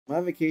My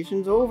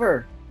vacation's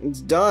over.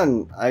 It's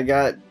done. I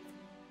got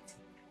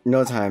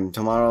no time.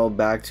 Tomorrow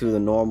back to the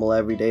normal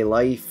everyday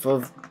life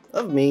of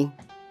me.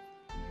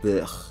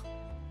 Ugh.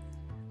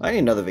 I need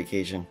another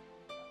vacation.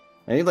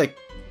 I need like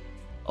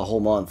a whole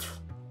month.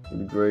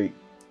 It'd be great.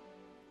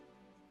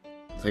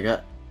 So I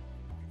got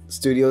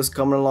studios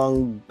coming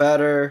along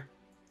better.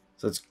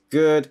 So it's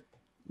good.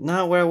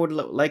 Not where I would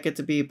like it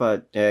to be,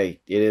 but hey,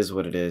 it is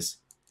what it is.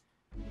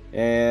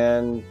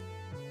 And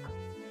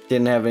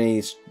didn't have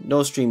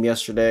no stream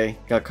yesterday.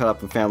 Got caught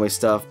up in family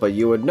stuff, but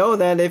you would know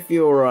that if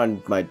you were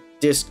on my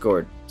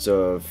Discord.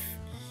 So if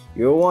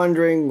you're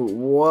wondering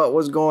what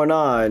was going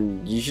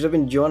on, you should have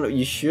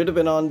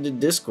been on the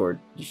Discord.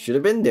 You should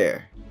have been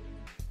there.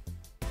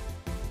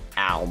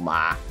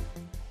 Alma.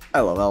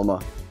 I love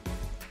Alma.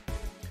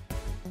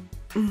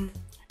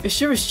 It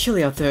sure is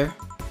chilly out there.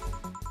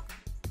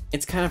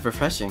 It's kind of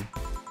refreshing.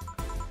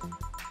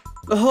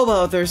 The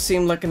hobo out there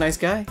seemed like a nice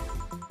guy.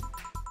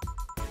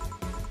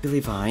 Billy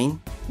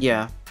Vine?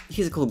 Yeah,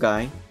 he's a cool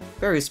guy.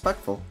 Very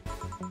respectful.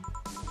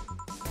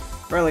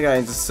 Apparently got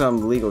into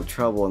some legal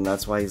trouble and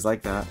that's why he's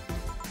like that.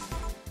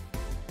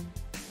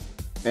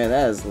 Man,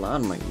 that is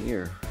loud in my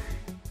ear.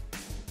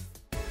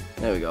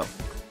 There we go.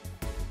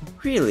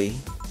 Really?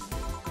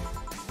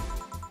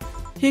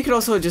 He could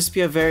also just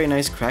be a very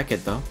nice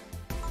crackhead though.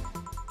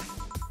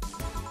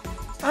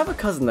 I have a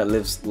cousin that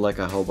lives like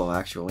a hobo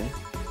actually.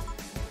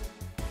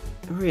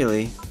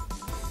 Really?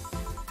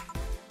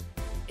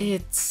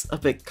 It's a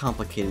bit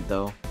complicated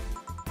though.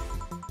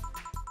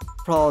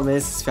 Problem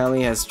is, his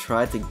family has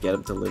tried to get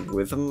him to live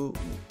with him,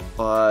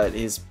 but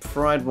his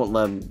pride won't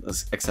let him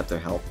accept their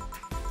help.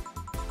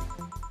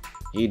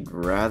 He'd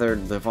rather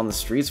live on the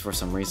streets for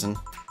some reason.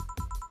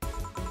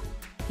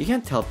 You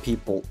can't tell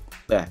people...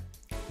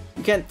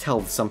 you can't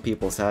tell some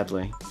people,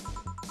 sadly.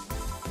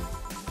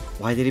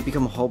 Why did he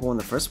become a hobo in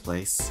the first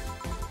place?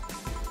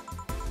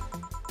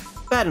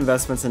 Bad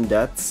investments and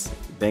debts.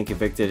 Bank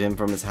evicted him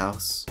from his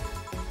house.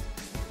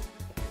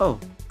 Oh.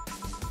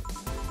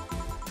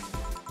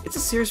 It's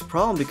a serious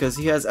problem because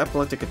he has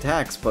epileptic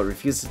attacks but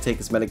refuses to take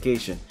his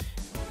medication.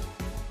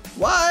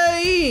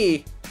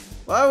 Why?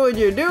 Why would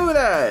you do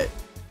that?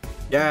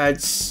 That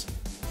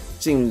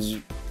seems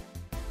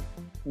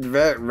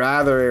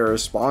rather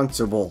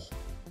irresponsible.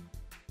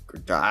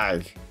 Good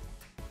guy.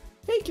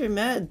 Take your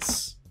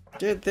meds.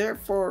 They're there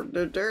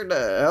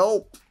to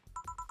help.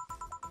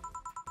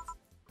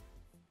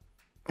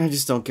 I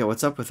just don't get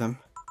what's up with him.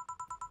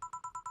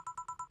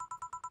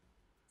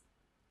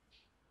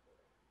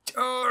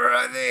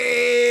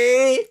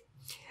 Dorothy!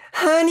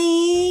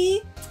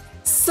 Honey!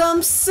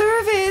 Some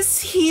service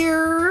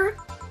here!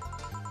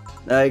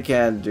 I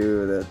can't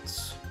do that.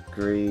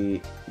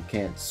 You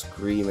can't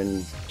scream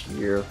in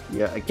here.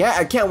 Yeah, I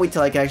can't wait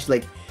till I can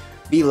actually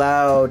be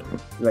loud,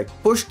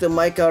 push the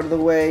mic out of the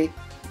way,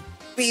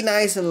 be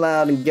nice and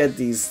loud and get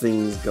these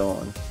things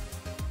going.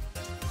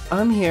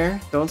 I'm here,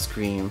 don't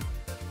scream.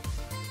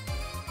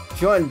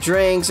 If you want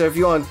drinks or if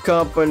you want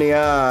company,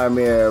 I'm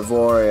here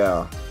for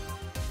ya.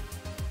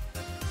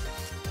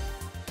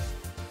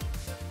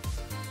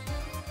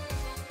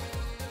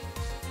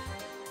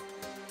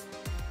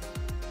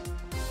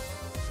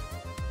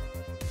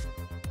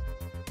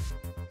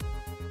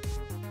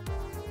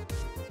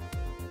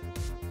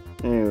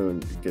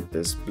 Get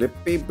this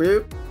blippy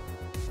bloop.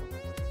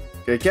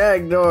 I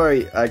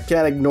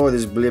can't ignore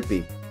this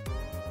blippy.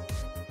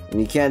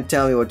 And you can't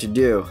tell me what to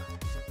do.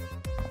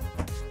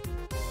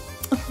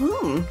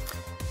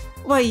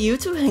 Why you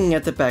two hanging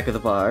at the back of the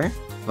bar?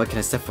 What kind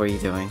of stuff were you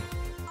doing?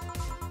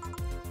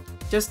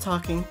 Just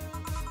talking.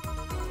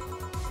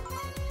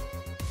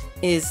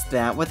 Is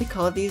that what they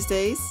call it these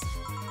days?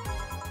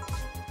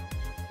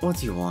 What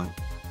do you want?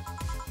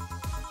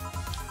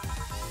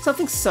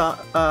 Something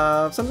soft,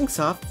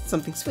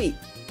 something sweet.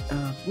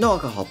 No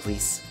alcohol,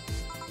 please.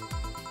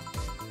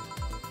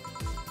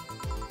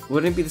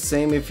 Wouldn't it be the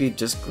same if you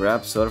just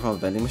grabbed soda from a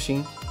vending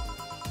machine?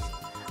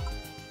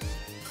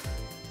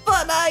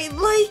 But I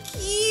like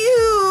you!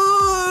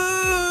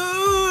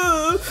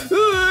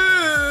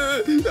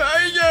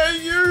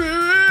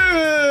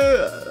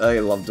 I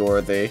love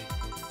Dorothy.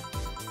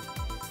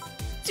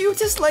 Do you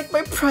just like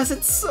my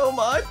presents so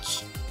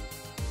much?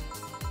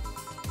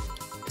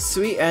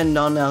 Sweet and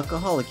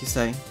non-alcoholic, you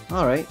say?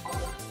 Alright.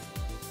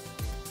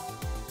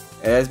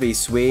 It has to be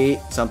sweet,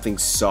 something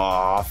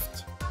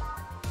soft.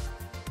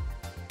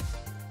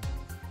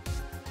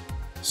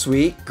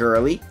 Sweet,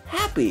 girly,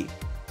 happy.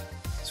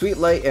 Sweet,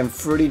 light, and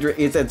fruity drink.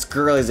 It's as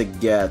girly as it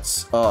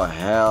gets. Oh,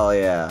 hell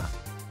yeah.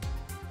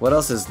 What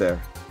else is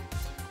there?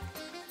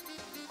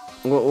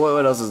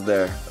 What else is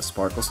there? A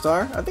sparkle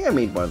star? I think I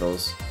made one of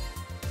those.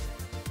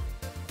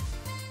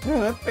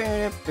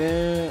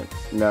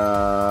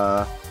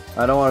 Nah.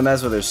 I don't want to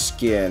mess with her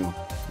skin.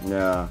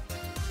 No.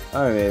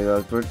 I made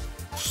those, but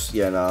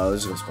yeah, no,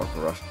 let's go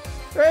sparkle rush.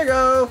 There you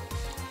go.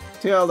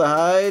 2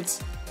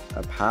 aldehydes,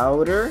 a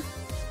powder,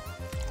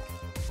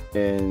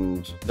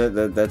 and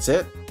that's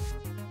it.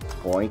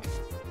 Boink.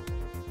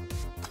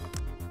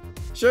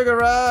 Sugar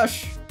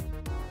rush.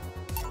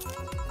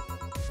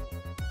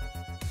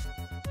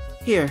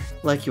 Here,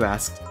 like you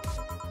asked.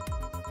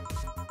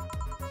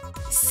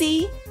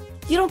 See?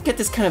 You don't get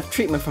this kind of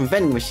treatment from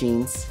vending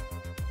machines.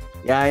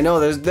 Yeah, I know.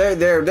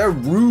 They're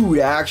rude,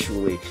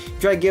 actually. You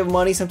try to give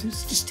money,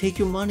 sometimes just take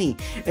your money,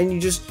 and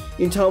you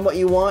tell them what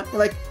you want. They're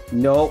like,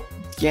 nope,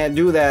 can't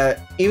do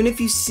that. Even if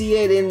you see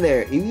it in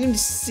there, if you can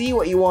see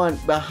what you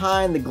want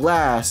behind the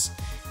glass,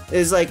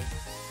 it's like,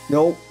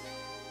 nope,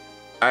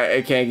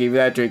 I can't give you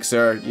that drink,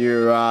 sir.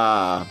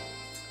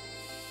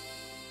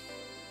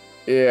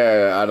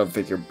 Yeah, I don't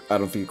think you're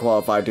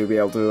qualified to be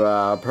able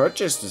to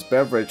purchase this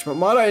beverage. But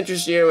might I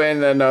interest you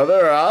in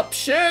another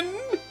option?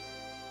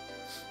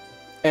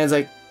 And it's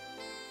like,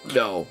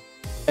 no.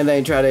 And then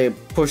you try to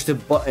push the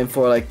button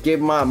for like, give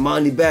my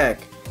money back.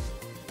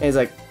 And it's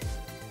like,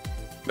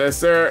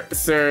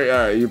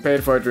 sir, you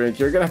paid for a drink.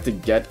 You're gonna have to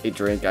get a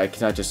drink. I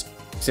cannot just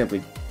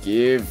simply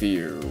give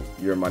you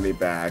your money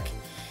back.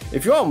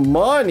 If you want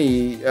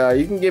money,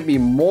 you can give me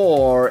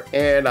more,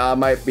 and I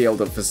might be able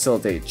to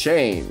facilitate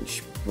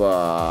change.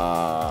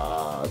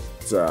 But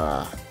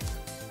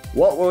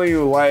what will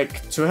you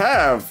like to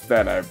have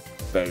that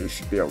you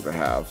should be able to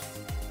have?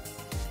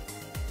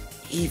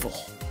 Evil.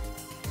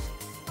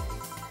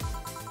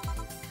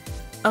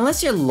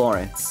 Unless you're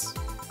Lawrence.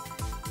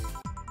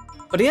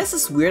 But he has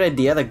this weird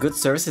idea that good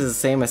service is the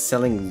same as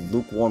selling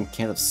lukewarm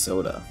cans of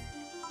soda.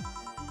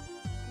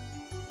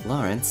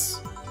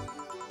 Lawrence?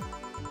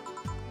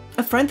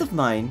 A friend of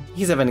mine.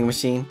 He's a vending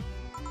machine.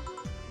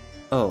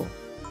 Oh.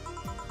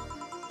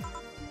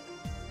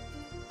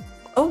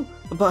 Oh,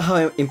 about how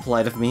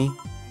impolite of me.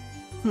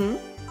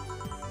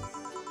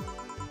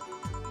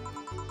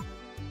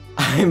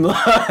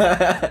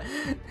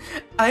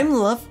 I'm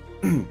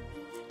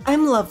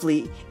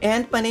lovely,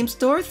 and my name's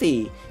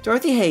Dorothy.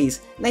 Dorothy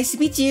Hayes. Nice to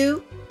meet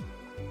you.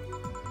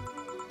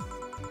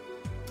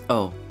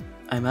 Oh,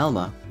 I'm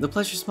Elma. The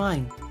pleasure's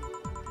mine.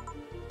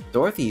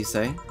 Dorothy, you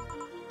say?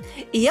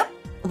 Yep.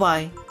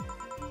 Why?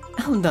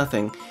 Oh,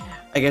 nothing.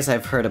 I guess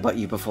I've heard about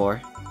you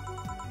before.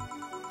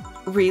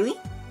 Really?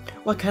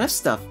 What kind of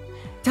stuff?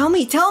 Tell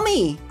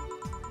me!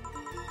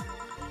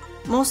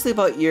 Mostly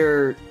about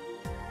your,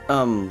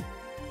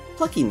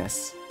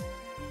 pluckiness.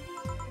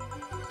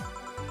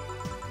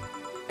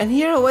 And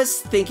here I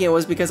was thinking it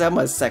was because I'm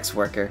a sex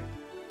worker.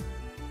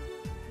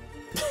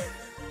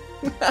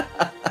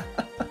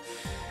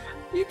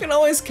 You can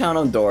always count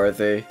on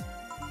Dorothy.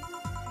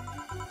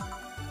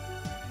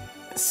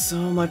 So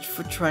much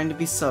for trying to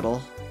be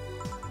subtle.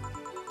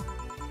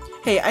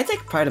 Hey, I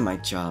take pride in my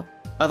job.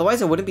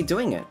 Otherwise I wouldn't be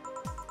doing it.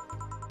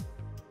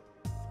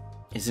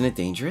 Isn't it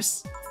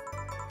dangerous?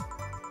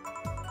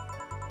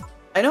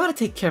 I know how to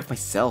take care of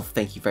myself,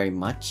 thank you very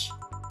much.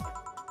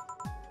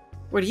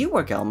 Where do you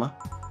work, Elma?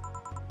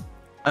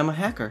 I'm a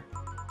hacker.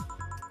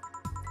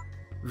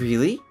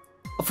 Really?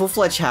 A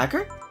full-fledged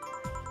hacker?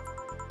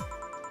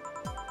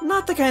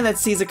 Not the kind that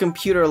sees a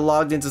computer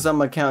logged into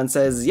some account and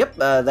says, yep,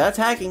 that's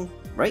hacking,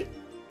 right?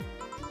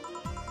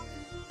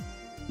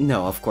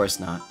 No, of course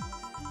not.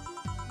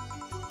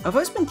 I've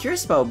always been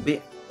curious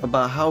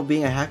about how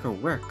being a hacker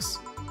works.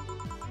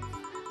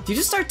 Do you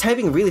just start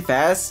typing really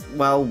fast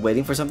while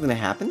waiting for something to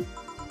happen?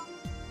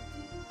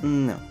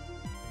 No.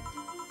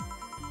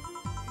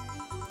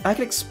 I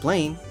can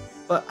explain,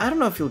 but I don't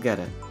know if you'll get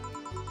it.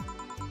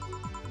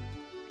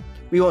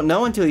 We won't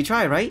know until you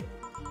try, right?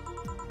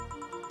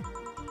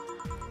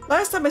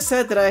 Last time I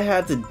said that I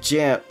had to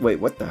jam- Wait,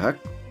 what the heck?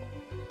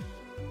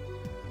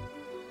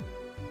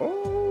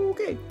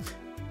 Okay.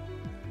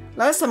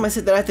 Last time I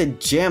said that I had to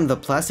jam the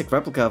plastic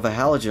replica of a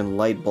halogen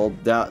light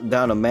bulb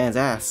down a man's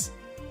ass.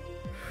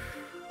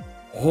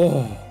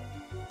 Oh.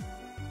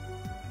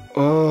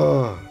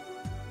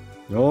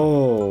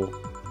 No.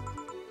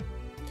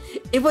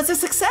 It was a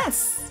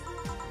success!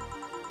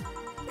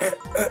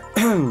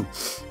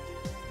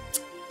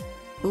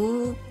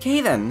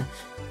 Okay then.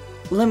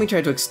 Let me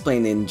try to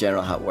explain in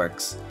general how it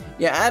works.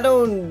 Yeah, I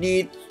don't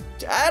need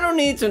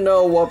to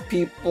know what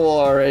people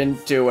are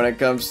into when it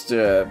comes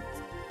to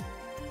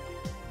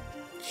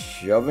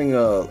shoving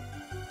a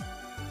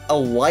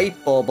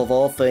light bulb of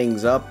all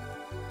things up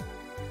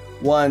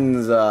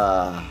one's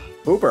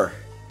pooper.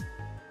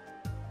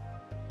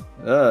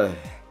 I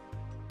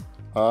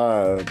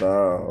don't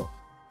know.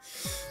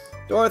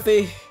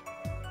 Dorothy,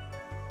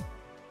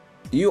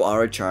 you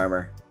are a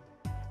charmer.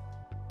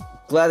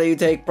 Glad that you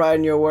take pride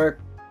in your work.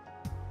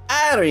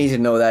 I don't need to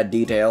know that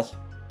detail.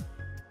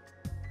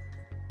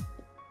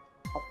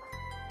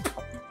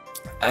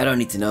 I don't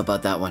need to know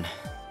about that one.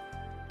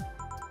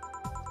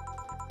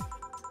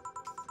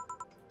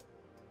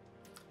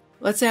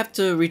 Let's have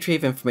to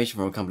retrieve information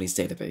from a company's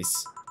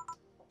database.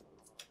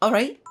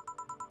 Alright.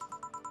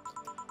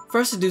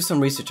 First to do some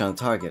research on the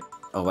target.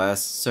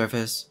 OS,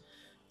 surface,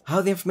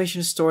 how the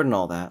information is stored and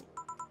all that.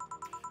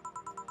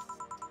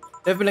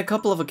 There have been a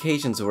couple of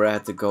occasions where I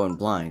had to go in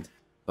blind,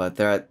 but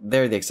they're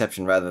the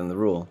exception rather than the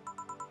rule.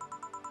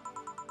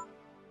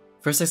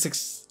 First that's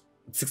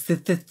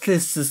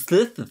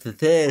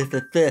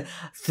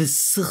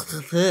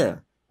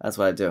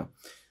what I do.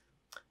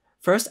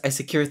 First, I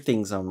secure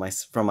things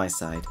from my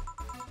side.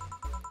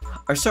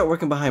 I start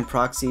working behind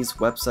proxies,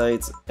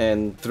 websites,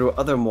 and through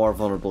other more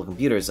vulnerable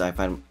computers I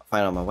find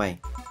on my way.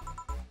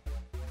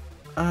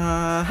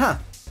 After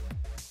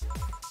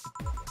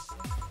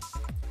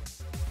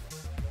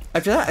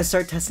that, I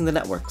start testing the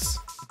networks.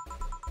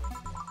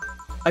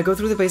 I go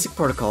through the basic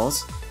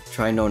protocols,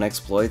 try known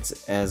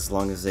exploits as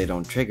long as they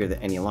don't trigger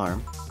any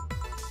alarm.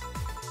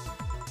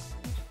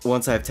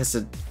 Once I've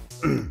tested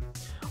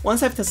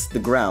the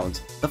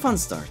ground, the fun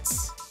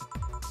starts.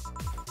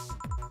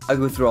 I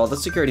go through all the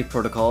security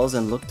protocols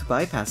and look to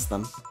bypass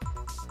them.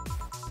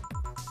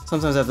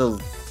 Sometimes I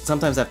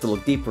have to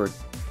look deeper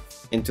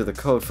into the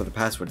code for the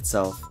password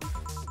itself.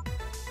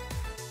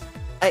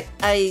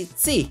 I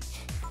see.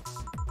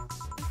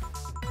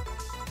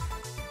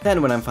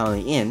 Then when I'm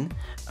finally in,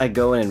 I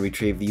go in and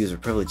retrieve the user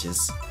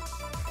privileges.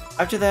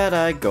 After that,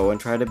 I go and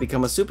try to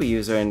become a super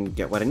user and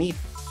get what I need.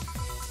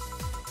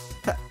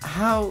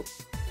 How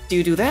do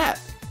you do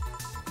that?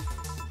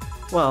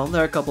 Well,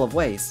 there are a couple of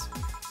ways.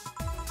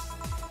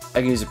 I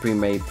can use a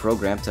pre-made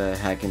program to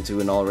hack into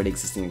an already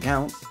existing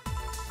account.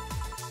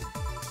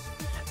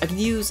 I can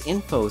use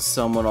info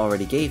someone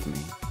already gave me.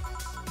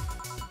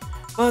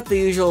 But the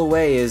usual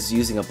way is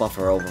using a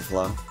buffer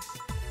overflow.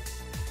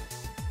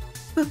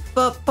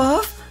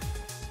 Buff?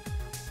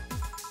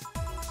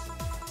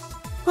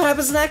 What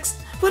happens next?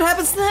 What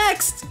happens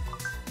next?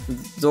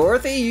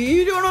 Dorothy,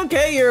 you doing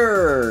okay?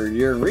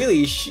 You're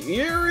really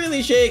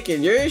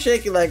shaking. You're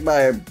shaking like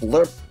my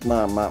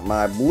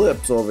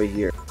blips over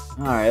here.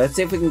 All right, let's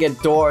see if we can get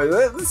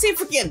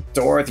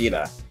Dorothy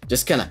to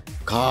just kind of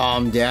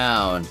calm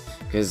down,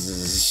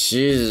 cause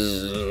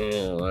she's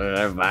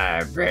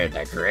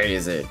pretty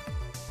crazy.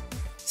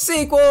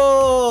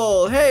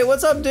 Sequel! Hey,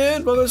 what's up,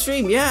 dude? Welcome to the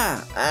stream.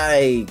 Yeah,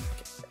 I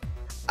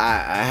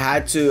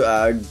had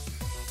to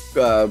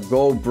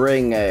go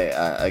bring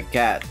a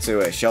cat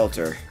to a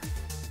shelter.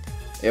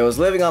 It was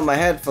living on my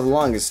head for the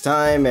longest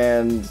time,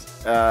 and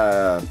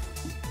I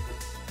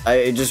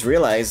just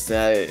realized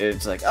that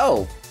it's like,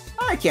 oh,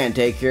 I can't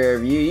take care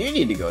of you. You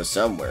need to go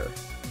somewhere.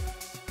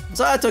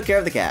 So I took care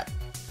of the cat.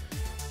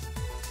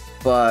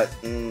 But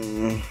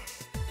a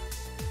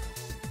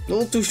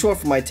little too short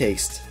for my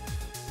taste.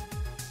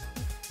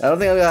 I don't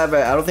think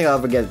I'll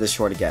ever get this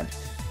short again.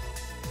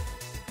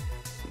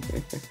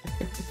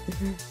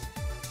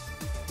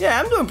 Yeah,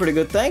 I'm doing pretty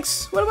good,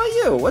 thanks. What about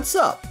you? What's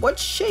up?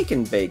 What's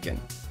shaking,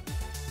 bacon?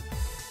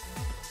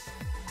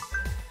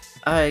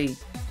 I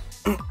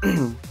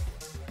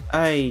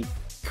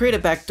create a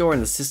back door in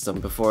the system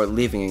before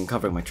leaving and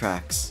covering my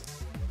tracks.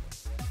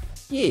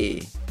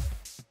 Yeah.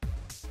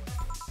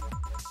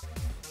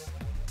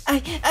 I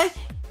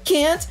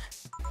can't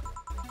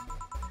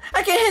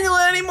handle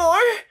it anymore.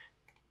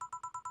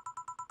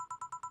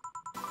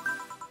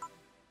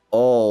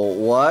 Oh,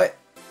 what?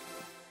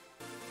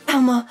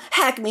 Elma,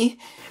 hack me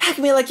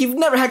like you've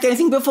never hacked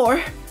anything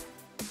before.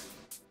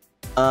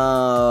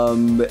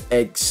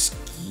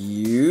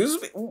 Excuse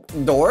me?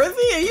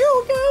 Dorothy, are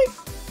you okay?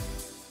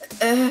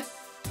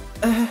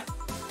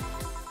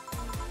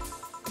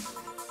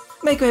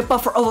 Make a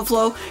buffer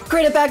overflow,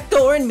 create a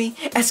backdoor in me,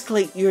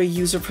 escalate your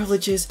user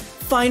privileges,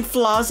 find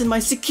flaws in my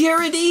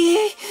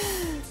security.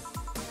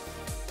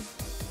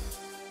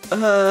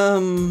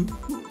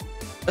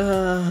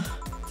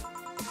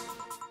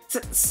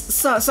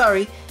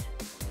 Sorry,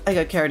 I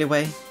got carried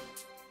away.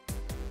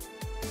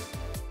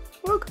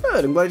 Well,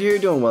 good. I'm glad you're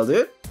doing well,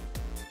 dude.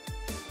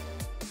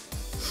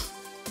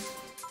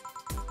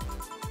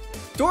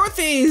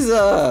 Dorothy's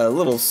a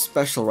little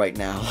special right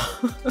now.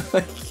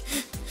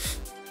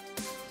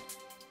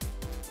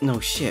 No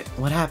shit.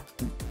 What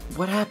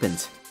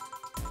happened?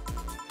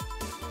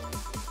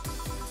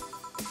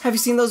 Have you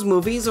seen those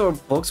movies or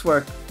books where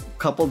a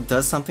couple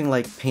does something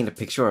like paint a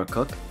picture or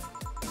cook?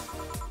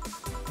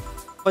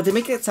 But they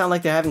make it sound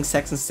like they're having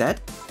sex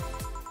instead?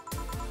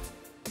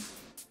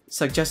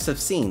 Suggestive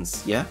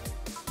scenes, yeah?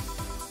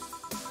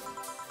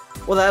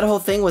 Well, that whole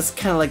thing was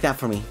kind of like that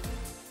for me.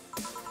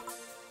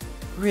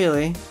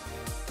 Really?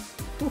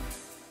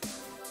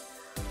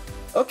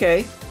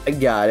 Okay, I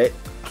got it.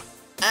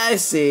 I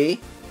see.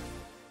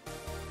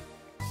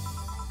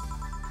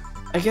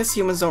 I guess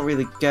humans don't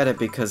really get it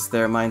because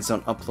their minds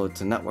don't upload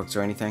to networks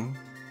or anything.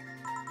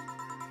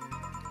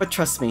 But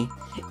trust me,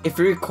 if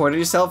you recorded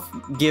yourself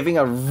giving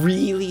a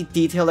really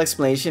detailed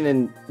explanation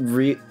in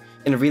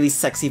a really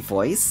sexy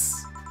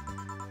voice,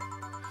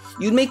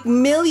 you'd make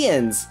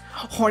millions!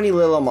 Horny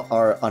little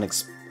are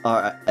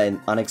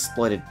an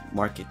unexploited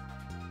market.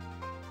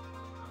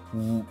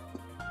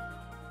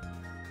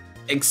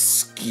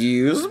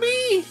 Excuse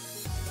me?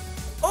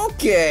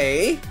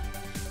 Okay.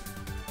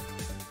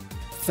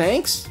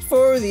 Thanks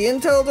for the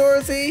intel,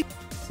 Dorothy.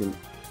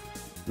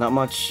 Not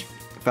much.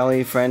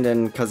 Family friend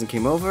and cousin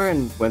came over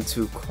and went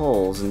to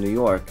Kohl's in New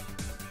York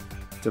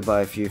to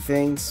buy a few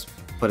things,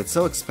 but it's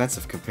so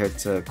expensive compared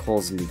to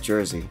Kohl's in New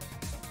Jersey.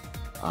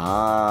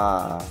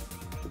 Ah.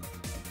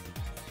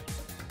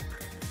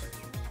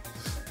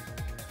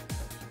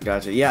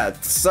 Gotcha. Yeah,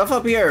 stuff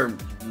up here.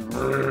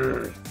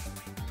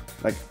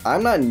 Like,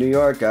 I'm not in New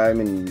York,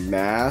 I'm in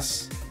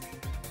Mass.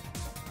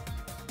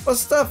 Well,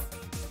 stuff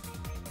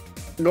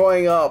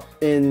growing up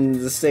in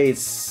the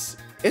States,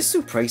 it's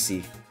too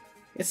pricey.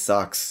 It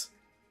sucks.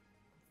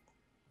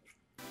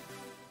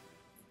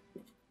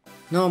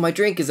 No, my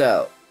drink is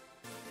out.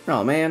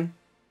 Oh man.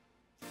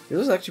 It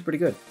was actually pretty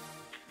good.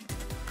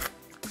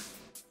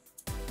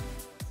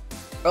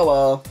 Oh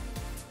well.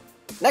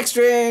 Next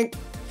drink!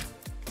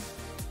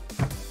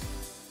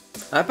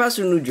 I passed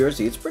through New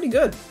Jersey. It's pretty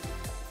good.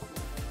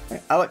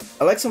 I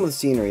like some of the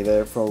scenery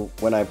there from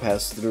when I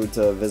passed through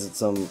to visit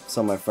some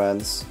of my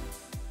friends.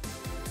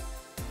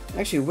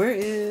 Actually, where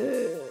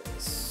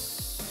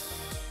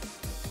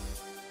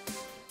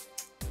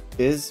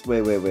is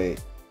wait.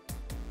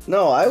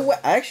 No, I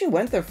actually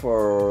went there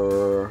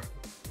for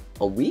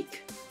a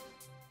week.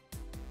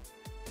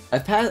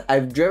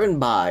 I've driven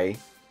by.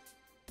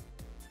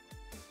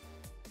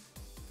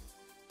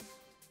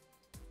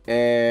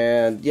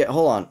 And yeah,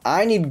 hold on.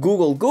 I need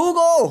Google.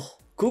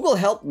 Google,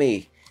 help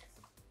me.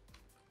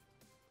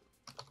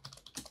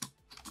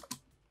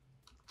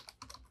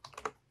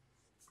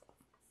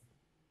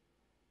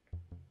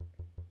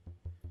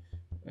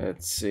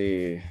 Let's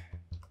see.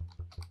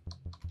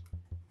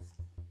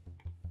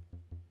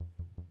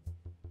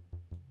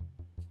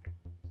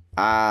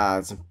 Ah,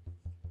 it's in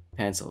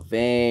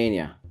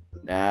Pennsylvania.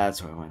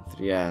 That's where I went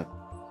through. Yeah.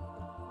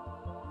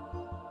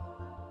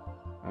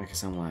 I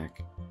guess I'm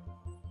like,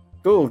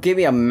 Google, give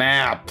me a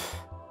map.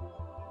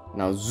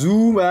 Now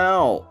zoom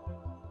out.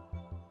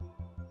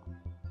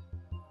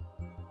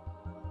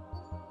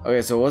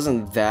 Okay, so it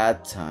wasn't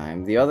that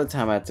time. The other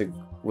time I had to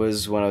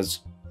was when we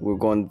were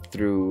going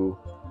through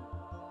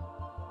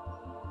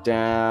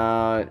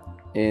down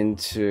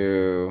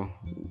into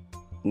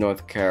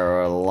North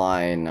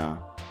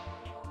Carolina.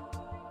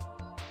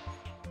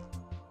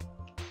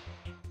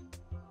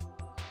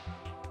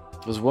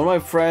 Because one of my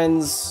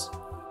friends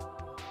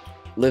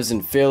lives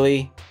in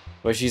Philly,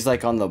 but she's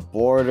like on the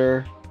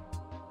border,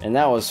 and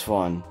that was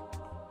fun.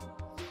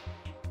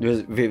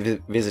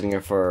 Visiting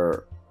her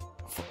for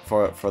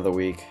the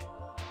week.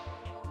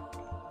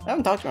 I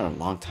haven't talked to her in a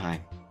long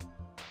time.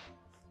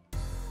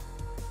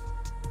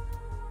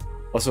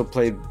 Also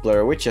played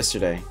Blair Witch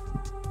yesterday.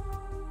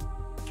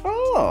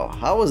 Oh,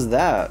 how was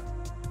that?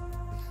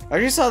 I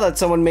just saw that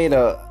someone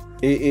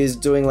is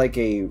doing like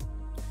a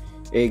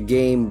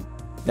game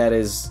that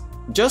is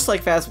just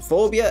like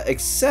Phasmophobia,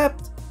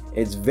 except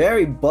it's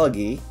very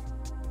buggy,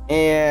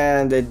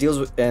 and it deals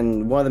with,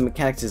 and one of the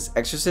mechanics is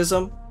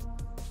exorcism.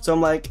 So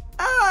I'm like,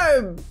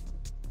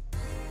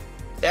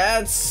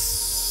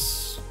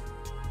 that's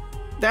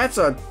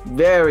a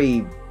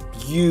very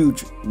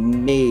huge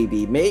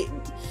maybe.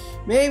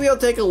 Maybe I'll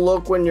take a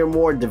look when you're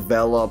more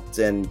developed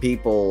and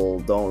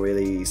people don't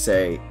really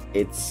say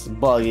it's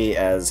buggy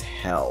as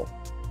hell.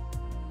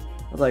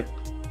 I was like,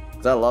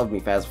 'cause I love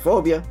me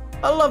Phasmophobia.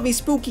 I love me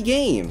spooky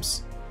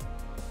games.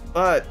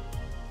 But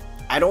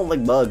I don't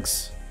like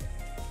bugs.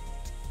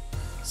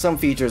 Some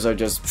features are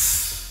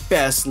just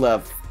best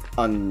left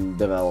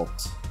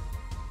undeveloped.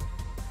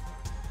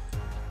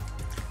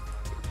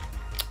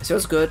 So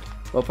it's good.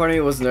 Well, part of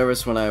me was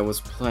nervous when I was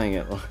playing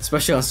it,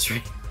 especially on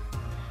stream.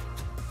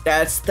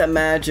 That's the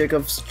magic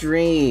of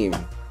stream.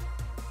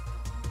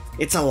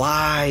 It's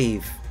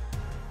alive.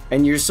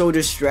 And you're so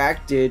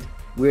distracted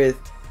with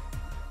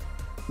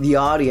the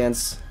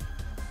audience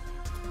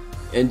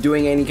and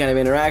doing any kind of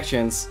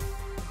interactions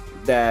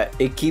that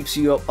it keeps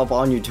you up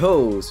on your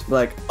toes.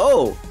 Like,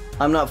 oh,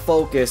 I'm not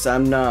focused.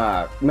 I'm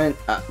not.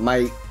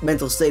 My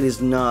mental state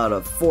is not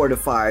a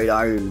fortified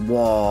iron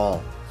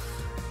wall.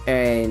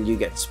 And you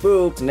get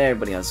spooked and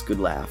everybody has a good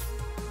laugh.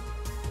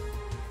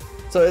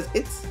 So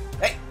it's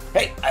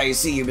Hey, I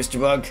see you,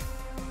 Mr. Bug.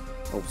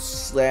 I'll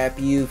slap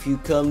you if you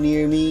come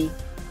near me.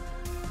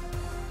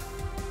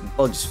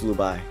 Oh, just flew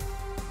by.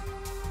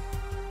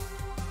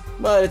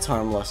 But it's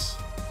harmless.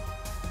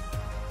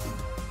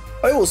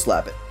 I will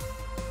slap it.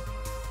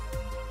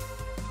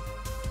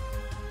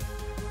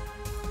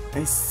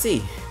 I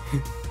see.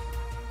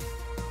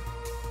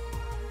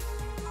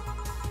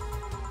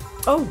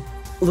 Oh,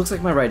 looks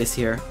like my ride is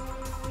here.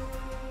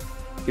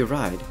 Your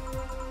ride?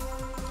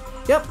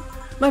 Yep,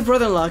 my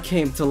brother-in-law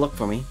came to look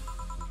for me.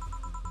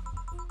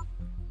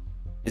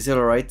 Is it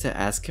alright to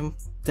ask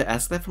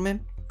that from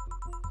him?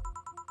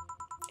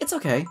 It's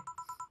okay.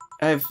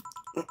 I've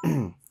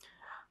known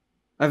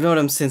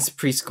him since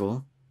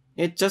preschool.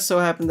 It just so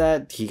happened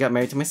that he got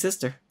married to my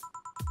sister.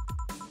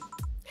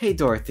 Hey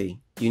Dorothy,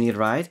 you need a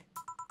ride?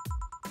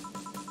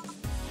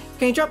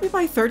 Can you drop me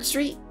by 3rd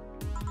Street?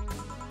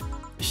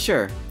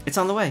 Sure, it's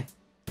on the way.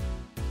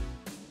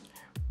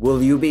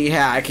 Will you be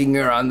hacking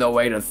her on the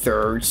way to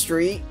 3rd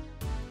Street?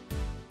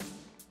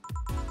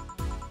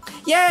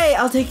 Yay!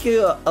 I'll take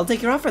your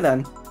offer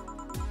then.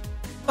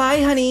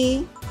 Bye,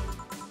 honey.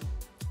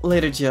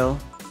 Later, Jill.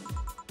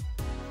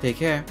 Take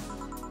care.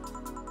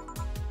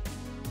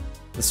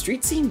 The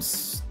street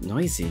seems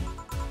noisy.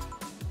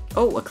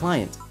 Oh, a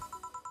client.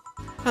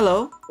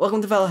 Hello,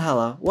 welcome to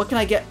Valhalla. What can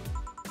I get?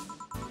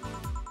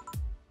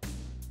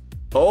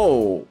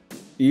 Oh,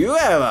 you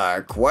have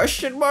a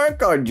question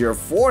mark on your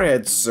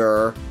forehead,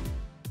 sir.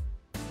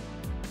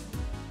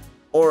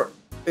 Or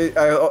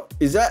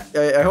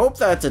I hope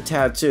that's a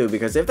tattoo,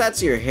 because if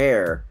that's your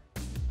hair,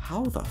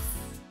 how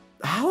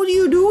do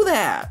you do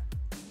that?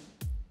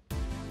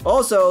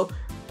 Also,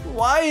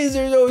 why is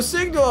there no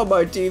signal on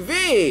my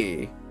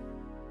TV?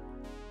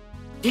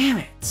 Damn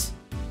it.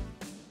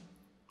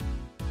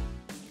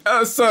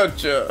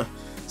 Such a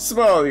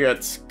small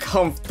yet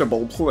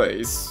comfortable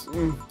place.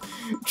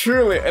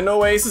 Truly an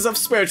oasis of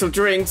spiritual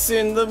drinks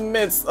in the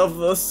midst of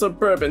the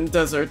suburban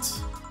desert.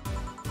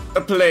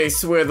 A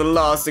place where the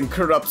lost and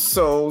corrupt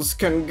souls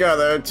can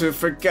gather to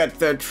forget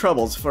their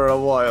troubles for a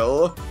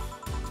while.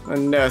 A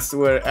nest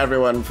where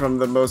everyone from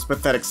the most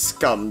pathetic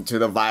scum to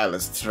the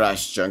vilest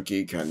trash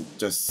junkie can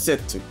just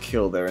sit to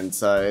kill their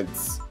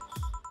insides.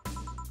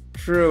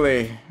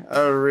 Truly,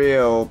 a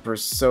real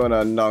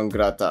persona non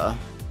grata.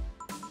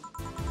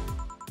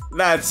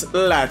 That's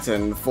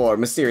Latin for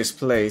mysterious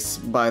place,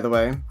 by the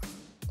way.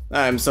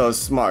 I'm so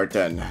smart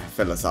and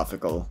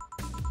philosophical.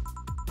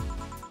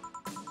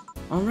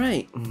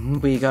 Alright,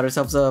 we got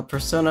ourselves a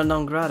persona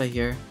non grata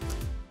here.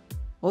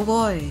 Oh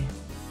boy.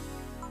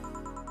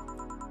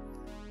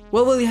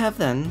 What will you have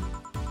then?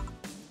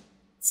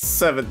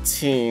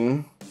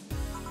 17.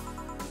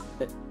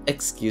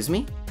 Excuse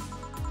me?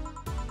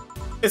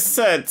 It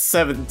said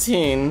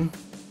 17.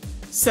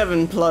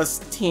 7 plus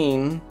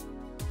teen.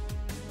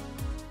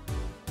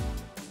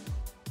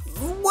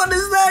 What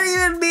does that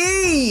even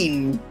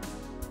mean?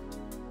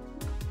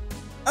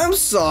 I'm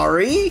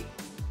sorry.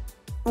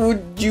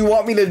 Would you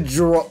want me to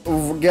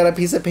get a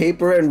piece of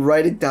paper and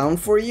write it down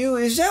for you?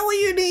 Is that what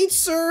you need,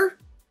 sir?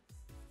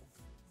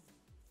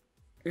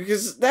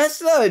 Because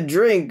that's not a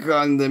drink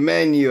on the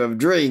menu of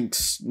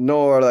drinks,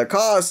 nor the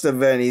cost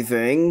of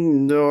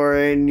anything, nor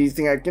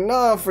anything I can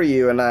offer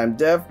you, and I'm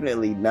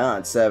definitely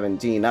not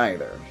 17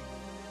 either.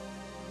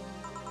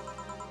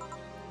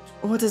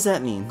 What does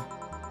that mean?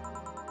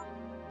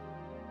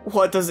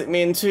 What does it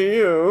mean to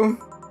you?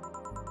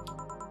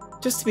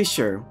 Just to be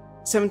sure,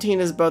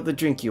 17 is about the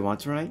drink you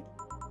want, right?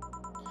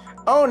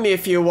 Only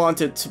if you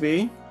want it to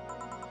be.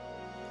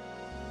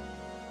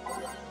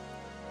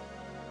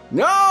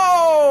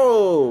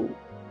 No!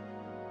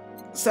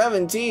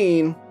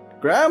 17?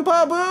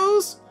 Grandpa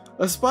booze?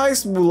 A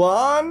spiced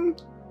Mulan?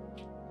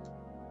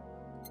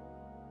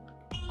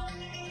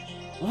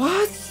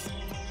 What?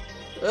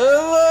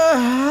 The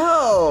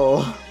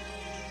hell?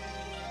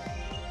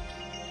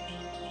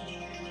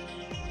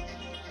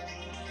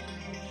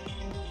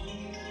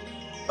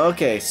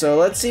 Okay, so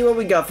let's see what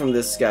we got from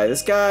this guy.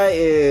 This guy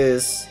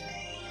is...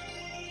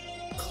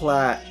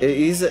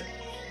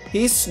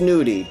 He's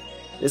snooty.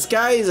 This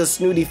guy is a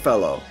snooty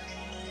fellow.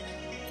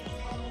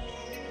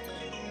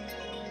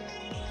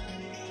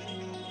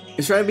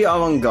 He's trying to be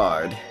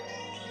avant-garde.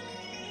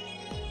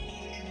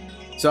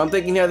 So I'm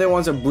thinking the other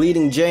one's a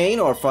Bleeding Jane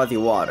or Frothy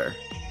Water.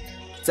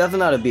 It's definitely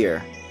not a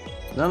beer.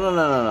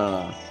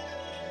 No.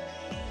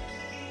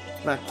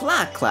 Not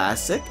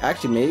classic.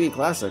 Actually, maybe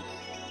classic.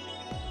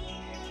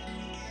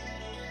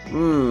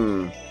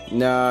 No,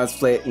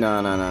 it's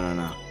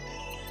no.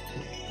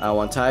 I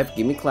want type,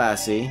 give me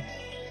classy.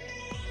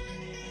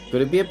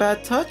 Could it be a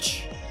bad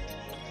touch?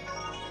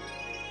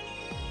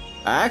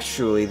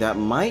 Actually, that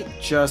might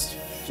just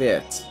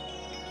fit.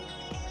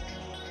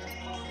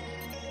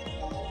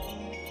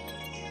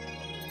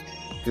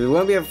 Cause it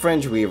wouldn't be a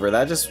French Weaver.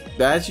 You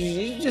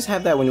just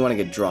have that when you want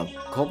to get drunk.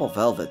 Cobalt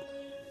Velvet.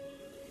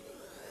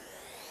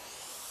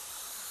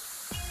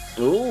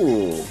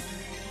 Ooh.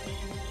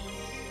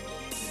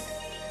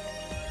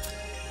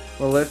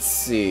 Well, let's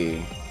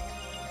see.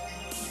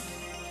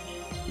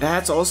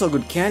 That's also a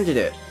good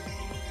candidate.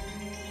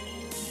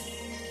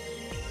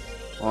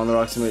 On the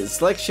rocks,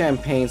 it's like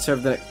champagne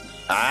served in.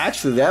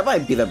 Actually, that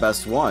might be the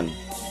best one.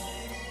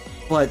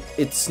 But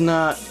it's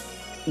not.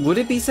 Would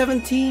it be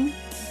 17?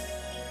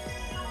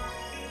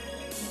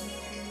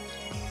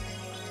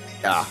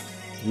 Ah,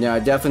 no,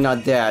 definitely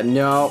not that.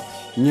 No.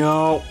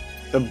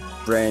 The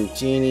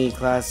Branchini,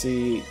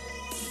 classy.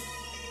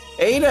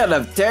 8 out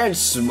of 10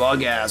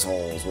 smug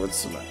assholes.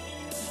 What's the?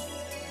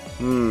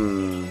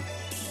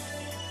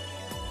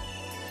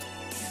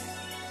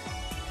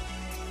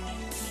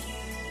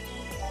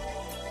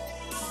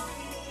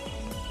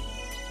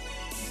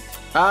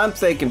 I'm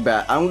thinking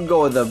bad. I'm gonna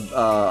go with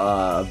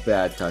a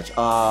bad touch.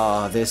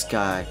 Ah, this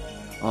guy.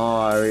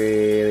 Oh, I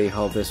really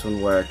hope this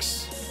one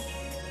works.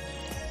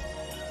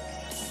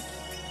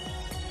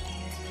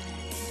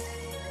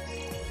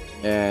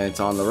 And it's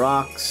on the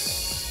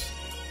rocks.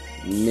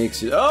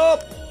 Mix it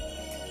up.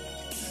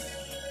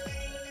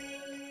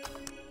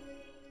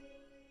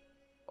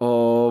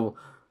 Oh,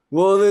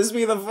 will this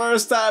be the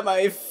first time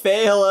I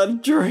fail a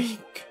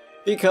drink?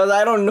 Because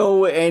I don't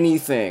know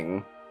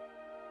anything.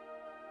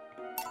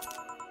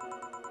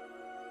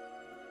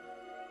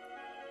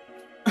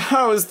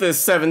 How is this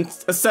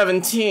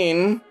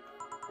 17?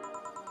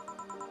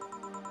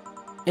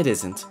 It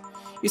isn't.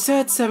 You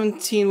said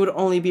 17 would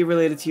only be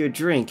related to your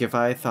drink if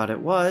I thought it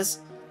was.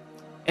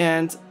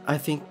 And I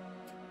think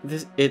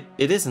it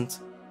isn't.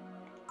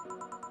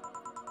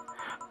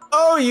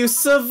 Oh, you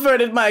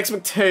subverted my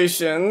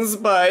expectations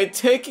by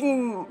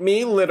taking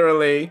me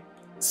literally.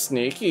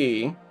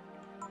 Sneaky.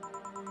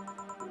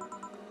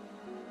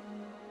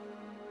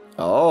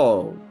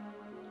 Oh.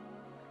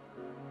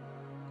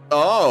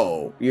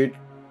 Oh, you're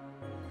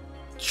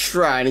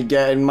trying to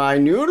get in my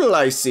noodle,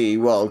 I see.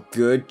 Well,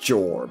 good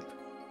job.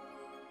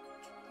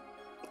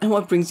 And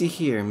what brings you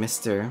here,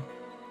 mister?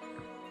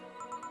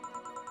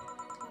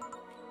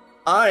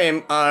 I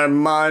am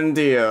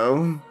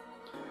Armandio.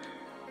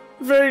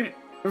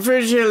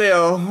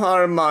 Virgilio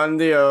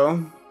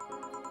Armandio.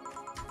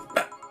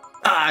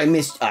 I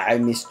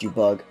missed you,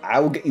 Bug. I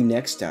will get you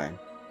next time.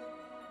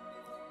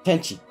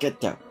 Tenchi,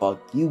 get that, Bug.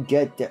 You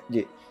get that.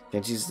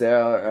 Tenchi's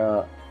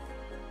there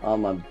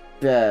on my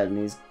bed, and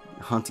he's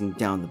hunting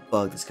down the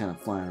bug that's kind of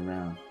flying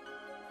around.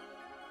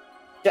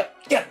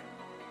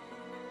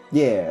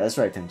 Yeah, that's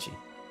right, Tenchi.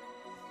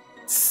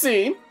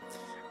 See?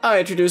 I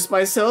introduced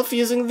myself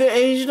using the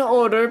Asian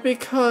order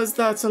because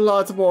that's a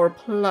lot more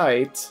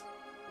polite.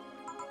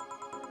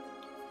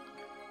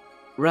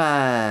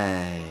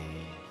 Right.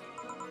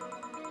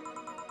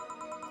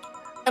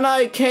 And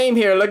I came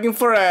here looking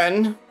for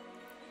an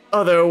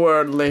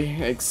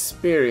otherworldly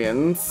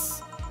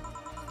experience.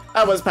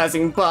 I was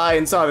passing by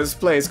and saw this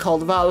place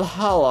called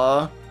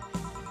Valhalla.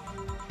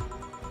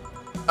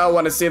 I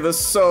want to see the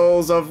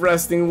souls of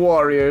resting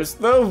warriors,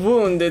 the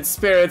wounded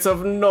spirits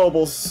of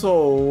noble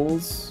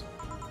souls.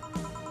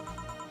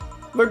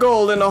 The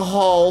golden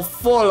hall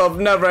full of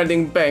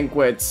never-ending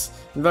banquets,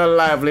 the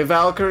lively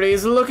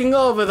Valkyries looking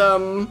over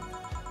them.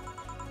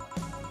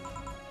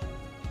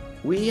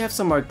 We have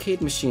some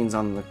arcade machines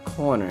on the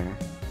corner.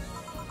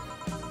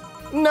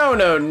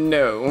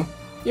 No.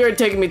 You're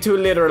taking me too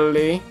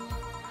literally.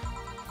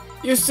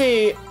 You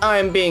see,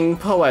 I'm being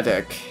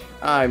poetic.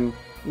 I'm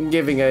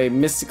giving a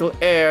mystical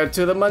air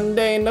to the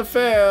mundane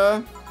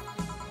affair.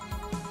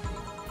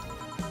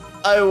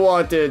 I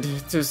wanted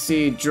to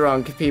see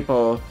drunk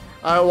people.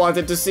 I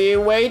wanted to see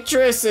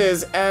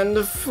waitresses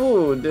and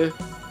food.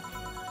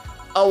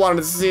 I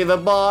wanted to see the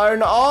bar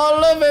in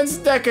all of its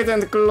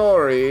decadent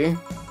glory.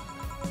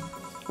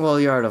 Well,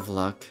 you're out of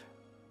luck.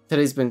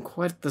 Today's been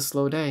quite the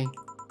slow day.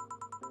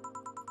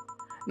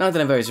 Not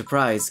that I'm very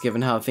surprised,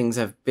 given how things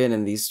have been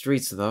in these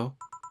streets, though.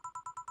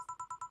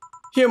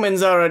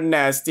 Humans are a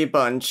nasty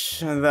bunch,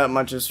 that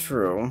much is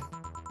true.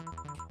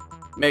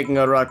 Making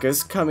a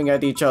ruckus, coming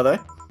at each other.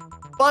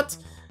 But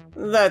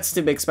that's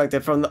to be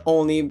expected from the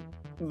only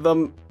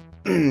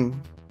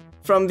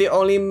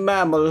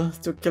mammal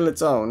to kill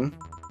its own.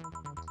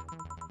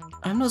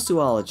 I'm no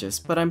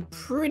zoologist, but I'm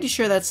pretty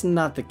sure that's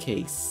not the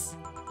case.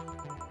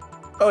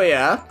 Oh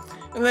yeah?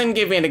 And then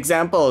give me an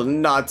example,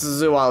 not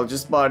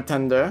zoologist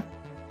bartender.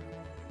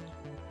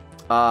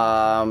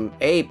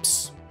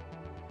 Apes.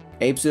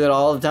 Apes do that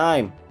all the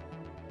time.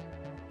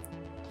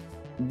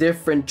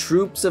 Different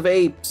troops of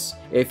apes.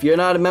 If you're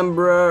not a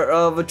member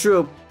of a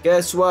troop,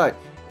 guess what?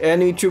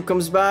 Enemy troop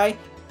comes by,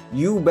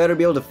 you better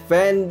be able to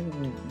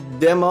fend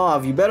them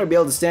off. You better be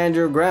able to stand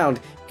your ground,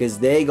 because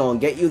they gonna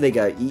get you, they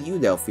gotta eat you,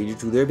 they'll feed you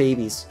to their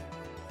babies.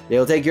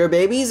 They'll take your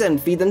babies and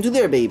feed them to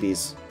their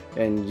babies.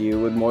 And you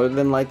would more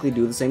than likely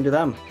do the same to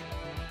them.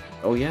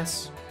 Oh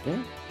yes,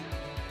 yeah.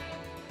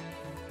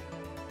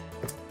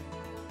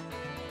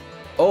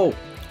 Oh,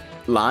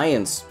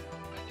 lions.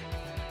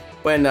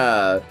 When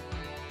a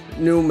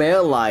new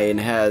male lion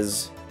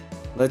has,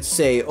 let's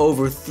say,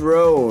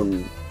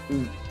 overthrown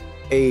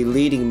a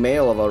leading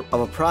male of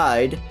a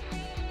pride,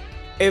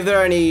 if there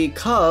are any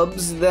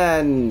cubs,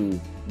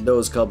 then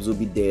those cubs will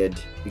be dead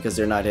because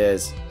they're not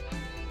his.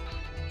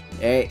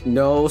 Ain't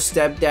no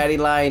stepdaddy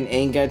lion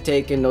ain't gonna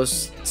take in no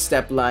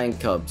step lion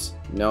cubs.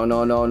 No.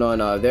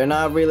 If they're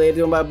not related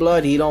to him by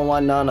blood, he don't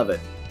want none of it.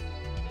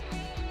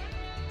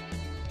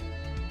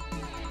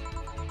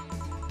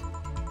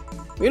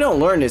 We don't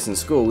learn this in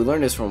school. We learn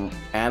this from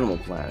Animal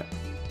Planet.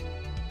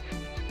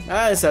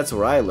 At least that's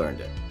where I learned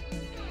it.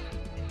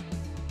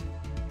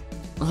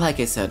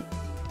 Like I said,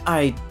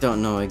 I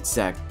don't know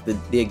exact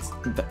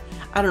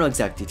I don't know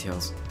exact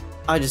details.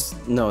 I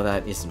just know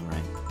that isn't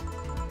right.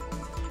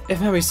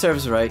 If memory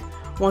serves right,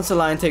 once a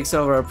lion takes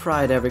over a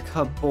pride, every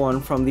cub born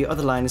from the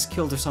other lion is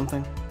killed or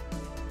something.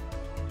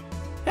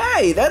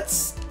 Hey,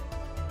 that's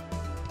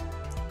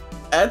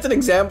an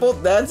example.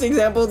 That's the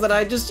example that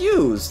I just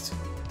used.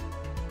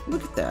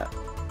 Look at that.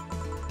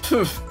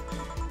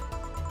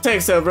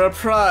 Takes over a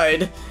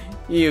pride.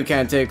 You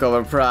can't take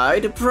over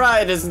pride.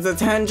 Pride isn't a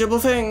tangible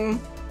thing.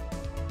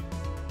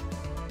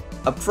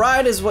 A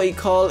pride is what you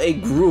call a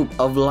group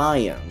of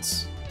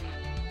lions.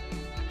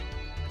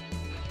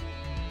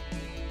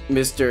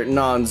 Mr.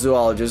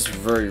 Non-zoologist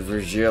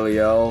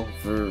Virgilio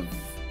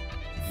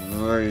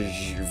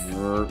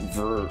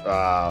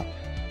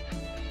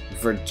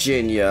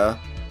Virginia.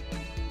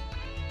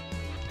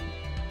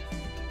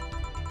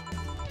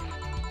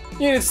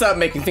 You need to stop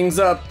making things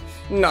up,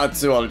 not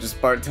zoologist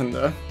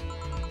bartender.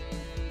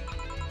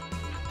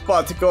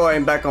 But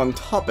going back on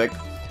topic,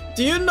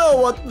 do you know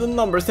what the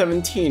number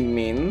 17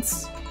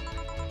 means?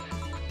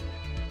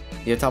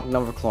 The atomic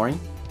number of chlorine?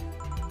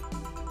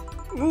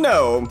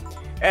 No,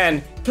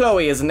 and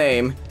Chloe is a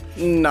name,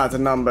 not a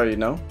number, you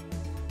know.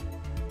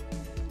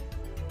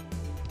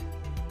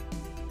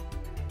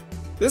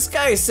 This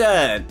guy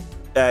said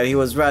that he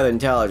was rather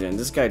intelligent.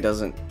 This guy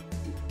doesn't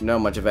know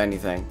much of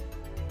anything.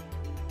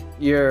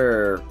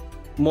 You're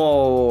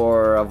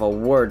more of a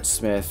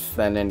wordsmith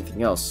than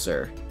anything else,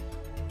 sir.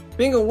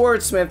 Being a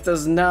wordsmith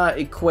does not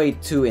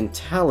equate to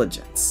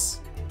intelligence.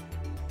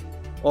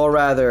 Or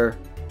rather,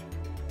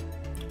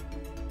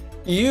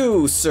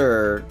 you,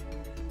 sir,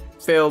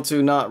 fail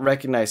to not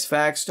recognize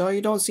facts. No, you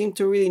don't seem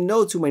to really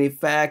know too many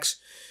facts,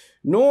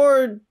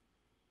 nor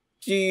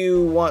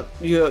do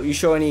you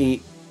show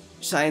any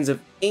signs of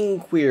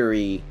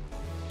inquiry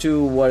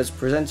to what is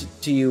presented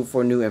to you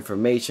for new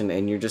information,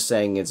 and you're just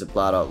saying it's a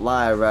blot out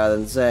lie rather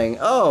than saying,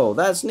 oh,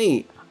 that's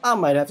neat, I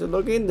might have to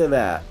look into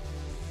that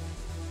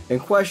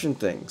and question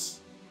things.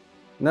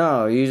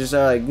 No, you just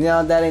are like,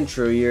 no, that ain't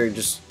true, you're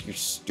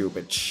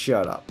stupid,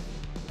 shut up.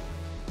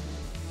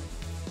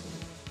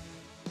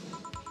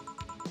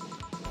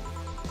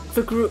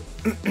 The group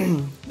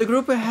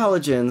of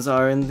halogens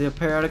are in the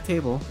periodic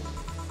table.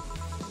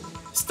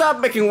 Stop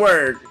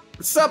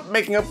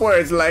making up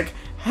words like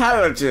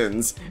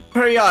halogens,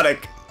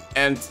 periodic,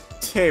 and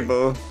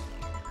table.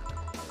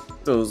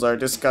 Those are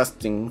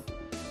disgusting.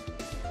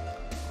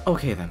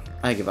 Okay then,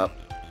 I give up.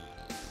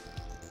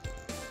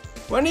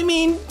 What do you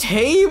mean,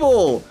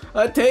 table?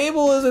 A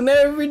table is an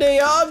everyday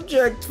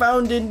object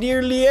found in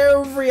nearly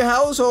every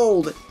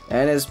household,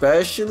 and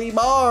especially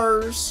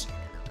bars.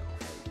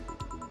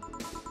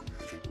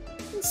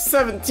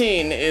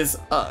 17 is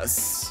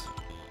us.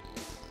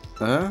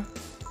 Huh?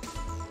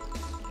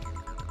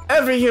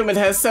 Every human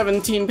has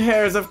 17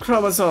 pairs of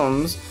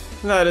chromosomes.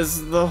 That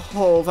is the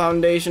whole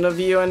foundation of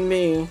you and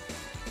me.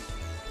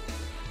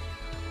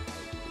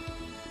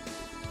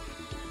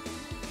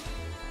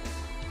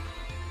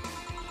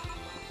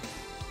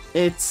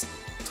 It's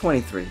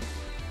 23.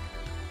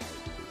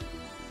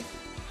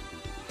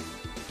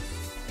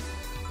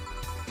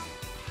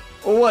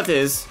 What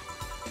is?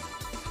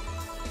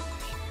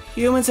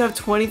 Humans have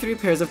 23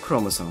 pairs of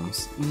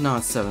chromosomes,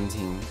 not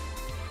 17.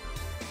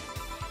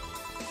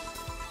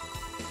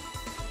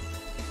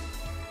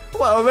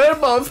 Well, they're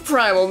both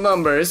primal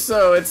numbers,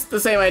 so it's the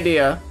same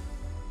idea.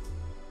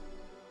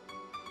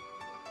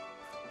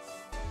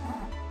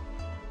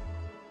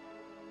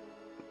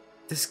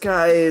 This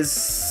guy is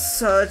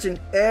such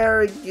an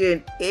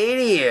arrogant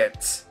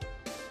idiot.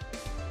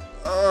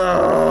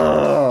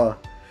 Ugh.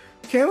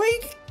 Can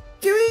we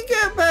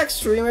get back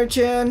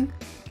Streamer-chan?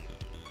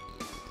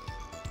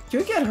 Can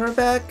we get her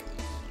back?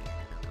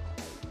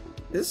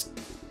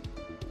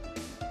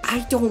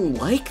 I don't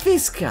like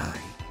this guy.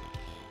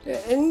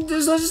 And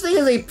there's no such thing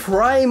as a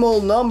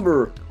primal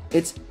number.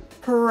 It's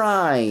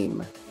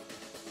prime.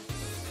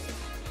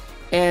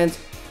 And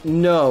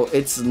no,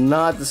 it's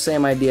not the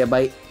same idea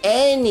by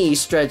any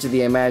stretch of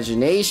the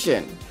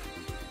imagination.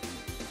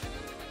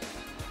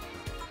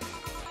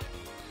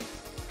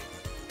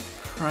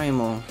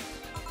 Primal.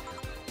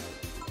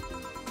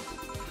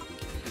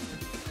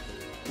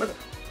 What?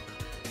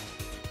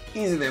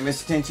 Easy there,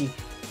 Mr. Tenchi.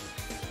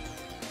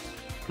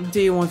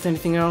 Do you want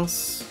anything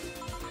else?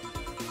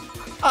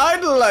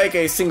 I'd like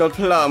a single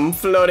plum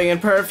floating in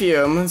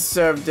perfume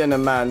served in a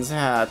man's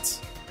hat.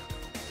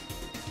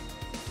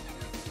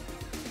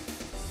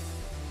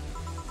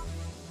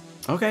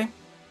 Okay.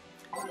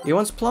 He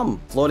wants plum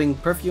floating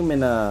perfume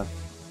in a...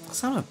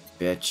 Son of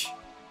a bitch.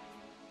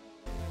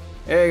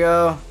 There you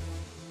go.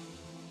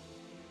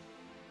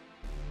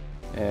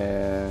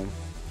 And...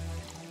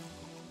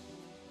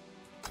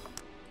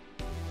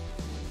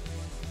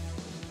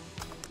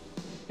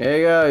 there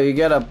you go, you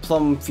get a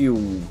plum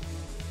fume.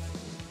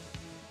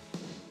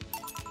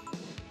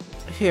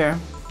 Here.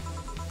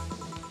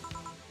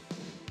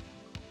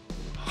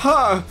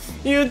 Huh,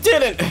 you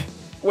didn't!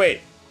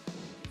 Wait,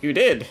 you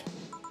did?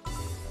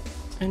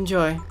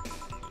 Enjoy.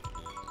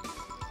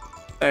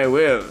 I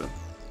will.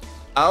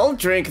 I'll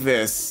drink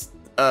this,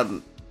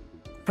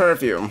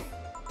 perfume.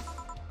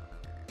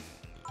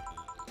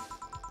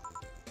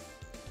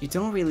 You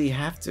don't really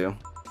have to.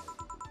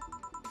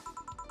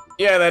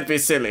 Yeah, that'd be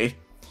silly.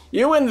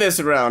 You win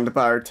this round,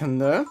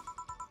 bartender.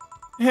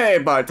 Hey,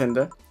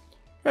 bartender.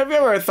 Have you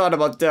ever thought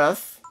about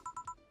death?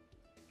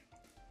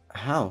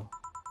 How?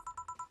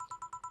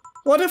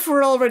 What if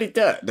we're already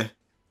dead?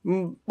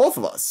 Both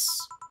of us.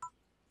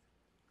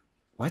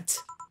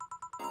 What?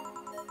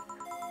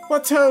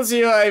 What tells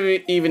you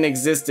I even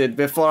existed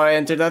before I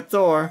entered that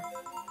door?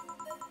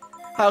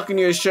 How can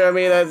you assure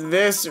me that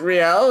this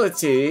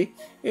reality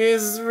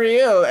is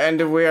real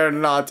and we are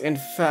not, in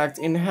fact,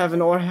 in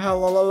heaven or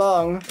hell all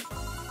along?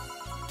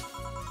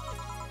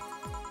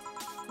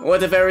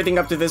 What if everything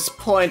up to this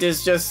point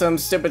is just some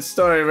stupid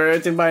story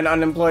written by an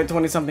unemployed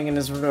 20-something in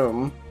his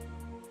room?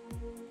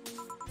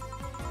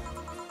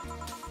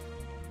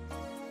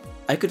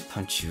 I could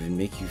punch you and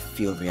make you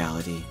feel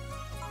reality.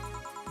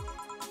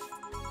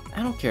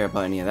 I don't care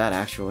about any of that,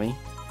 actually.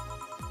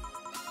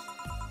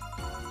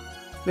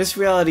 This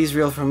reality is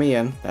real for me,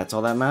 and that's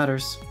all that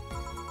matters.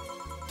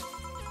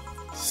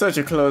 Such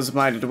a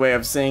closed-minded way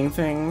of saying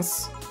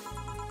things.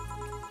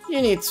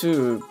 You need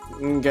to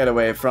get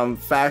away from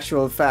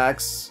factual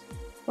facts.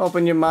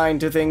 Open your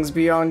mind to things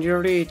beyond your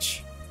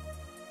reach.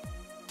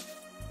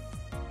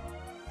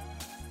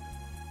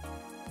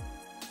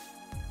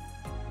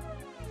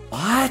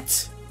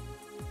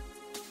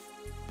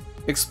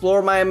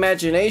 Explore my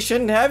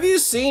imagination? Have you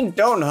seen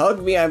Don't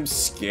Hug Me, I'm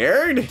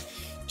Scared?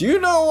 Do you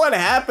know what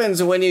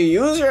happens when you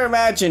use your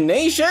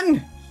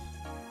imagination?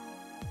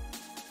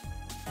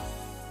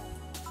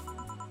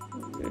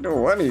 I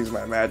don't want to use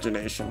my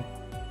imagination.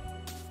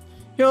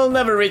 You'll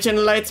never reach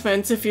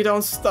enlightenment if you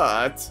don't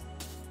start.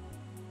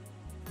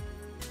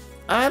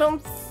 I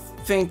don't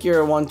think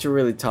you're one to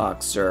really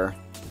talk, sir.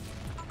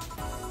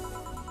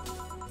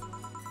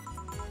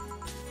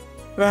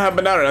 The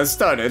Habanera has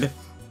started.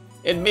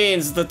 It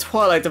means the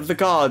twilight of the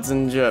gods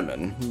in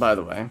German, by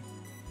the way.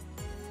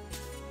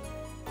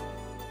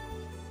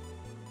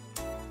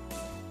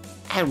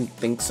 I don't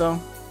think so.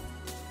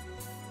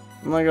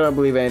 I'm not gonna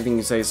believe anything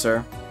you say,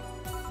 sir.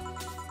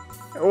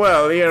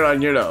 Well, you're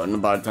on your own,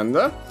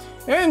 bartender.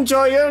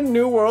 Enjoy your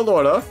new world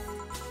order.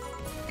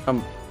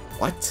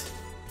 What?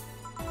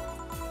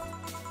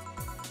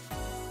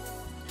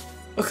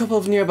 A couple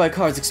of nearby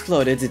cars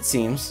exploded, it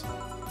seems.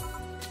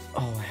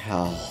 Oh,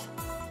 hell.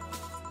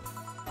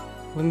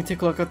 Let me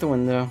take a look out the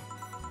window.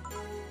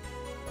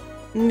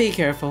 Be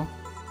careful.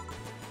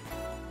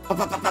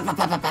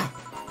 I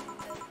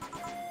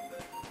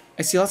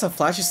see lots of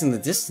flashes in the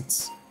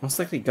distance. Most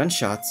likely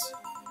gunshots.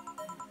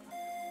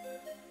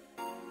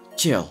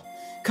 Jill,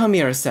 come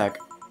here a sec.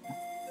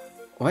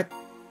 What?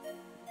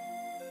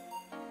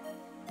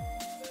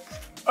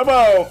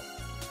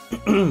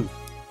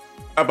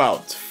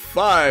 About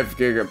 5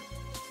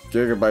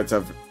 gigabytes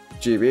of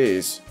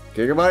GBs.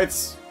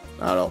 Gigabytes?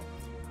 I don't know.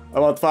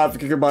 About 5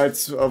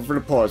 gigabytes of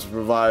reports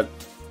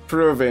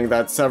proving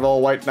that several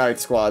White Knight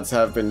squads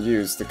have been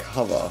used to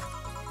cover.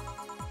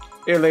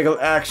 Illegal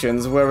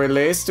actions were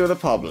released to the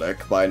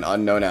public by an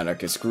unknown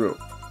anarchist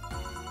group.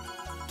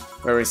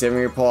 We're receiving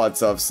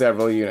reports of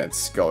several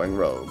units going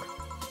rogue.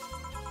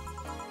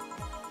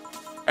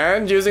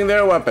 And using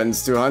their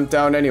weapons to hunt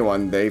down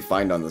anyone they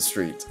find on the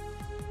street.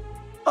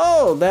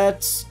 Oh,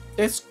 that's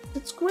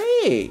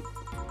great.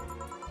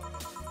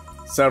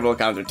 Several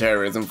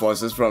counterterrorism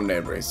forces from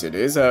neighboring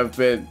cities have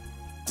been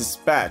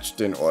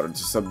dispatched in order to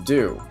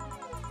subdue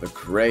the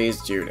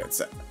crazed units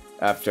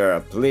after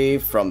a plea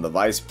from the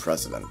Vice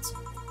President.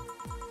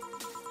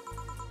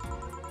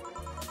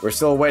 We're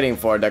still waiting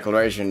for a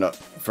declaration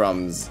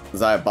from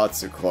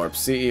Zaibatsu Corp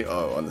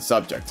CEO on the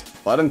subject,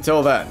 but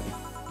until then...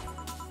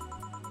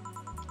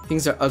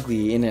 Things are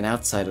ugly in and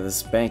outside of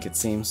this bank, it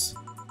seems.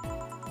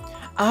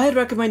 I'd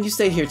recommend you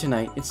stay here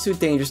tonight. It's too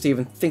dangerous to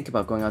even think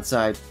about going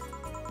outside.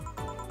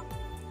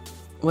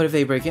 What if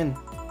they break in?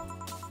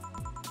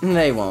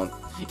 They won't.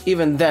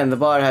 Even then, the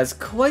bar has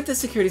quite the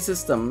security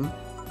system.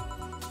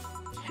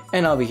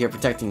 And I'll be here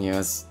protecting you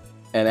as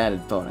an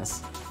added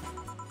bonus.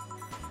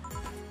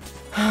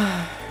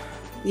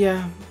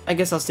 Yeah, I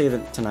guess I'll stay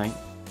tonight.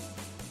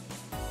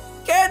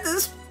 Get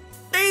this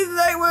thing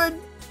like we're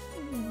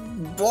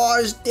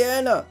bar's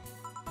dinner.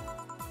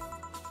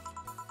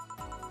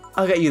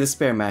 I'll get you the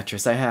spare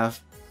mattress I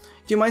have.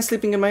 Do you mind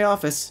sleeping in my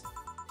office?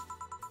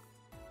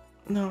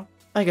 No,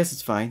 I guess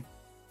it's fine.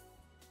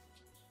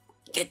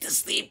 Get to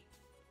sleep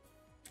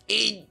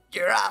in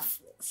your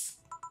office.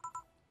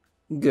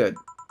 Good.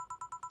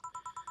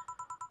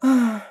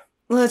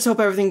 Let's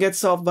hope everything gets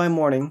solved by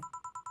morning.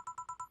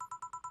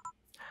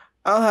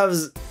 I'll have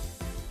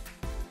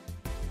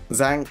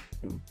Zankat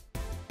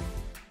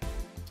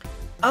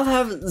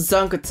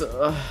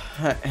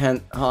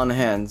on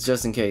hand,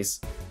 just in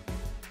case.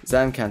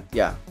 Zan can't,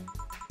 yeah.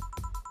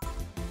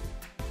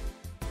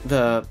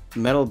 The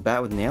metal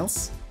bat with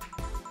nails?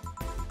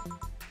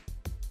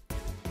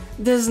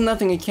 There's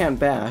nothing he can't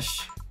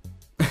bash.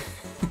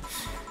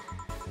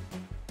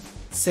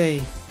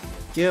 Say,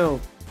 Gil,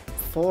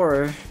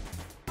 4.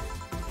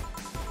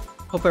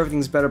 Hope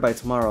everything's better by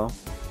tomorrow.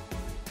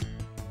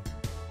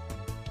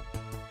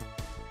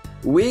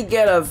 We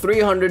get a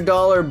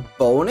 $300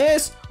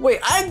 bonus? Wait,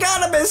 I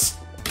got a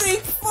mistake!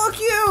 Fuck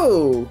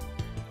you!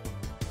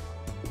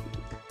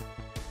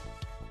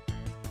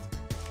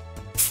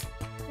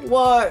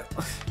 What?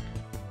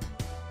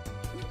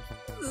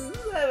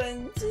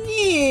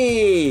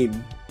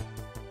 17!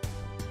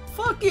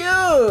 Fuck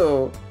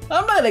you!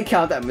 I'm not gonna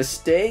count that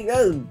mistake,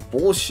 that's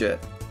bullshit.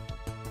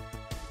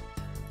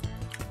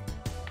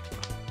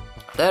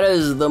 That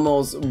is the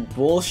most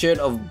bullshit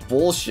of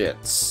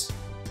bullshits.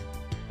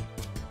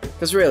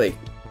 Because really,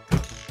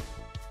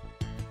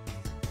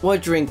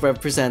 what drink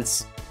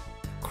represents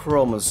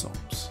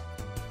chromosomes?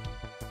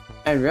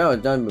 And now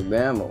it's done with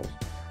mammals.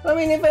 I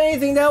mean, if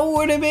anything, that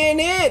would have been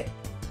it!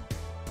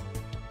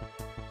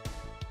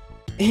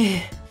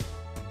 If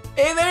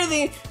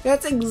anything,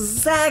 that's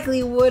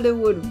exactly what it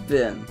would have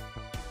been.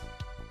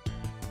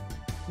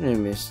 I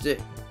missed it.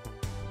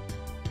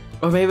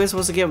 Or maybe I'm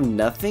supposed to give him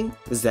nothing?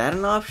 Is that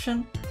an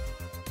option?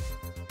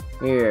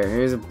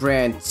 Here's a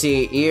brand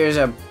T. Here's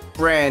a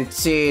brand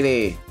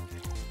TD.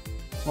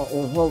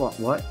 Oh, hold on,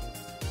 what?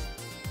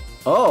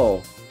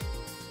 Oh!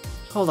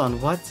 Hold on,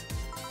 what?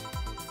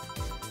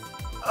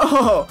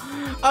 Oh,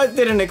 I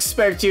didn't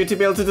expect you to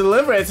be able to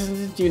deliver it,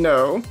 you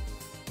know.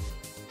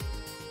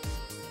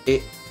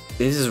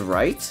 This is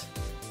right?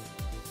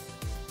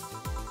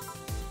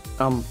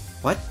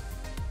 What?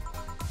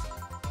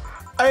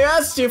 I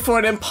asked you for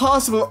an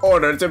impossible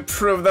order to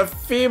prove the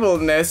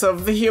feebleness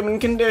of the human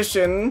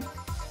condition.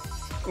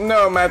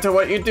 No matter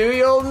what you do,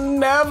 you'll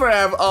never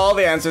have all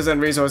the answers and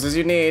resources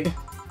you need.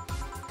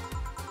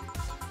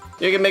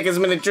 You can make as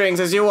many drinks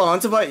as you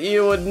want, but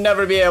you would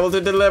never be able to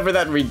deliver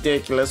that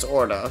ridiculous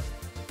order.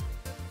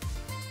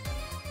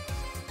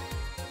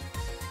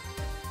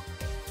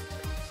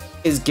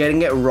 Is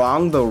getting it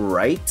wrong the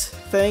right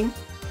thing?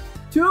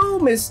 2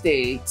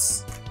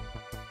 mistakes.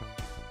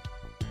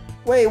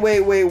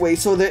 Wait,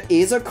 so there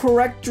is a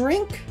correct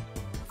drink?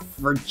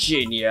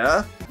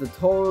 Virginia. The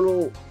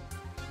total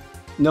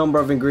number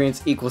of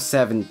ingredients equals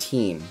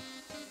 17.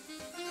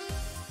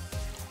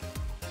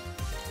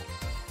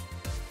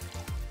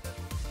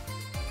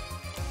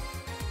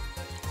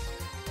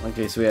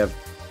 Okay, so we have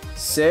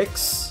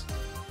 6,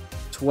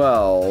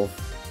 12,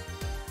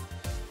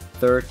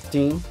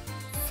 13,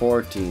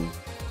 14,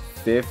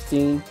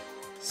 15,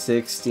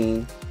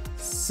 16,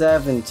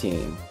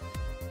 17.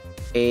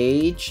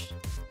 Age,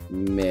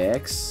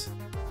 mix.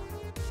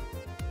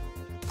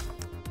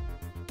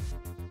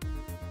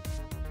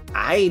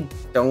 I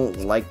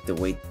don't like the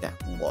way that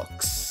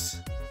looks.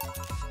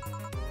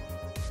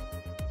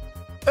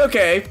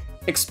 Okay,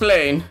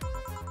 explain.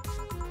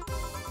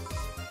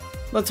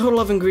 The total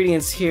of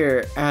ingredients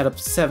here add up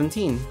to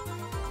 17.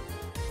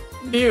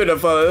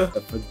 Beautiful. The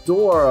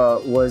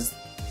fedora was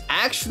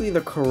actually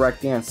the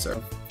correct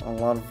answer. A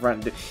lot of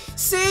rent.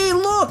 See,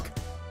 look!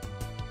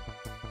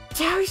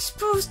 How are you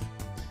supposed?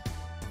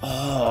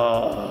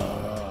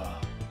 Oh.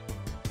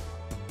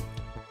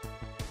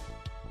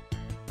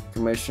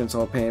 Commission,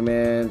 total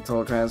payment,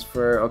 total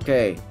transfer.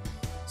 Okay,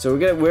 so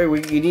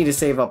we need to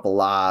save up a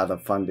lot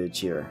of fundage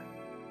here.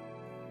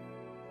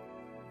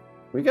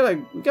 We got a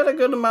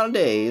good amount of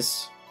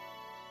days,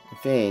 I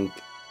think.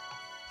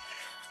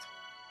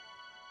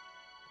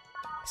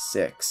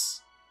 6.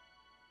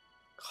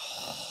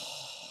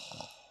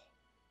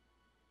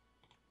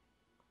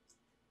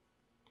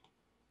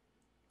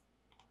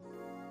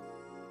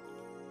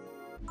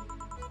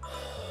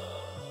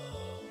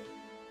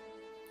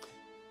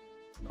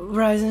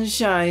 Rise and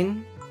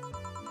shine.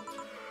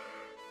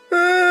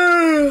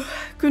 Good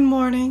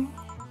morning.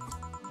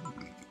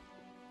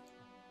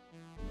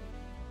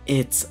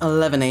 It's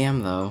 11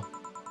 AM though.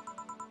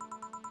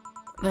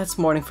 That's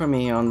morning for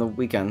me on the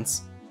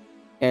weekends.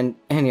 And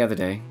any other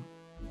day.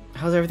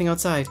 How's everything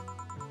outside?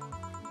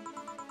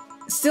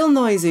 Still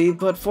noisy,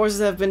 but forces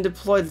have been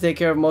deployed to take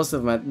care of most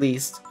of them at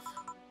least.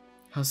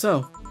 How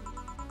so?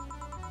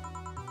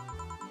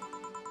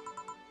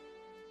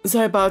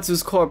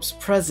 Zaibatsu's corp's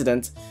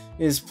president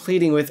is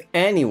pleading with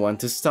anyone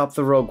to stop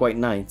the rogue White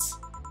Knights.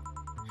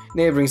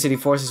 Neighboring city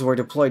forces were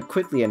deployed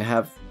quickly and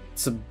have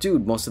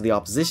subdued most of the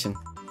opposition.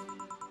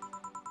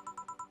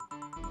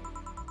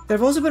 There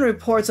have also been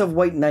reports of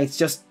White Knights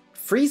just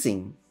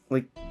freezing,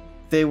 like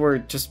they were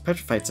just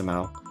petrified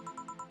somehow.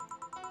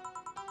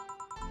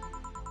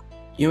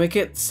 You make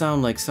it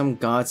sound like some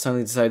god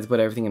suddenly decided to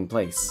put everything in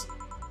place.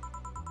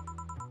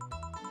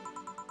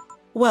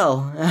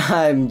 Well,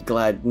 I'm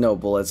glad no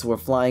bullets were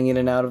flying in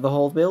and out of the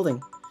whole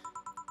building.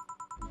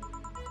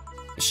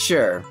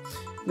 Sure,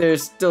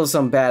 there's still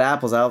some bad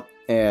apples out,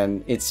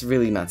 and it's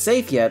really not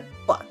safe yet,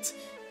 but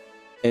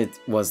it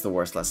was the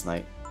worst last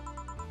night.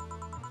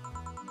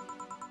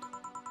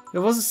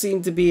 There also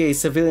seemed to be a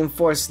civilian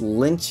force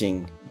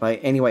lynching by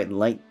any white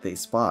knight they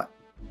spot.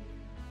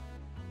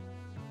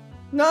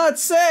 Not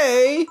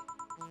say!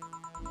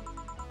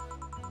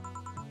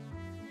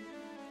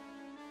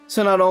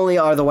 So not only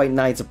are the White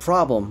Knights a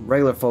problem,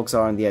 regular folks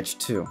are on the edge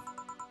too.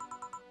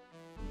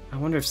 I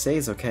wonder if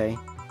Say's okay.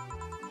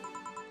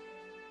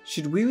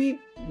 Should we be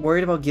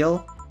worried about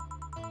Gil?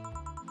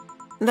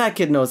 That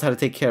kid knows how to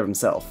take care of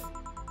himself.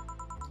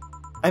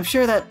 I'm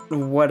sure that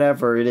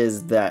whatever it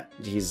is that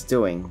he's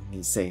doing,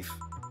 he's safe.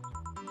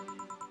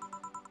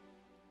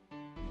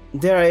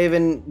 Dare I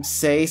even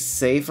say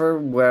safer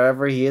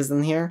wherever he is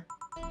in here?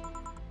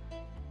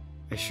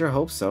 I sure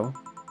hope so.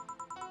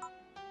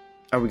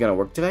 Are we gonna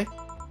work today?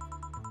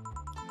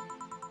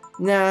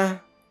 Nah,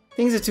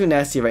 things are too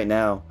nasty right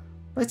now.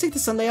 Let's take the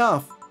Sunday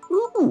off.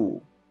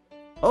 Ooh.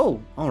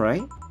 Oh,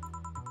 alright.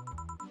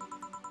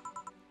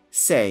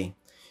 Say,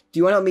 do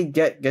you want to help me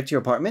get to your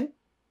apartment?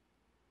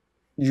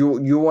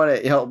 You want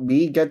to help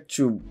me get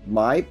to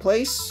my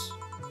place?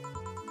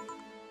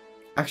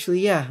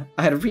 Actually, yeah,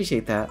 I'd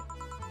appreciate that.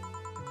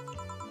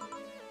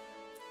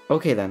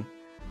 Okay then,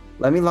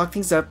 let me lock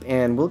things up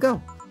and we'll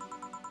go.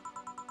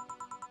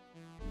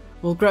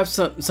 We'll grab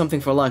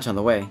something for lunch on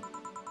the way.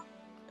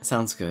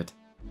 Sounds good.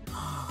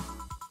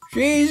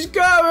 She's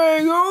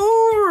coming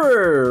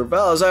over!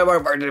 Fellas, I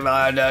work for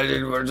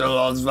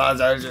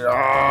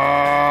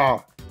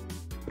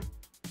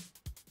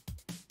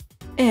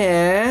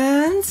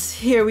and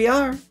here we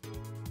are.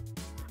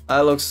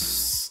 I look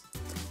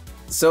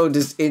so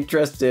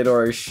disinterested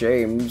or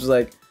ashamed. Just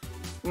like,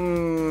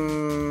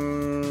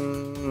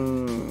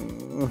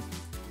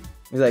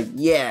 He's like,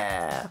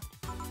 yeah.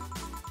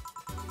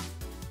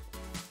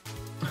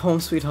 Home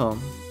sweet home.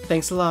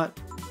 Thanks a lot.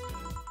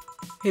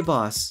 Hey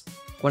boss,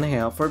 wanna hang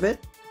out for a bit?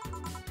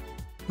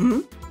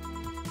 Hmm?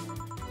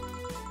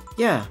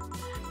 Yeah.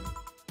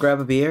 Grab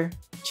a beer,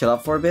 chill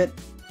out for a bit,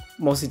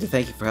 mostly to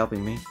thank you for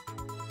helping me.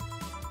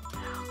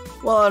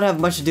 Well, I don't have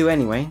much to do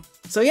anyway,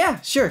 so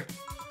yeah, sure.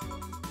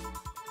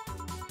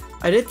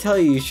 I did tell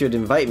you you should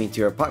invite me to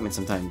your apartment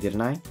sometime,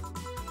 didn't I?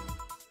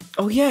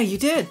 Oh yeah, you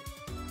did!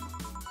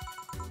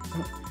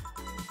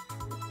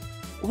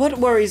 What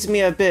worries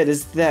me a bit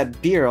is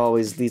that beer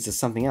always leads to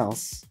something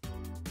else.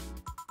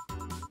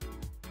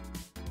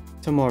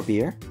 To more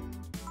beer?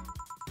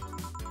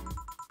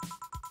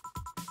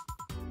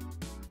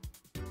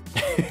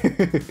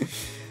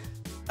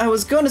 I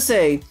was gonna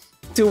say,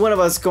 to one of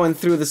us going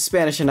through the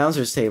Spanish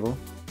announcer's table.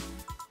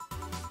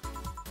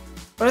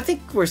 But I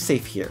think we're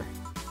safe here.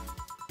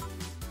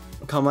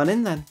 Come on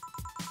in then.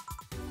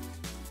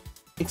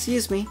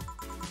 Excuse me.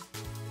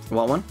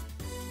 Want one?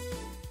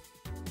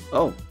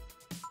 Oh.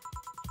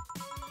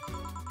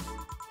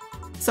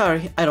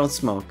 Sorry, I don't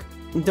smoke.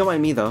 Don't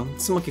mind me though.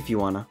 Smoke if you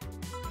wanna.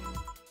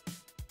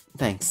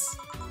 Thanks.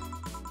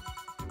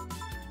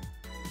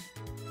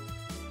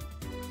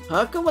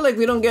 How come like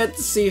we don't get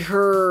to see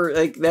her,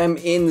 like them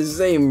in the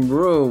same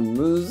room?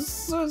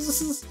 This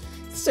is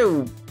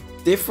so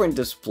different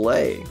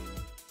display.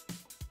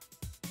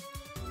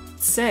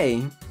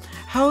 Say,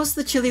 how's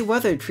the chilly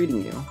weather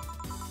treating you?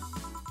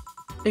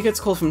 It gets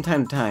cold from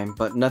time to time,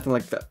 but nothing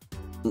like the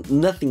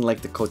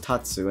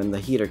kotatsu and the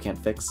heater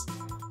can't fix.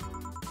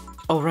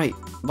 Oh right,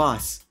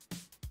 boss.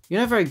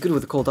 You're not very good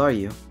with the cold, are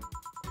you?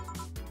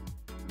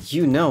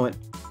 You know it.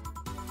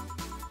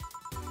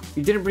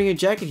 You didn't bring your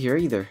jacket here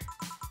either.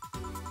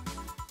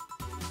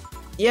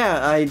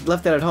 Yeah, I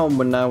left it at home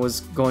when I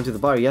was going to the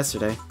bar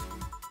yesterday.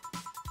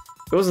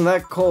 It wasn't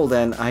that cold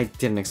and I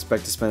didn't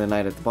expect to spend the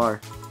night at the bar.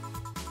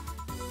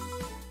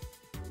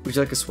 Would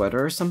you like a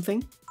sweater or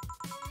something?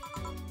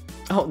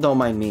 Oh, don't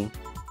mind me.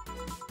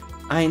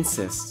 I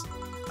insist.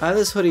 I had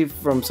this hoodie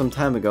from some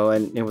time ago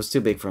and it was too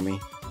big for me.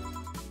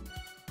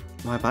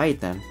 Why buy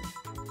it then?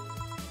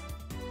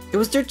 It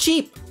was dirt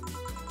cheap!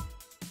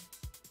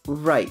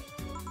 Right.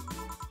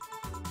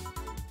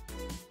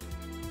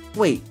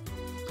 Wait,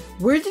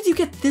 where did you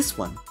get this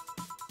one?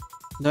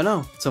 Don't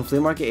know, some flea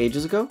market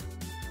ages ago?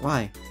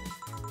 Why?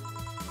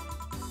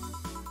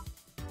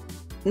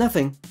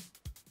 Nothing.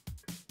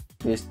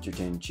 Mr.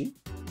 Tenchi.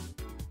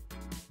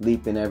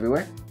 Leaping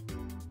everywhere.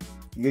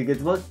 You gonna get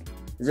the bug?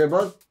 Is there a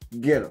bug?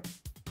 Get him.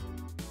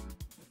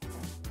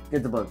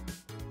 Get the bug.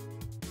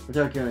 Watch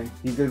out, Kenny.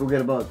 He's gonna go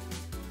get a bug.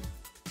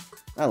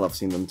 I love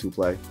seeing them two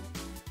play.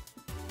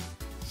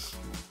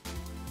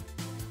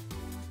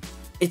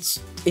 It's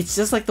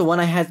just like the one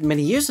I had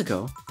many years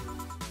ago.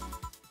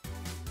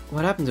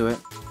 What happened to it?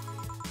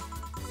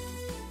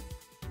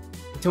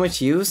 Too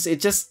much use? It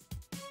just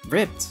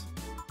ripped.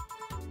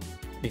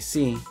 I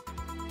see.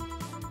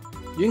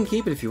 You can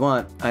keep it if you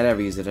want. I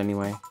never use it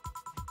anyway.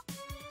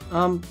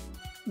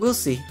 We'll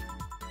see.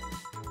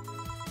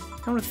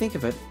 Come to think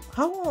of it,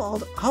 how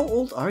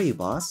old are you,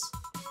 boss?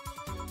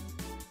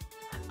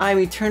 I'm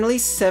eternally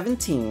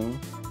 17.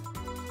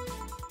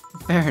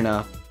 Fair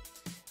enough.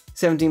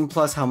 17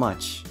 plus how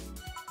much?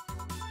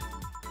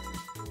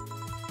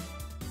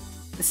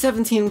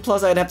 17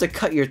 plus I'd have to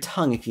cut your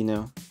tongue if you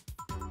knew.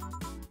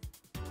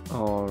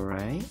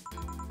 Alright.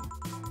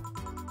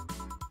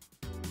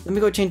 Let me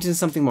go change into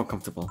something more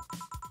comfortable.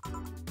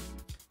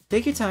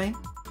 Take your time.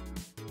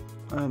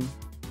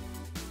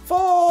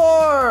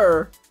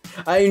 4!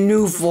 I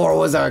knew 4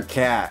 was our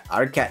cat.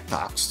 Our cat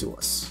talks to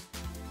us.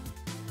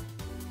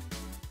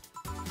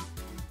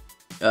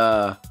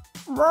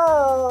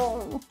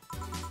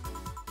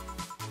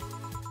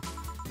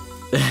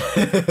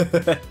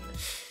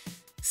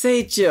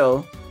 Say,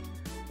 Jill,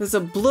 there's a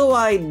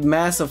blue-eyed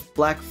mass of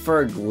black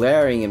fur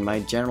glaring in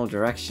my general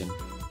direction.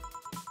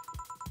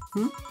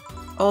 Hmm?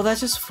 Oh, that's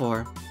just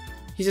 4.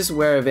 He's just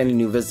aware of any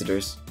new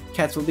visitors.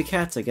 Cats will be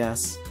cats, I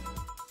guess.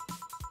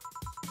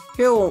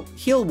 He'll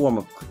warm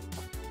up.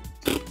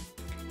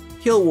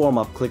 He'll warm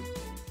up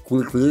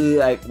quickly.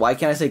 Why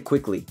can't I say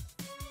quickly?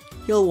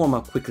 He'll warm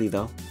up quickly,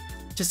 though.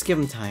 Just give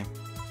him time.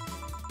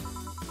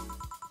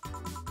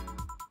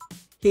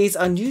 He's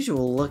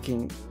unusual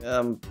looking.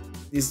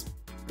 These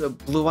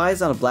blue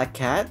eyes on a black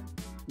cat?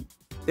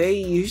 They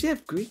usually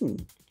have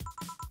green.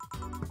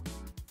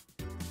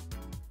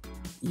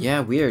 Yeah,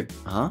 weird,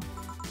 huh?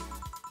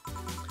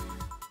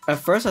 At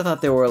first I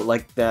thought they were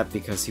like that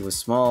because he was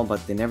small,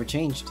 but they never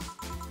changed. Do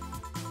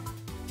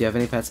you have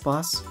any pets,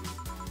 boss?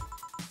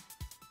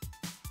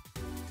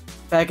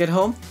 Back at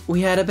home, we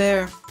had a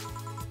bear.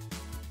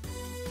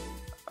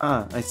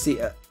 Ah, I see.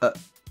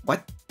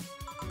 What?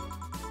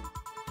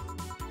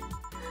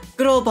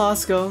 Good old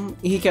Bosco.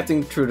 He kept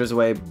intruders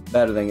away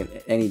better than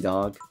any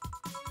dog.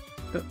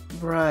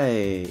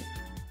 Right.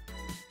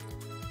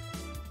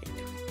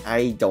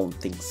 I don't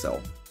think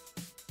so.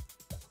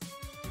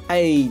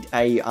 I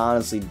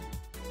honestly,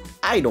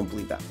 I don't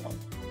believe that one.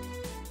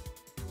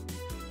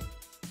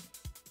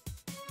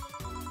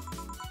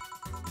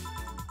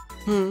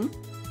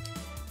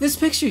 This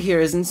picture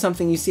here isn't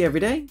something you see every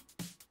day.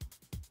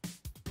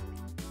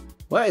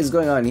 What is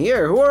going on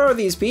here? Who are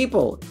these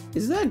people?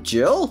 Is that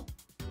Jill?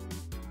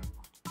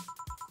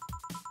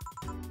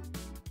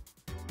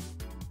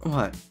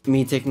 What,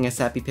 me taking a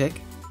sappy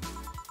pic?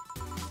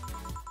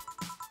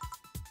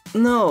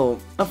 No,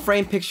 a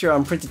framed picture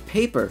on printed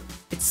paper.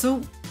 It's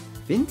so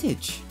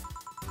vintage.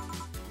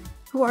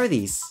 Who are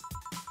these?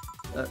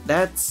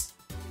 That's,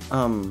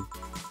 the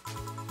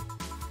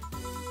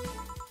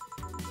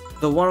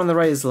one on the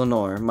right is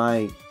Lenore,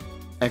 my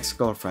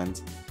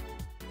ex-girlfriend.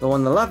 The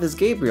one on the left is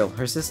Gabriel,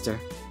 her sister.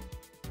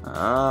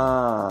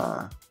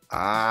 Ah.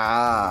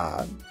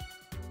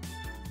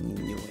 You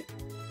knew it.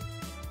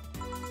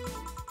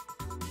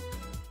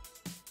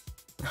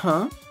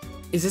 Huh?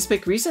 Is this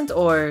pic recent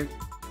or...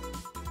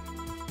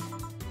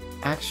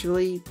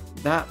 Actually,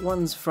 that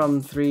one's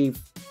from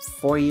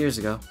 4 years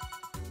ago.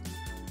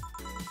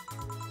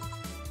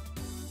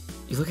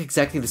 You look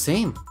exactly the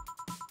same.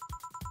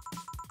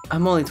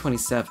 I'm only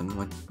 27.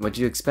 What'd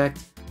you expect?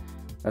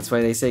 That's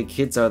why they say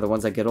kids are the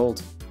ones that get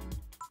old.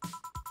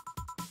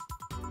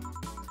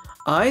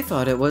 I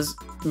thought it was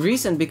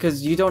recent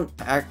because you don't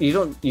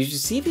usually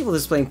see people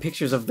displaying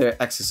pictures of their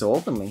exes so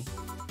openly.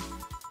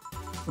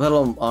 Let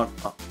alone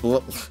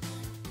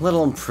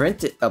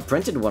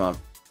printed one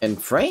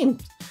and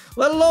framed.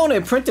 Let alone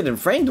a printed and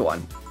framed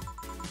one.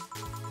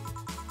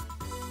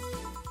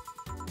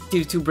 Did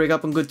you two break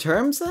up on good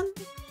terms then?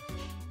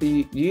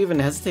 You even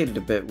hesitated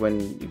a bit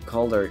when you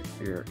called her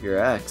your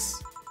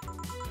ex.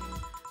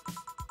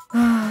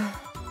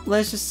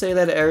 Let's just say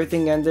that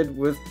everything ended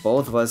with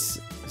both of us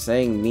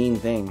saying mean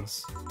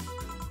things.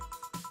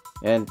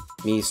 And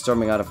me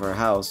storming out of her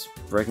house,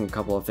 breaking a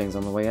couple of things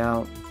on the way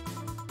out.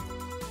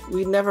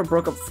 We never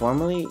broke up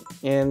formally,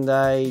 and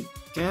I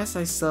guess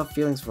I still have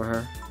feelings for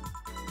her.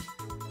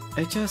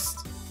 I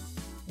just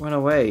went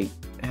away,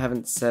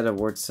 haven't said a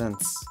word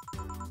since.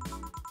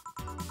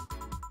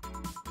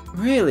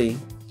 Really?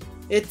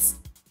 It's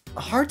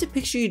hard to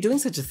picture you doing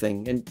such a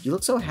thing, and you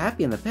look so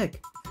happy in the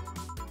pic.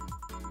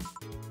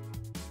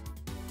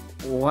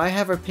 Why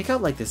have her pick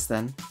out like this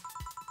then?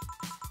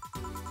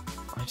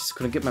 I just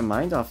couldn't get my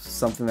mind off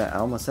something that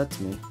Alma said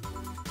to me.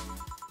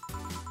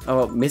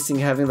 About missing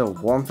having the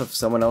warmth of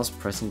someone else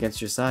pressing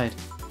against your side.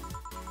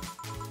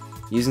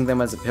 Using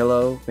them as a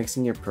pillow,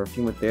 mixing your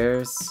perfume with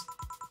theirs.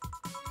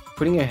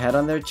 Putting your head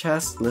on their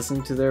chest,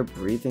 listening to their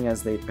breathing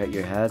as they pet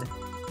your head.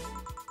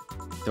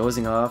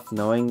 Dozing off,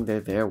 knowing they're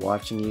there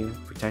watching you,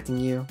 protecting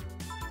you.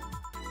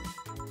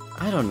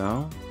 I don't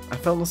know. I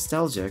felt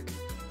nostalgic,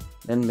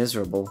 then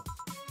miserable.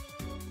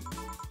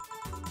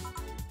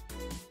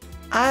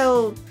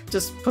 I'll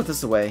just put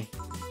this away.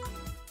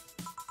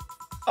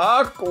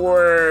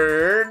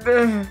 Awkward.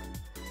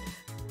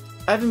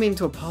 I've been meaning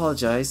to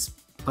apologize,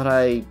 but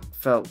I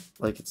felt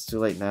like it's too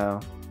late now.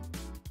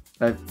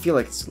 I feel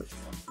like it's too late.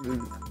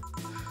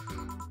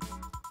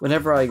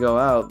 Whenever I go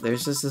out,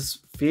 there's just this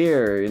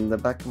fear in the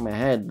back of my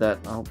head that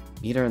I'll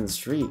meet her in the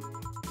street.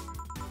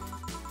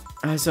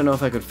 I just don't know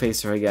if I could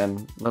face her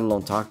again, let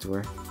alone talk to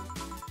her.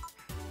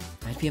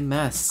 I'd be a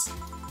mess.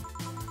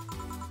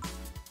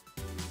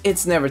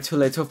 It's never too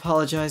late to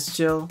apologize,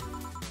 Jill.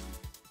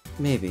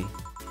 Maybe.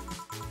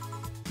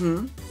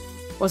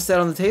 What's that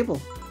on the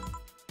table?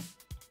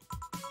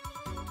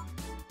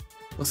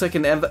 Looks like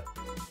an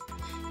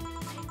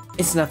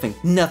It's nothing.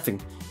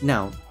 Nothing.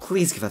 Now,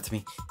 please give that to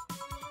me.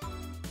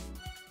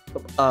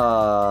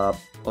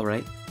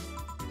 Alright.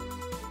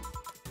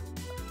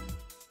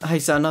 I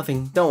saw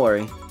nothing. Don't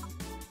worry.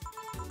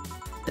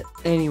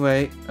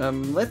 Anyway,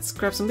 let's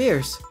grab some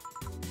beers.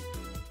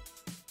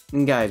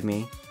 Guide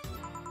me.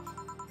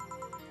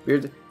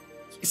 Weird.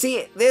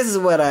 See, this is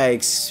what I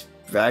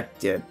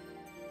expected.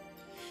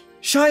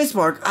 Shiny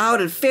Spark out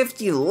at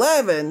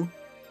 50-11.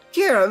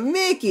 Kira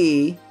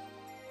Mickey.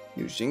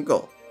 New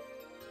single.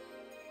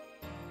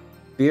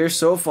 Beer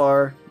so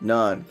far,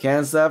 none.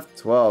 Cans left,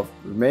 12.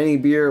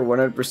 Remaining beer,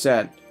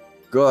 100%.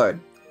 Good.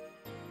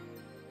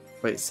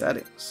 Wait,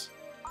 settings.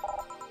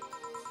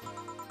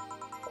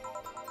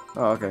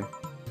 Oh, okay.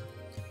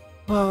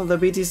 Well, the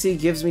BTC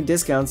gives me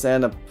discounts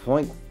and a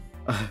point,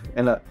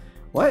 and a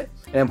what?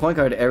 And a point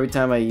card every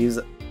time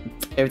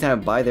I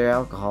buy their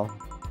alcohol.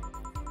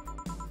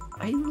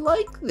 I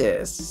like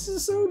this. This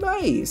is so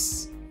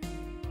nice.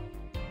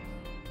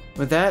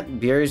 With that,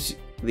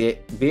 the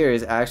beer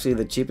is actually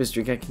the cheapest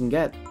drink I can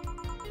get.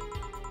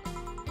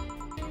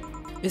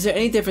 Is there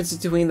any difference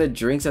between the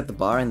drinks at the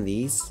bar and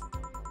these?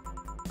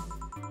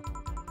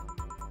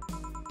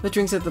 The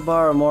drinks at the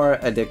bar are more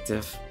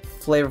addictive,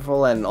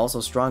 flavorful, and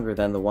also stronger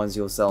than the ones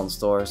you'll sell in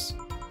stores.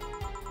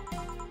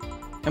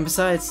 And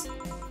besides,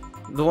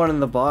 the one in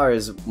the bar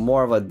is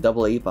more of a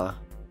double IPA.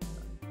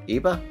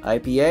 IPA?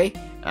 IPA?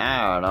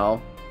 I don't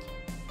know.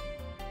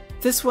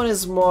 This one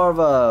is more of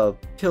a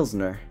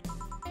Pilsner.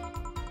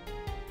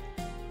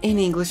 In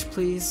English,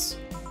 please.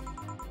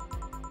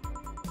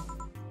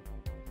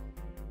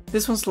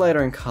 This one's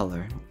lighter in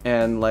color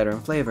and lighter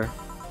in flavor.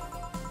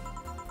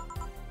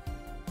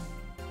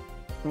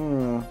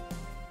 No.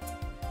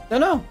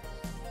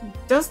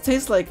 That does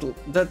taste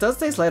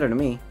lighter to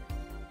me.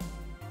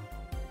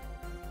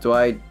 Do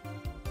I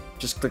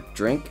just click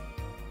drink?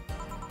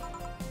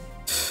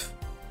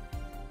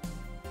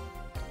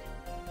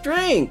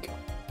 Drink!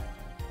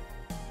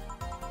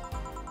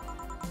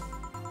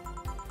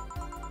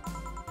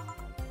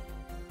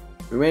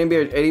 Remaining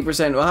beer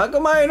 80%. Well, how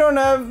come I don't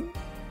have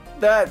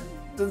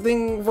the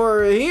thing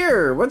for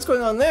here? What's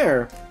going on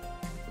there?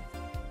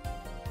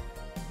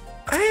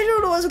 I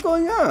don't know what's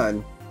going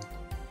on.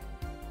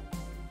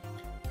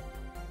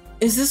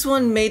 Is this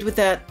one made with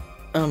that,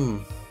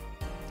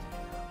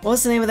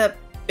 what's the name of that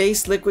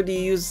base liquid you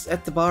use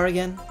at the bar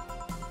again?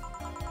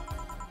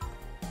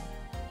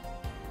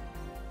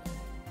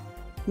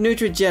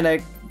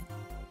 Neutrogenic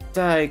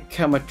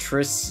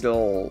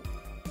dichematricial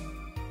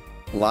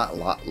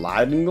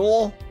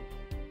Lidenol?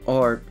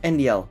 or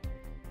NDL.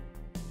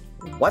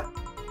 What?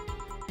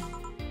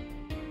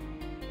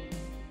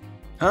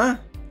 Huh?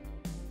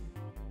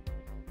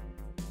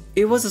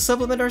 It was a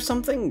supplement or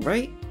something,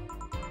 right?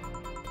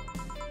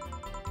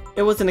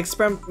 It was an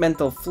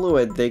experimental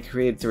fluid they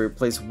created to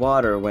replace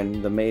water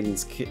when the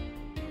maiden's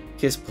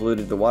kiss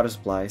polluted the water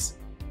supplies.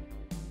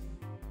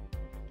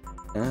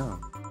 Oh.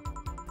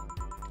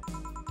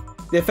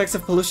 The effects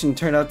of pollution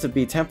turned out to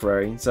be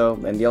temporary, so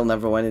NDL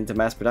never went into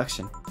mass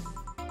production.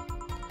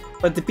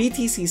 But the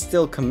BTC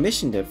still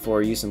commissioned it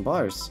for use in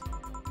bars.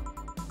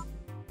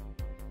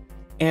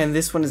 And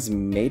this one is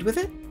made with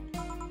it?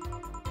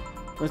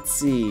 Let's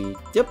see.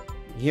 Yep,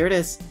 here it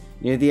is,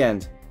 near the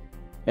end.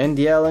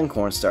 NDL and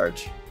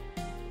cornstarch.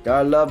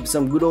 Gotta love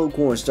some good old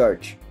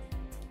cornstarch.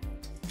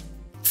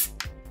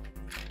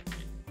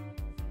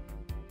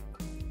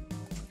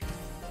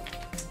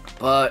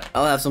 But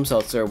I'll have some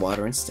seltzer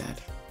water instead.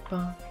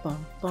 Where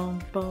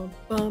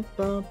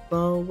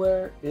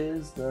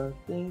is the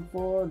thing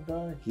for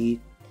the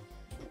heat?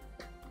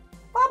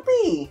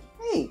 Poppy!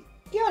 Hey,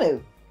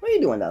 Keanu, what are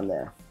you doing down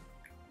there?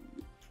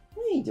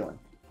 What are you doing?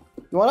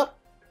 You want up?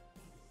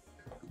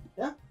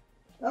 Yeah?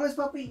 Oh, Miss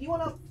Puppy, you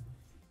want up?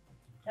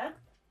 Huh?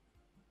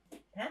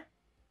 Huh?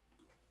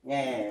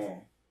 Yeah.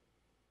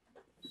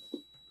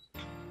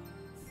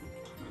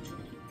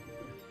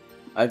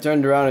 I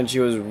turned around and she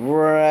was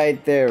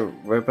right there,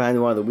 right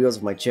behind one of the wheels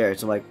of my chair.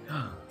 So I'm like,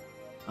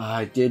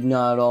 I did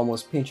not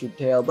almost pinch your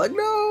tail, but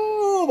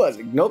no! But I was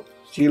like, nope.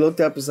 She looked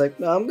up and was like,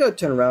 no, I'm gonna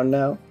turn around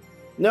now.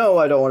 No,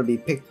 I don't want to be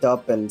picked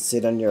up and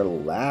sit on your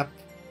lap.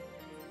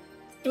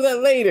 Do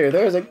that later.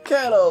 There's a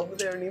cat over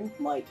there and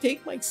he might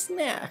take my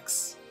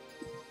snacks.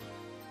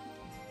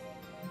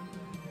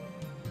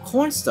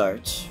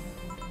 Cornstarch?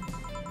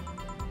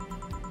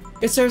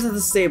 It serves as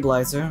a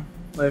stabilizer,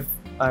 if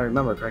I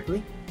remember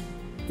correctly.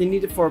 They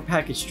need it for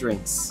packaged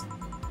drinks.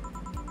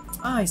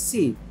 Ah, I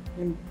see.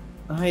 And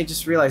I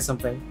just realized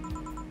something.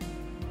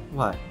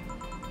 What?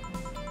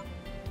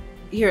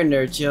 You're a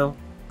nerd, Jill.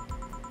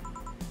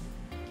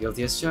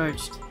 Guilty as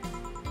charged.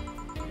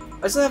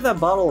 I still have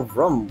that bottle of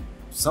rum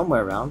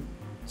somewhere around.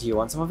 Do you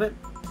want some of it?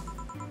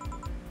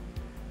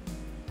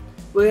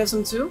 Will you have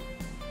some too?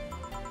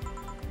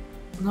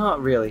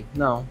 Not really,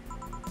 no.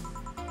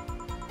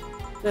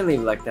 Then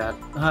leave it like that.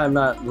 I'm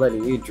not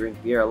letting you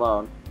drink beer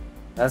alone.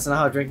 That's not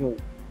how drinking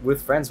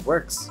with friends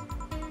works.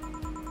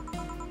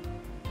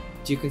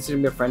 Do you consider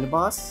me a friend,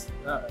 boss?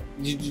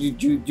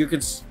 You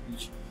could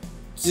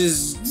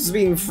just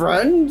being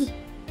friend?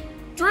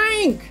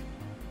 Drink!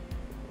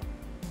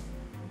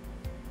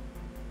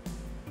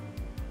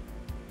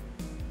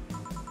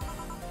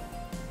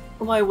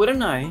 Why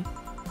wouldn't I?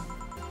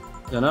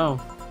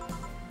 Dunno.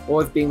 Well,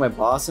 with being my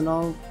boss and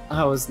all,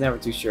 I was never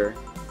too sure.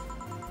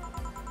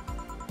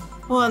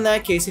 Well, in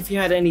that case, if you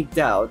had any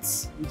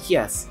doubts,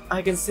 yes,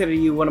 I consider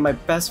you one of my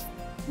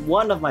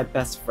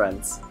best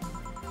friends.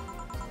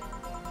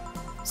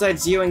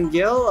 Besides, you and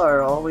Gil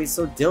are always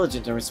so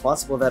diligent and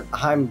responsible that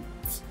I'm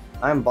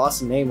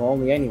boss in name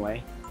only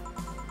anyway.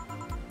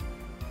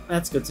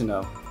 That's good to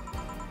know.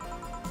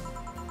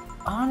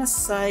 On a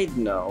side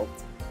note,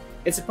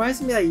 it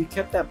surprised me that you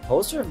kept that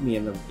poster of me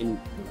in the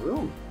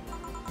room.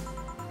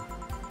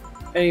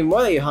 And even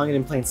more that you hung it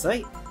in plain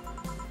sight.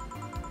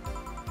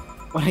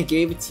 When I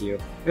gave it to you,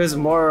 it was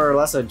more or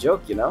less a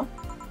joke, you know?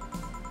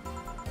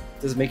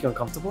 Does it make you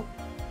uncomfortable?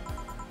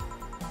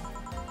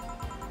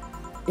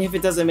 If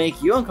it doesn't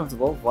make you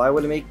uncomfortable, why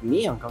would it make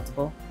me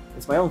uncomfortable?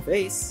 It's my own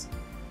face.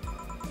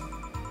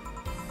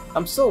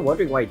 I'm still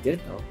wondering why I did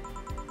it though.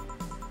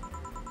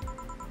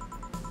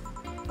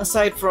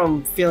 Aside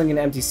from feeling an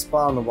empty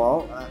spot on the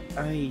wall,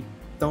 I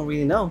don't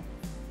really know.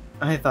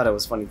 I thought it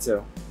was funny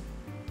too.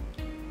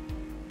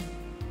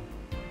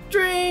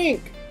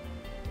 Drink!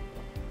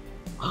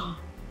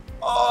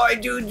 Oh, I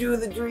do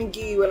the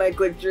drinky when I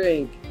click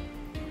drink.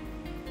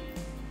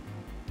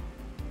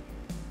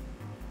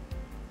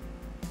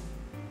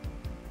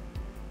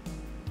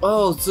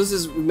 Oh, so this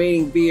is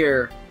remaining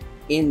beer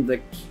in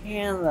the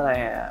can that I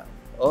have.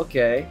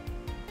 Okay.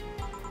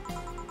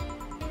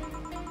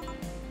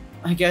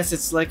 I guess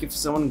it's like if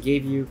someone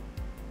gave you,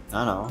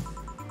 I don't know,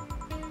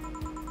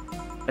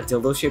 a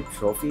dildo-shaped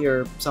trophy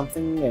or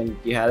something, and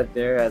you had it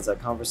there as a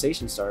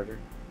conversation starter.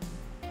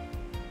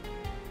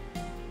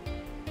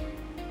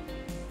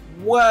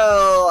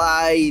 Well,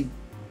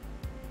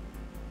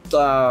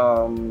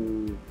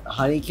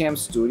 Honeycam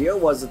Studio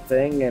was a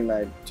thing, and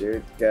I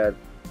did get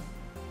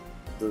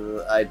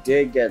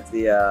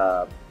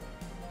the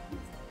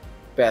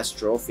best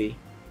trophy you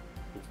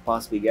could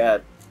possibly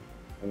get.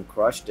 and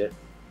crushed it.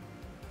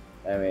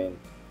 I mean,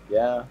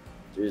 yeah,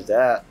 there's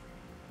that.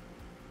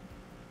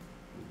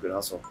 Good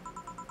hustle.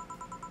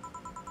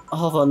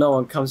 Although no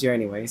one comes here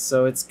anyway,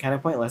 so it's kind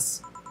of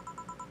pointless.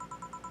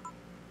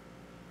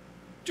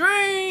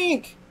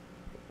 Drink!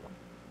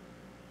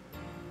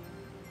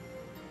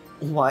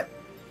 What?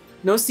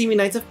 No steamy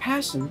nights of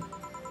passion?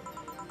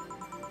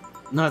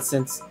 Not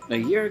since a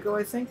year ago,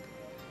 I think.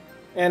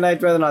 And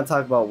I'd rather not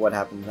talk about what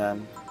happened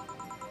then.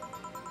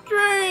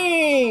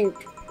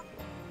 Drink!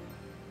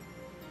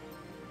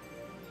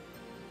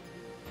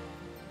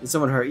 Did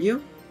someone hurt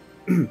you?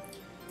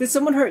 Did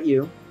someone hurt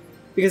you?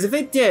 Because if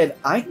they did,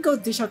 I can go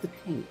dish out the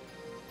paint.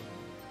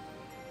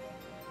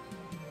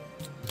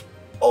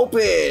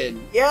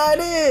 Open! Yeah, it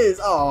is!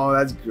 Oh,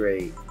 that's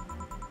great.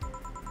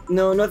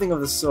 No, nothing of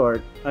the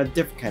sort. A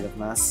different kind of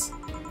mess.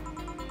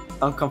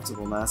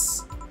 Uncomfortable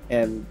mess.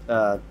 And,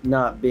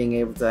 not being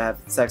able to have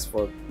sex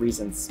for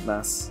reasons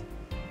mess.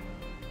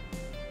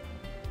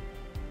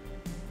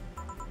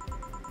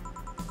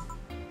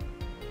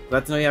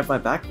 Glad to know you have my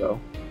back, though.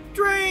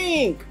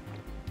 Drink!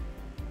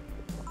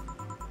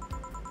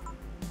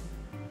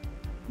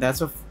 That's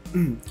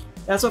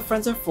what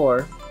friends are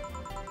for.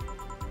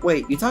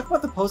 Wait, you talk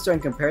about the poster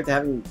and compare it to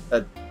having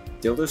a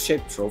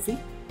dildo-shaped trophy?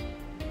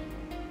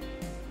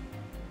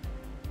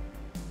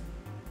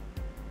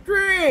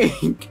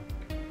 Drink!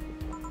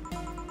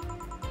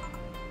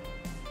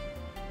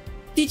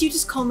 Did you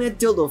just call me a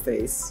dildo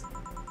face?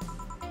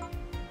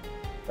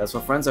 That's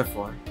what friends are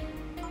for.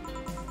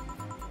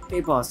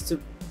 Hey boss,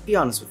 to be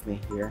honest with me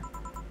here.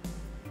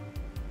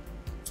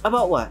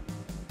 About what?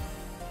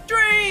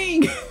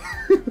 Drink!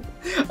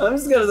 I'm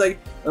just gonna I'm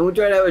gonna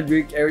try to have a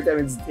drink every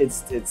time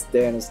it's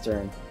Dana's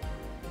turn.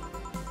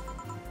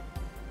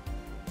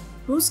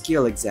 Who's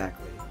Gil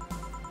exactly?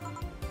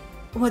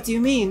 What do you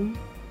mean?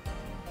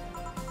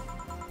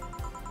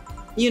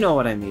 You know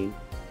what I mean.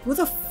 Who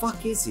the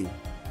fuck is he?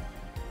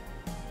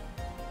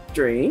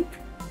 Drink?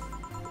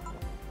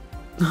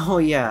 Oh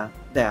yeah,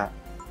 that.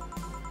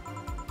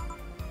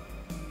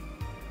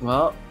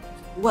 Well,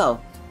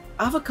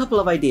 I have a couple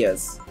of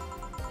ideas.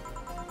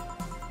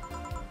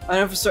 I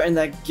know for certain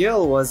that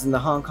Gil was in the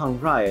Hong Kong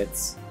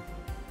riots.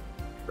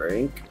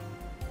 Drink?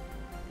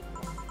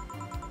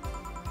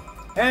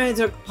 And he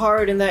took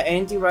part in the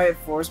anti-riot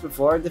force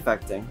before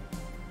defecting.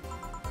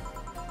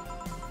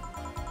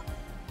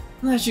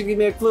 That should give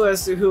me a clue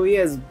as to who he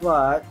is,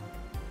 but...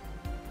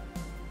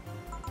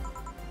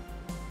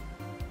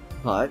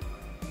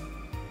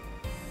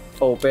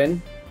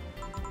 Open.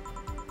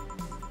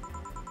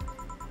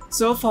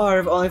 So far,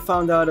 I've only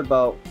found out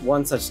about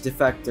one such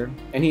defector,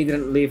 and he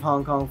didn't leave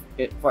Hong Kong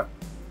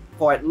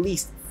for at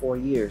least 4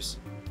 years.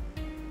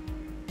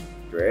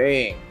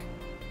 Drink.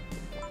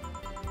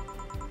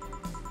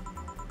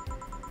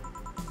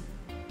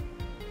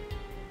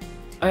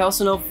 I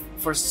also know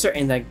for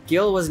certain that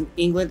Gil was in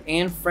England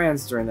and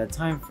France during that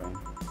time frame.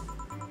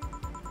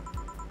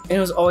 And it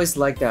was always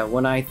like that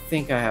when I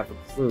think I have a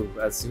clue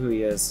as to who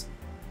he is.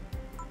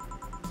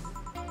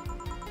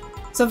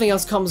 Something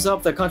else comes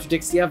up that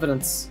contradicts the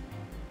evidence.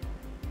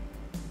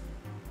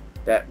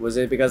 That was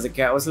it because the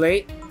cat was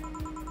late?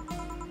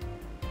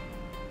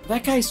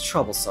 That guy's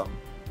troublesome.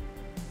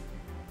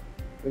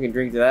 We can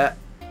drink to that.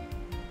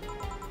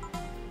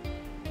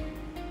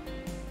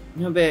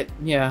 A bit,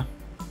 yeah.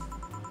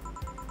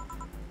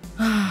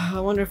 I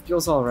wonder if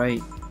Gil's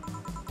alright.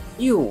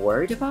 You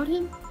worried about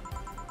him?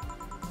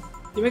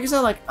 You make it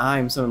sound like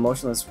I'm some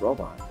emotionless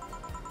robot.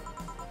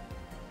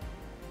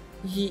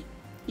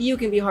 You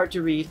can be hard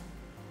to read.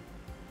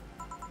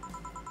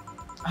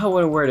 I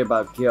wouldn't worry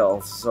about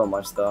Gil so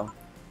much, though.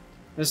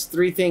 There's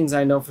 3 things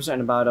I know for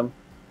certain about him.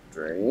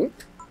 Drink?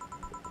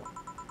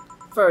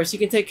 First, he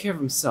can take care of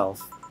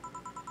himself.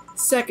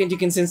 Second, you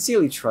can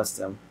sincerely trust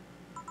him.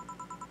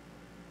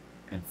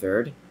 And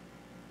third,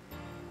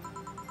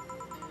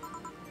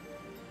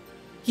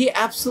 he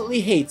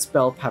absolutely hates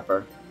bell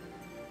pepper.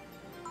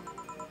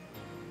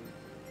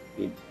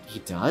 He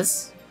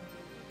does?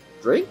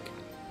 Drink?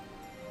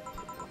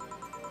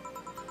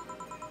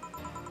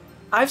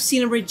 I've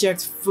seen him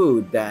reject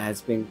food that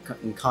has been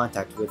in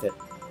contact with it.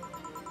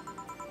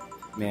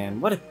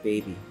 Man, what a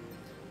baby.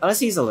 Unless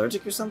he's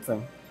allergic or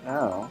something. I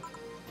don't know.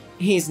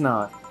 He's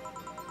not.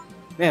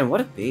 Man,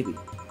 what a baby.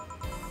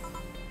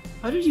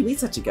 How did you meet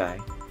such a guy?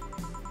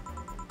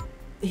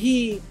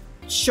 He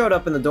showed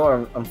up in the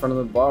door in front of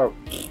the bar.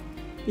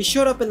 He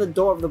showed up in the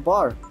door of the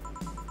bar.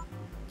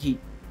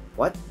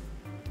 What?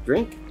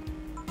 Drink?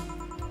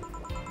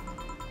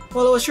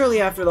 Well, it was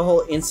shortly after the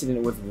whole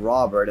incident with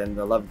Robert and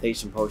the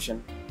levitation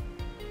potion.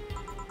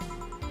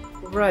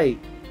 Right.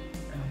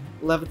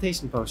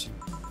 Levitation potion.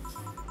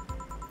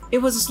 It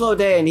was a slow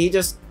day and he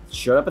just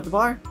showed up at the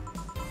bar.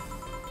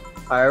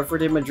 I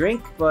offered him a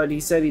drink, but he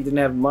said he didn't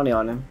have money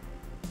on him.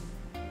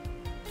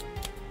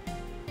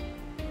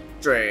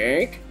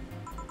 Drink?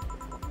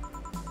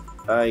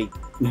 I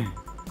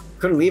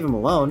couldn't leave him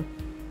alone,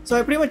 so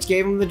I pretty much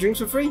gave him the drinks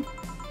for free.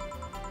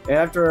 And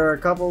after a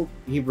couple,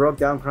 he broke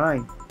down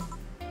crying.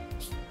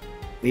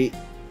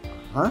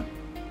 Huh?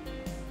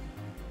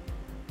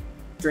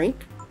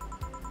 Drink?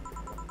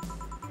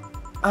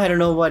 I don't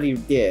know what he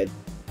did,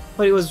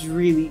 but he was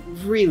really,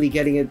 really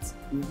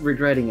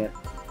regretting it.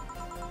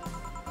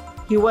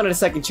 He wanted a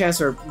second chance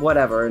or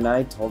whatever, and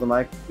I told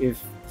him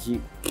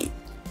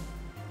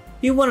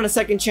he wanted a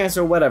second chance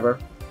or whatever,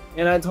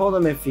 and I told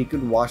him if he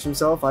could wash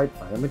himself, I'd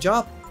find him a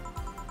job.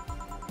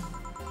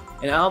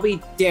 And I'll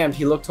be damned,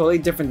 he looked totally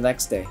different the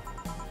next day.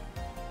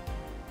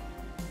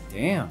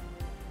 Damn.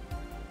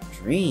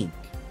 Drink.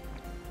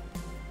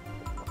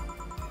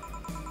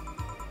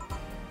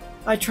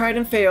 I tried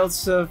and failed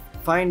to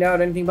find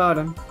out anything about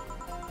him.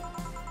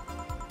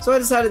 So I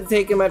decided to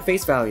take him at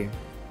face value.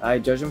 I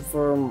judge him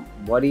from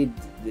what he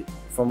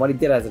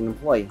did as an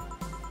employee.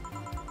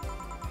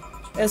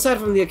 And aside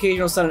from the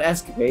occasional sudden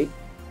escapade,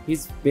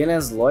 he's been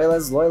as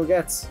loyal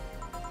gets.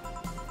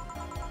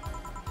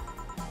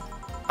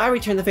 I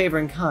return the favor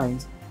in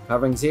kind,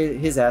 covering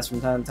his ass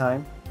from time to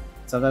time,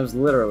 sometimes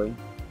literally.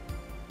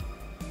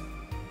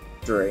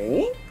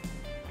 Drink?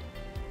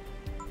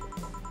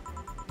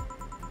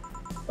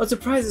 What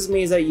surprises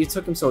me is that you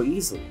took him so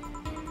easily.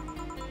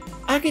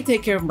 I could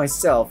take care of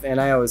myself, and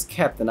I always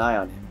kept an eye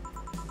on him.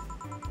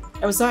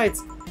 And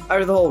besides,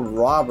 after the whole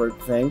Robert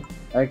thing,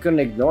 I couldn't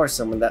ignore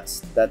someone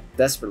that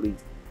desperately.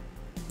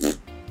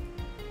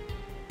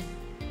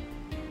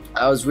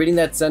 I was reading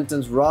that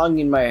sentence wrong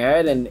in my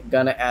head and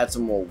gonna add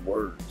some more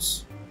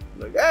words.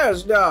 Like,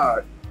 that's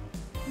not.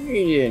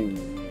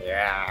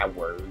 Yeah,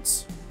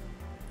 words.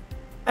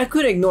 I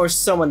couldn't ignore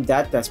someone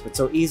that desperate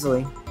so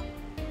easily.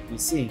 You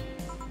see.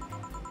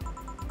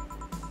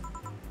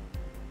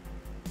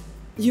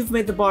 You've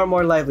made the bar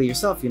more lively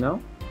yourself, you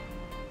know?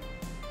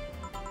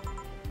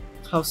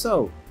 How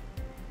so?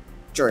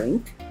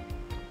 Drink?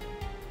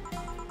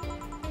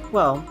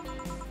 Well,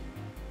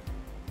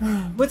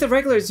 with the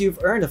regulars you've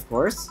earned, of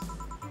course.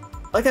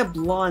 Like that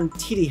blonde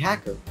titty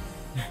hacker.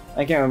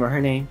 I can't remember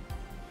her name.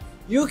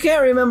 You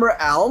can't remember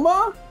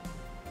Alma?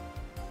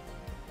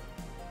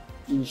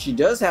 She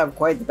does have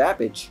quite the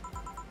bappage.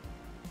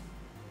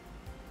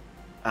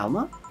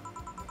 Alma?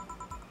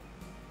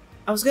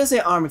 I was gonna say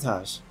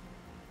Armitage.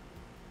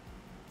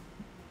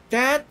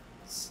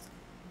 That's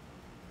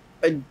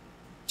a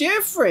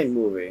different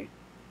movie.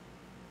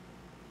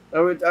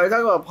 Are we talking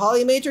about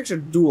Polymatrix or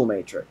Dual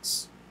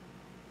Matrix?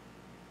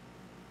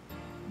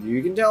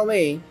 You can tell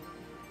me.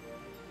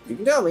 You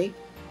can tell me.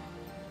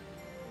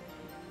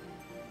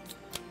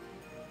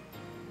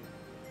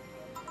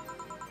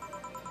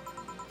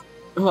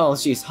 Well,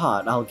 she's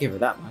hot, I'll give her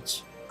that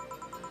much.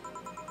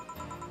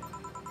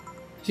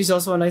 She's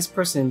also a nice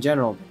person in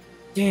general, but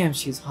damn,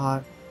 she's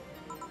hot.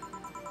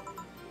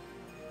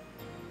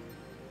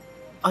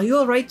 Are you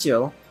alright,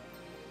 Jill?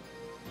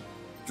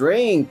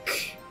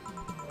 Drink!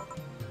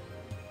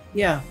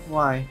 Yeah,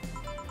 why?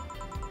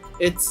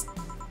 It's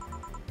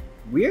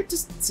weird to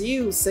see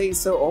you say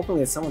so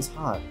openly that someone's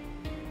hot.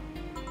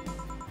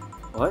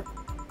 What?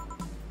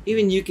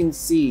 Even you can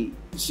see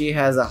she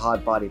has a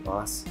hot body,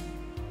 boss.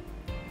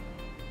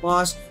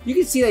 Boss, you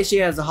can see that she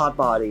has a hot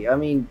body. I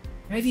mean,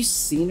 have you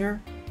seen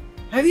her?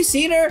 Have you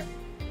seen her?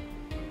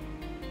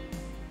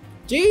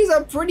 She's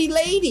a pretty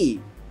lady!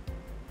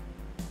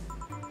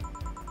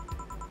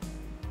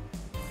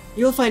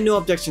 You'll find no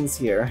objections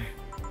here.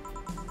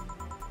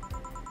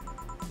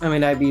 I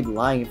mean, I'd be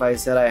lying if I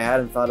said I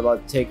hadn't thought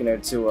about taking her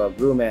to a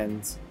room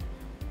and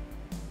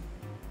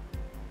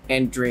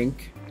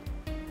drink.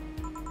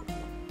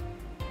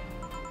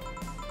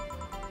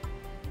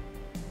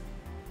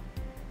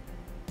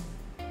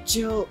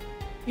 Jill,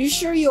 you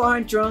sure you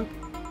aren't drunk?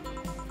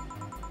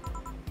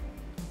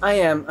 I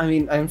am. I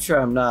mean, I'm sure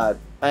I'm not.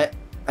 I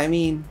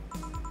mean...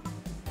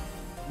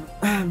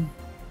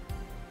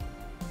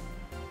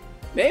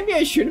 maybe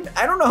I shouldn't.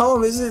 I don't know how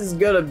long this is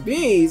gonna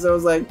be, so I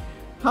was like,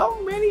 how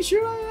many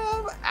should I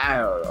have? I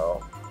don't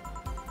know.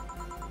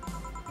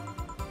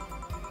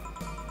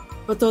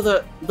 But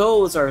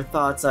those are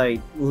thoughts I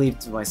leave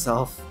to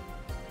myself.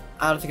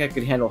 I don't think I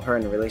could handle her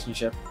in a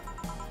relationship.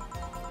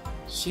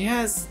 She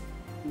has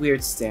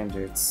weird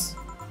standards.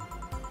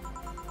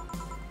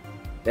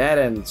 That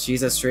and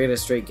she's as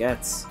straight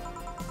gets.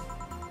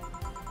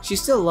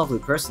 She's still a lovely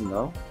person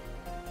though.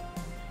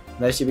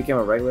 That she became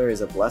a regular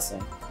is a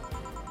blessing.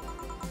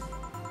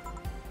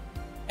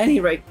 Any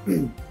rate,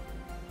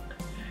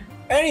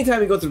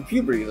 anytime you go through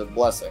puberty is a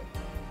blessing.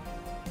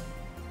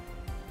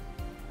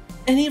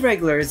 Any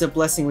regular is a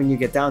blessing when you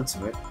get down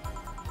to it.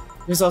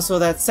 There's also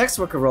that sex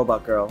worker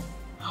robot girl.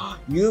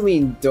 You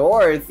mean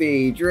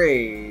Dorothy,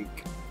 Drake.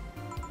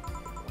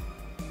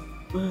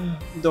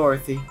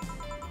 Dorothy.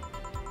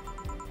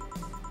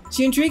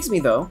 She intrigues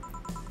me though.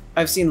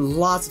 I've seen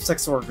lots of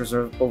sex workers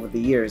over the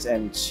years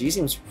and she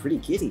seems pretty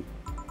giddy.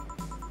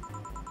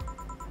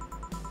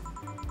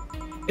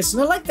 It's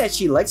not like that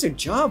she likes her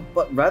job,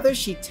 but rather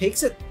she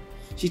takes to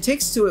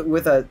it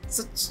with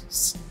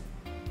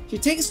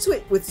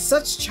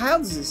such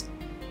childishness.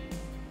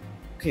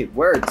 Okay,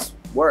 words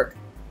work.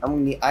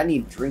 I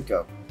need drink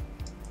up.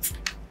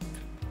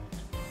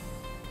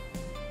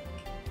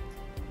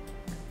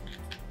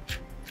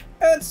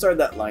 Let's start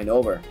that line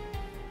over.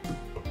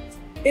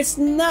 It's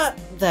not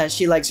that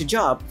she likes her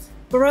job,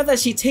 but rather that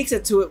she takes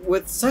it to it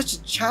with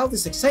such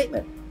childish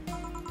excitement.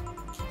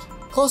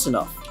 Close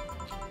enough.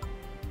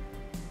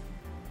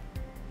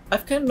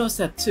 I've kind of noticed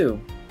that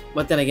too,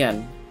 but then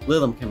again,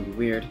 Lilim can be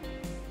weird.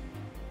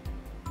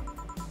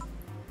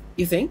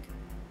 You think?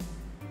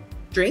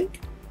 Drink?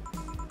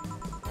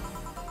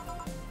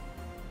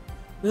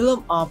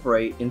 Lilim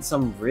operate in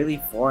some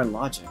really foreign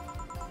logic.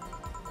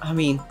 I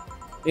mean,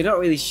 they don't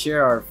really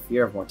share our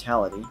fear of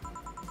mortality.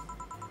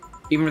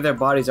 Even if their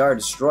bodies are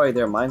destroyed,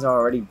 their minds are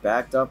already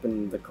backed up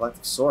in the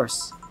collective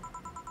source.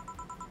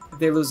 If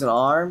they lose an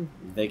arm,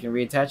 they can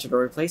reattach it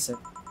or replace it.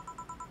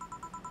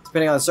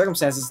 Depending on the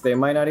circumstances, they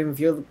might not even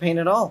feel the pain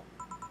at all.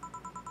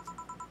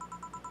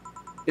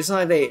 It's not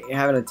like they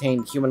haven't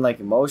attained human-like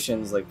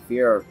emotions like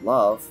fear or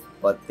love,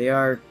 but they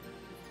are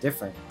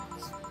different.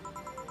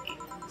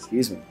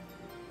 Excuse me.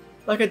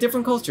 Like a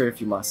different culture, if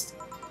you must.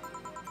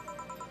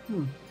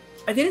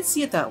 I didn't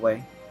see it that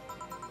way.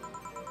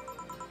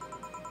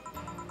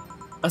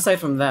 Aside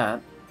from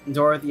that,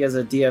 Dorothy has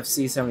a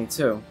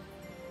DFC-72.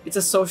 It's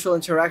a social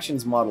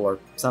interactions model or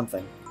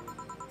something.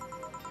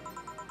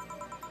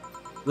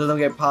 Let them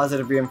get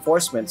positive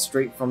reinforcement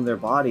straight from their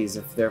bodies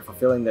if they're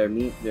fulfilling their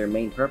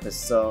main purpose,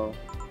 so...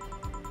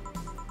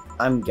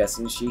 I'm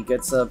guessing she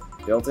gets a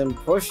built-in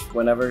push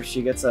whenever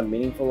she gets a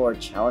meaningful or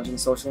challenging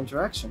social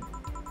interaction.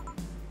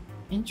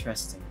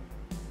 Interesting.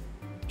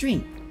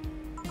 Drink.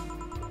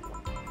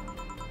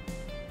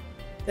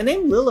 The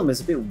name Lilim is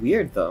a bit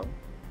weird, though.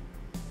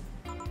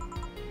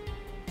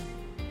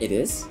 It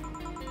is?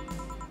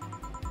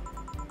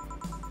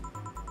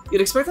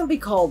 You'd expect them to be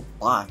called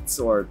bots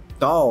or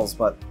dolls,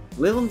 but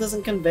Lilim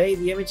doesn't convey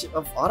the image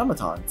of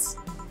automatons.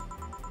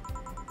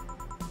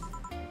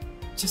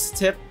 Just a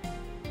tip,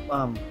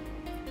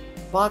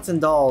 bots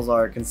and dolls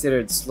are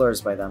considered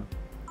slurs by them.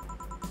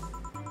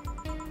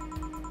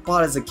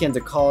 Bot is akin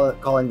to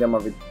calling them a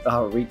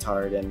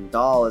retard, and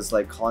doll is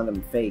like calling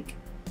them fake.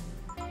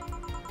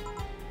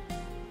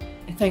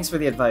 And thanks for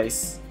the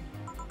advice.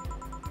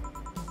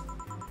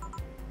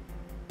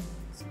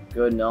 It's a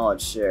good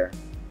knowledge share.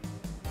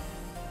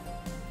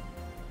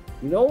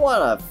 You don't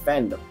want to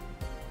offend them.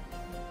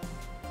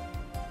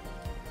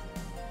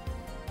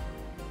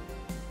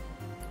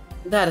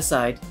 That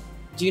aside,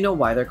 do you know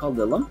why they're called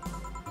Lilim?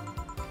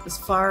 As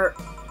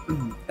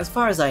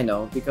far as I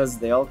know, because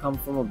they all come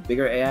from a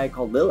bigger AI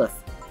called Lilith.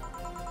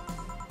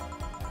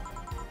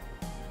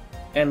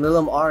 And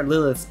Lilim are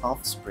Lilith's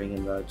offspring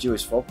in the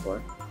Jewish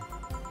folklore.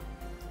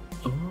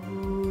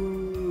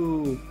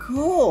 Ooh,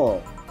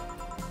 cool!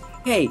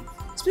 Hey,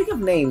 speaking of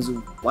names,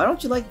 why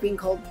don't you like being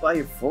called by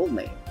your full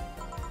name?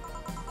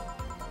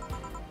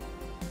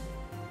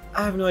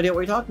 I have no idea what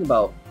you're talking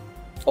about.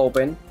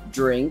 Open,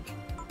 drink.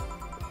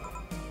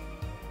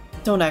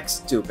 Don't act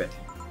stupid.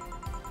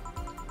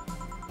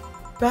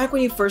 Back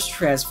when you first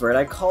transferred,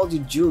 I called you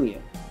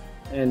Julian,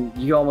 and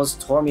you almost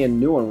tore me a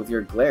new one with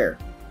your glare.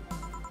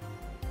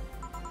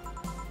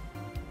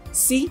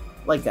 See?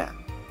 Like that.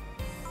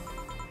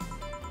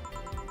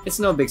 It's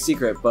no big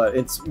secret, but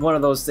it's one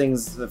of those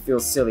things that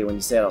feels silly when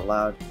you say it out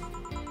loud.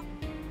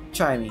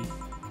 Try me.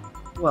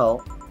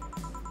 Well,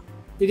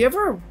 did you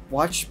ever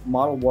watch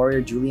Model Warrior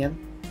Julian?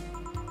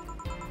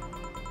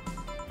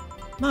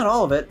 Not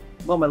all of it.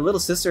 Well, my little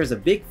sister is a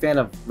big fan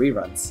of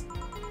reruns.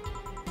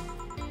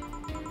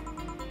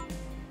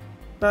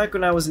 Back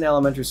when I was in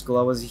elementary school,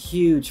 I was a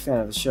huge fan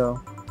of the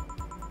show.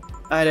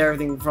 I had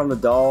everything from the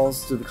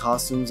dolls, to the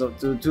costumes, to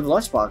the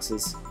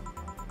lunchboxes.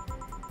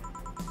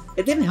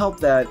 It didn't help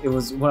that it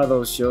was one of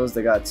those shows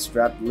that got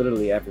strapped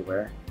literally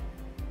everywhere.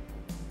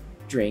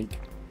 Drink.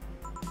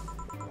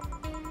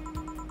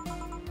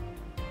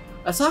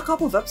 I saw a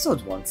couple of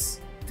episodes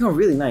once. They were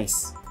really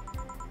nice.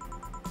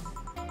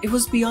 It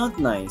was beyond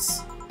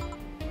nice.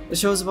 The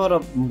show's about a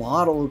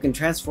model who can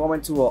transform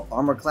into an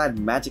armor-clad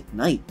magic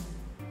knight.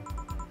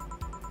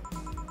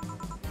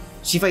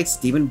 She fights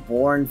demon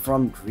born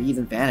from greed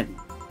and vanity.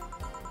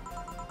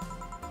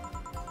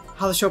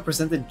 How the show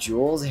presented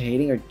Jules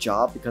hating her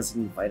job because he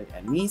invited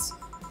enemies,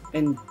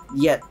 and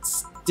yet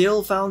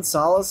still found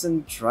solace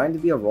in trying to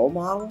be a role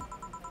model?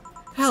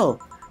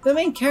 Hell, the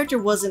main character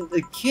wasn't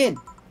a kid.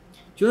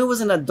 Julia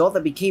was an adult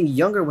that became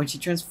younger when she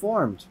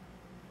transformed.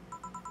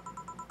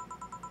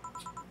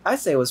 I'd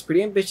say it was a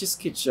pretty ambitious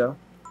kid show.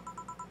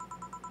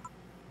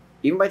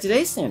 Even by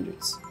today's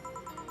standards.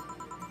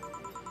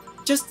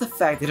 Just the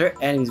fact that her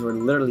enemies were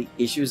literally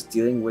issues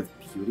dealing with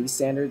beauty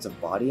standards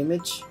of body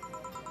image.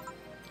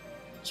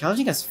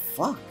 Challenging as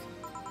fuck.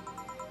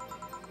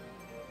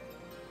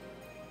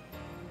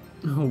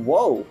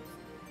 Whoa,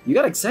 you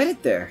got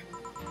excited there.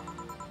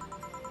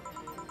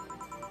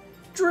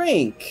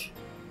 Drink.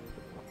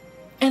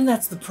 And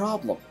that's the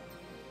problem.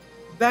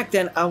 Back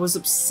then, I was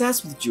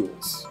obsessed with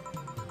Jules.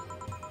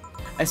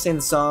 I sang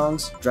the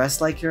songs, dressed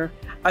like her.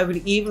 I would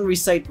even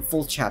recite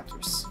full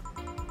chapters.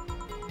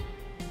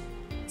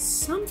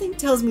 Something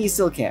tells me you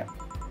still can.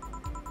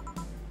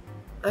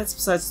 That's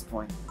besides the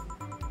point.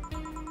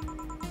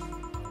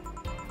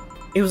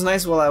 It was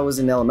nice while I was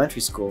in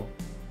elementary school,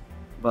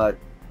 but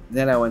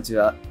then I went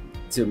to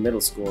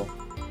middle school.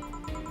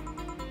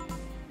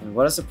 And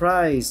what a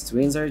surprise!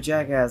 Twins are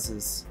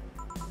jackasses.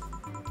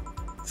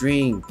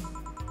 Drink.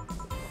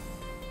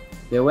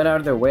 They went out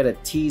of their way to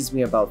tease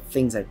me about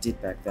things I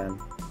did back then.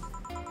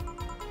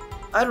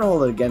 I don't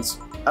hold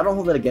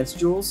it against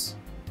Jules.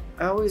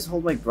 I always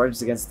hold my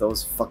grudges against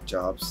those fuck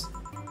jobs.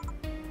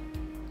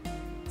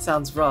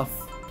 Sounds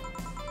rough.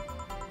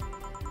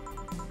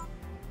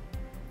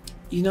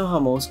 You know how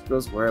most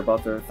girls worry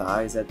about their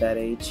thighs at that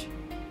age?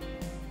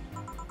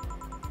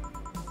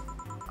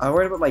 I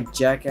worried about my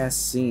jackass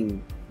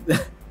singing.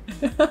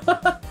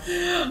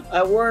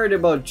 I worried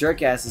about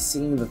jerkasses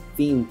singing the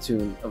theme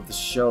tune of the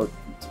show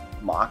to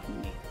mock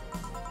me.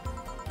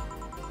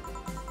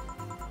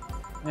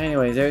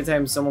 Anyways, every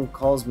time someone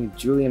calls me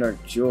Julian or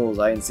Jules,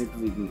 I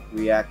instinctively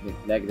react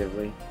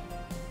negatively.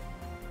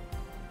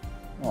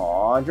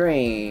 Aw,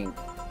 drink.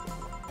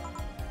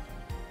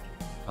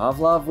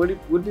 Pavlov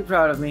would be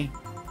proud of me.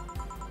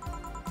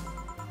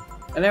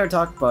 I never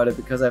talked about it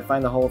because I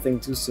find the whole thing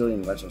too silly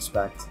in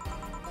retrospect.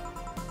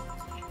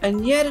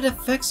 And yet it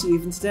affects you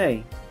even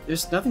today.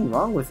 There's nothing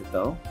wrong with it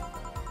though.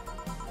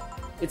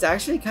 It's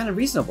actually kind of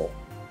reasonable.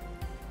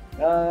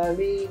 I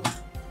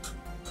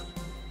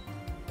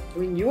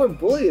mean, you were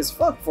bullied as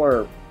fuck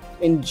for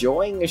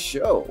enjoying a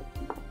show.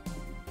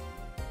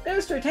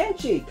 Mr.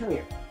 Tenchi, come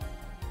here.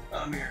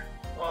 Come here.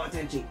 Oh,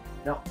 Tenchi.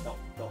 No.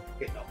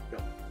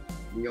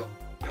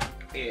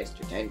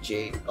 Mr.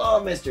 Tenchi.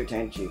 Oh, Mr.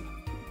 Tenchi.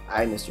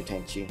 Hi, Mr.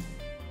 Tenchi.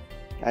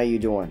 How you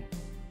doing?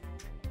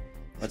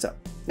 What's up?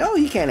 No,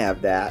 you can't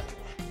have that.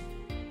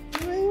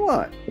 What do you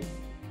want?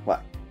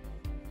 What?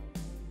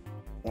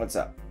 What's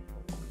up?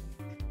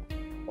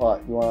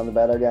 What? You want on the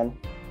bed again?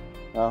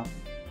 Huh?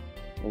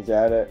 Is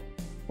that it?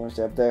 Want to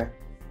stay up there?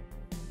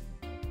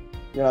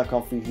 You're not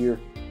comfy here.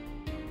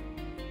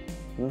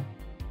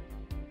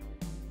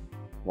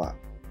 What?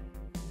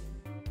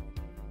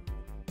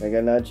 Make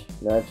a nudge?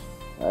 Nudge?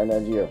 I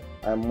nudge you.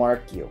 I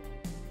mark you.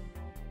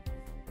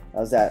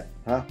 How's that?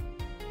 Huh?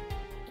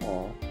 Aw.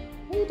 What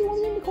are you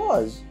doing in the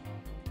claws?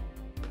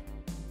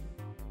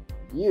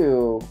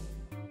 You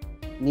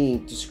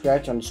need to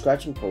scratch on the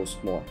scratching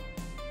post more.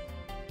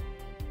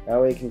 That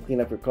way you can clean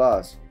up your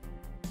claws.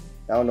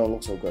 That one don't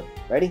look so good.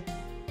 Ready?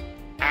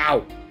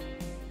 Ow!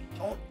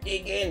 Don't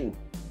dig in.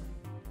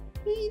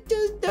 He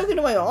just dug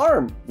into my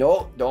arm.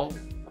 No, don't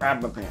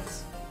grab my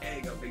pants. There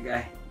you go, big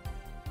guy.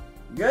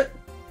 You good?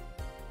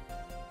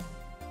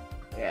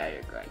 Yeah,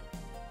 you're good.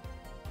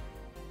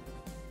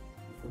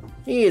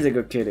 He is a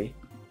good kitty.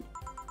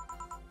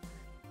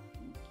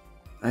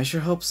 I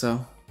sure hope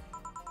so.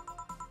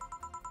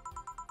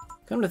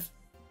 Come to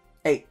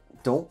hey,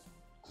 don't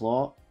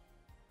claw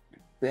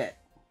your bed.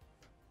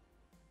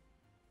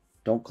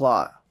 Don't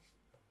claw.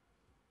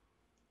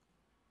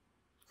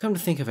 Come to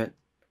think of it,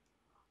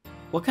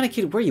 what kind of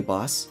kid were you,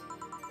 boss?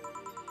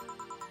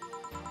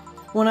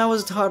 When I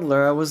was a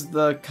toddler, I was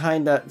the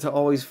kind to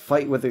always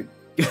fight with a...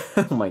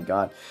 oh my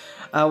god.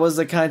 I was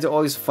the kind to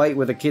always fight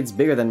with the kids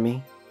bigger than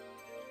me.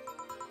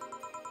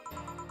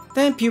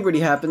 Then puberty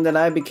happened and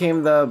I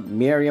became the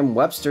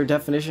Merriam-Webster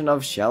definition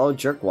of shallow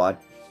jerkwad.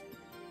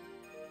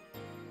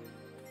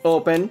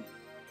 Open.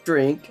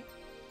 Drink.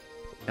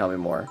 Tell me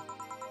more.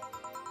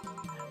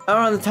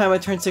 Around the time I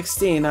turned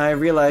 16, I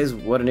realized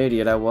what an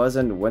idiot I was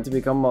and went to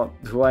become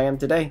who I am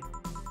today.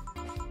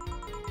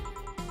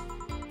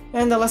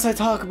 And the less I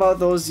talk about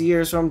those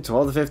years from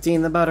 12 to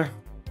 15, the better.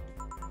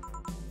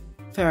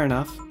 Fair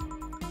enough.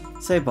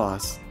 Say,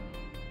 boss,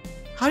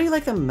 how do you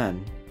like them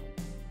men?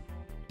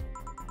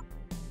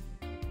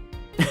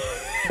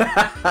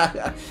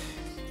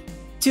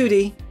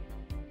 2D.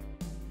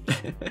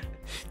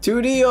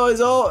 2D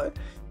is all...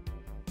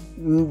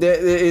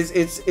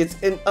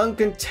 It's an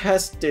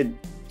uncontested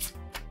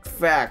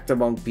fact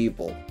among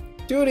people.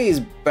 2D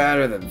is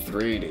better than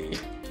 3D.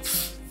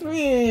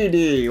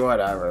 3D,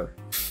 whatever.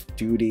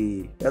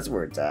 2D, that's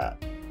where it's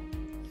at.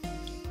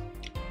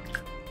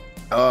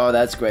 Oh,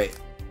 that's great.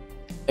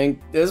 And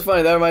it's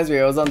funny, that reminds me,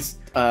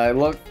 I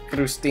looked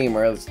through Steam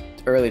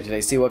earlier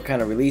today, see what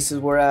kind of releases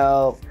were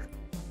out.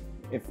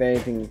 If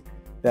anything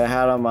that I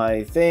had on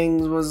my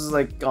things was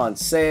like on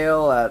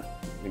sale at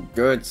a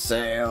good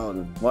sale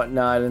and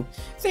whatnot, and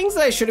things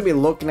that I shouldn't be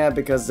looking at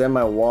because then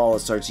my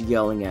wallet starts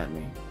yelling at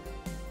me.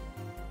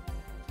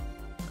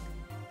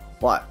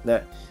 What?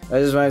 That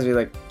just reminds me,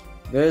 like,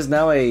 there's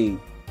now a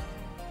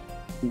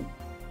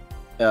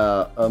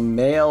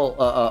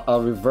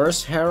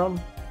reverse harem?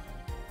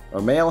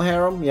 Or male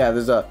harem? Yeah,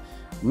 there's a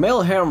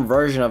male harem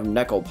version of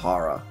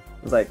Nekopara.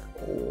 It's like,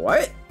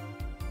 what?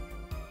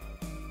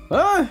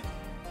 Huh?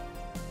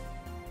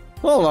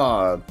 Hold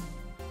on.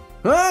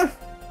 Huh?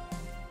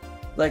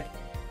 Like,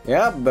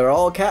 yeah, they're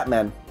all cat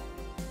men.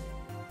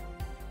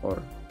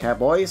 Or cat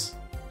boys.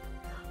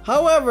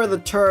 However the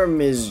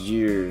term is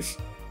used.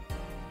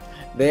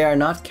 They are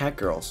not cat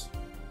girls.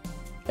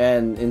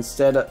 And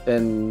instead,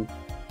 the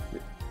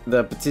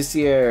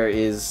patissier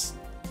is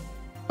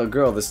a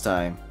girl this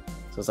time.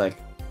 So it's like,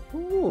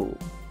 ooh.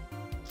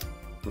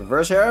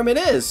 Reverse harem it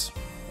is.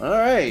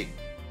 Alright.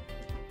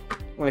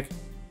 Like,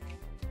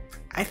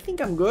 I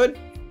think I'm good.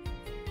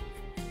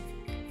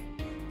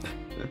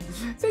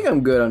 think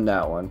I'm good on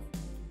that one.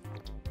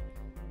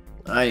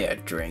 I need a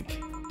drink.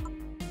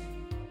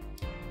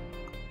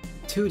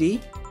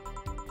 2D?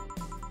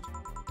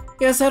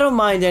 Yes, I don't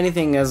mind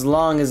anything as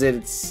long as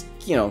it's,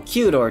 you know,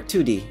 cute or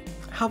 2D.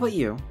 How about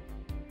you?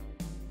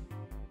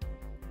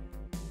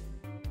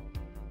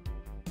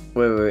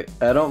 Wait.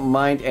 I don't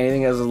mind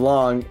anything as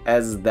long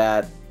as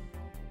that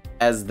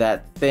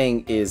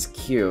thing is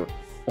cute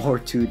or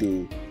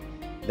 2D.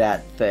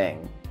 That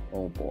thing.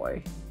 Oh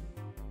boy.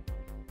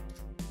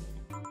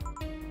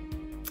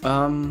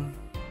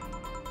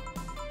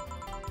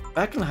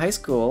 Back in high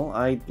school,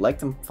 I liked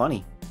them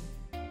funny.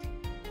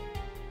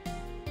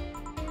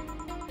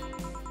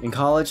 In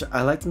college,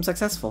 I liked them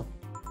successful.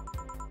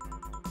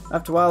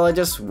 After a while, I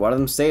just wanted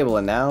them stable,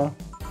 and now...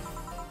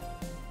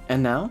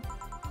 And now?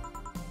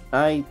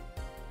 I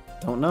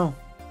don't know.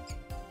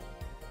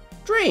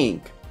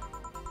 Drink!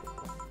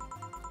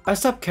 I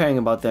stopped caring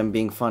about them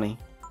being funny.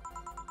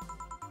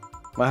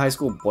 My high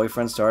school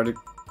boyfriend started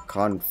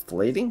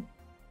conflating?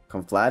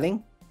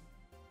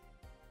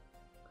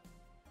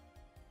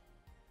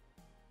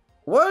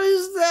 What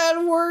is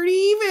that word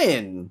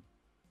even?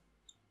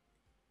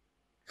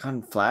 I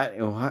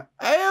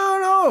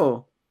don't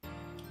know.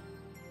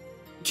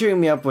 Cheering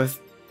me up with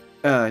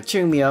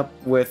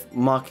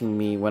mocking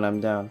me when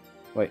I'm down.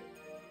 Wait.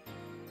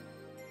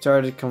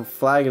 Started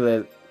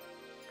conflating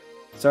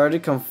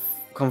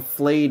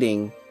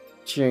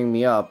cheering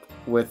me up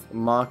with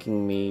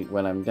mocking me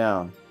when I'm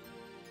down.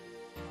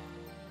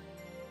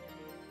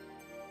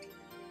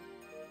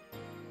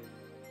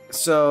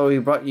 So he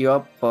brought you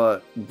up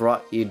but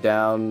brought you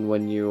down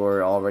when you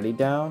were already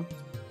down?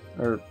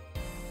 Or...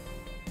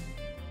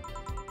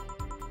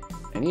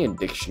 I need a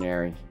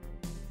dictionary.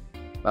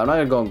 I'm not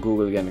gonna go on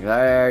Google again because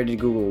I already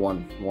Googled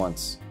one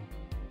once.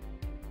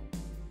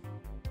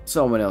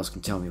 Someone else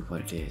can tell me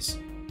what it is.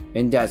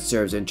 And that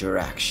serves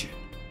interaction.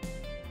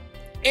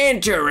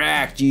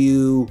 Interact,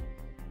 you!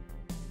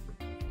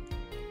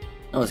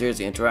 No,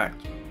 seriously,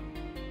 interact.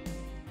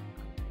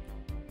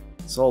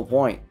 It's the whole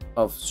point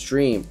of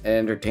stream and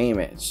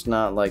entertainment. It's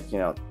not like, you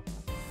know,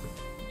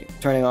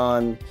 turning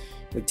on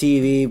the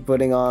TV,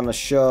 putting on a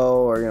show,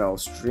 or, you know,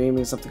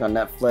 streaming something on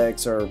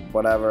Netflix or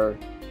whatever.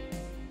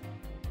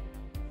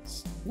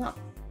 No.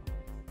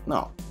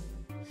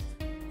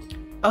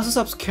 I also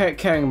stopped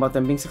caring about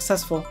them being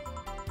successful.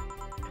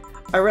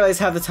 I realized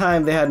half the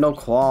time they had no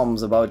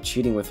qualms about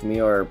cheating with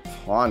me or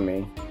on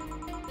me.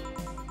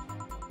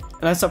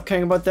 And I stopped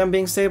caring about them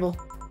being stable.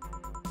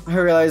 I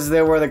realized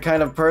they were the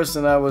kind of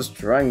person I was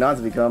trying not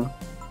to become.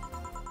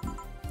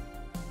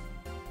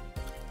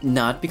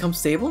 Not become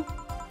stable?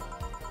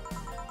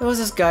 There was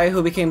this guy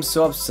who became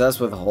so obsessed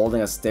with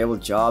holding a stable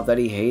job that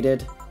he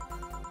hated.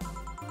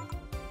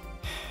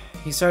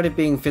 He started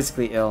being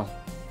physically ill.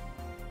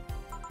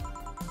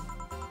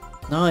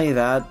 Not only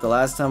that, the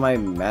last time I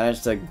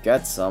managed to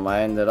get some,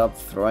 I ended up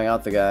throwing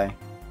out the guy.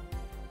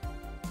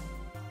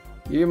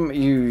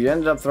 You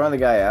ended up throwing the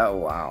guy out?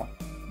 Wow.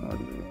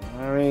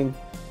 I mean,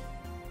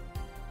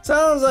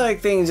 sounds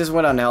like things just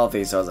went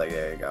unhealthy, so I was like,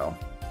 there you go.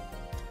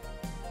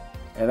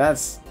 And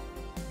that's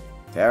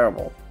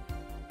terrible.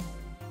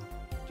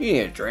 You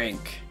need a drink.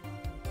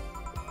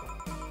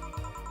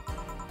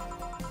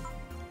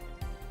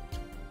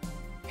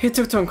 He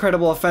took to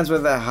incredible offense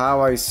with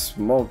how I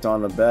smoked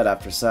on the bed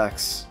after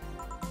sex.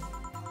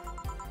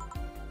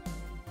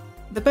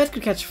 The bed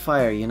could catch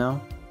fire, you know?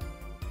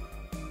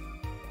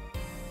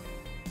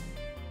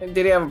 And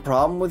did he have a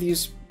problem with you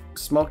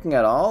smoking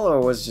at all, or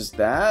was it just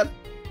that?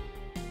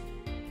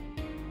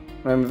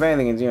 I mean, if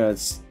anything, you know,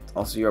 it's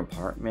also your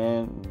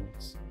apartment.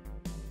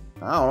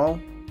 I don't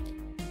know.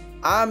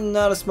 I'm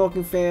not a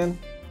smoking fan.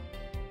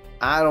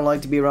 I don't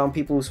like to be around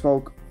people who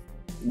smoke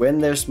when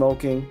they're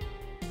smoking.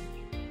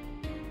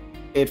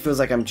 It feels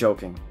like I'm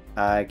joking.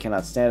 I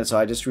cannot stand it, so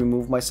I just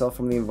remove myself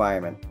from the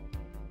environment.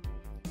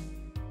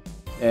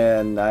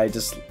 And I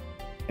just,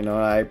 you know,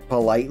 I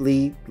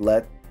politely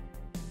let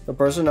the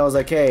person know,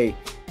 like, hey,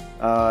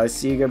 I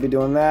see you're gonna be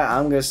doing that.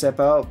 I'm gonna step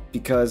out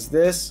because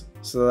this,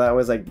 so that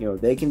was like, you know,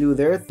 they can do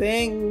their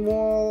thing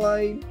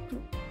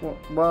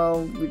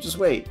while we just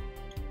wait.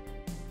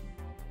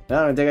 Now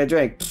I'm gonna take a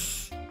drink.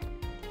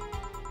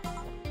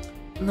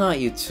 Not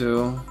you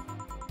two.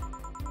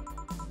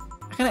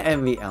 I kinda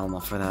envy Elma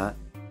for that.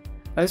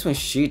 At least when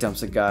she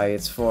dumps a guy,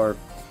 it's for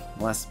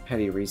less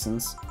petty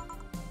reasons.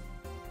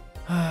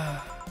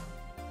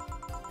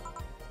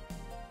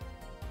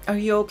 Are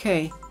you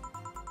okay?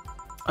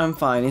 I'm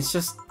fine, it's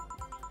just...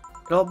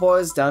 It all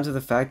boils down to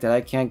the fact that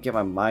I can't get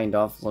my mind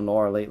off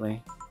Lenore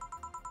lately.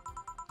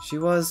 She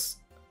was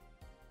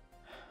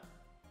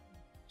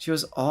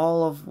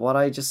all of what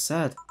I just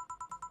said.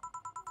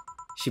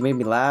 She made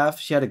me laugh,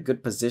 she had a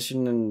good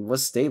position, and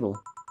was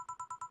stable.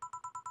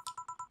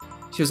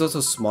 She was also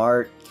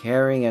smart,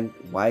 caring, and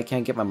why I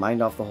can't get my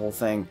mind off the whole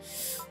thing.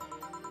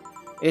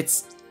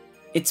 It's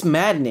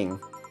maddening.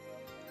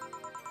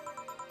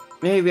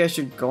 Maybe I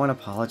should go and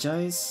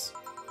apologize?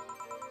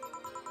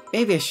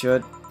 Maybe I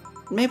should.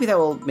 Maybe that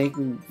will make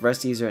me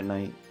rest easier at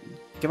night.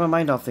 Get my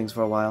mind off things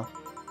for a while.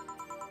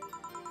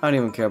 I don't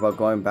even care about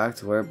going back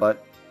to her,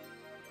 but...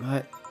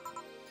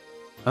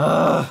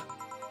 Ugh!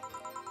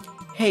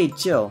 Hey,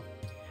 Jill.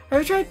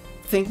 Have you tried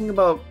thinking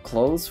about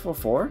clothes for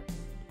 4?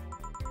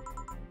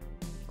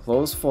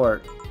 Clothes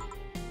for...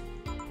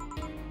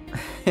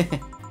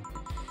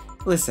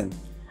 Listen,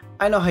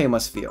 I know how you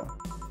must feel.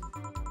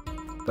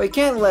 But you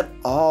can't let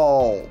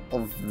all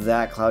of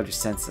that cloud your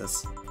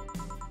senses.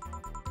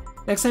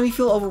 Next time you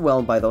feel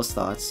overwhelmed by those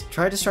thoughts,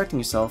 try distracting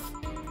yourself.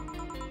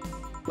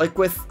 Like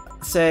with,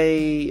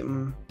 say,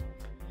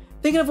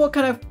 thinking of what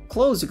kind of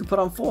clothes you could put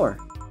on 4.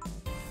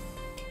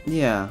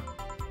 Yeah.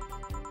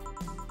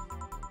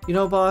 You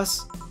know,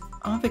 boss,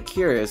 I'm a bit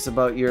curious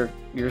about your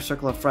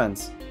circle of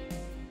friends.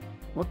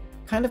 What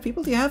kind of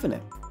people do you have in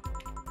it?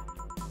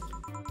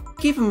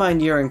 Keep in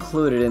mind you're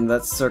included in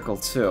that circle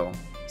too,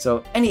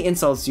 so any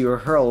insults you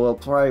hurl will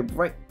apply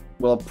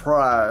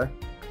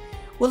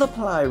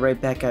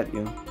right back at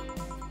you.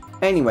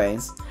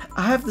 Anyways,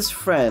 I have this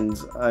friend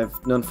I've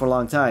known for a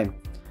long time,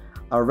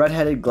 a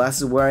red-headed,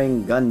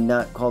 glasses-wearing gun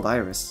nut called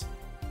Iris.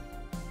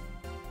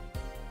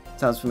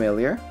 Sounds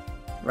familiar,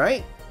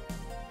 right?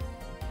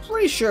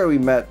 Pretty sure we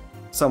met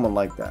someone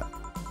like that.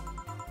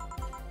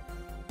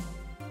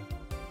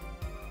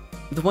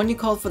 The one you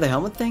called for the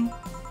helmet thing?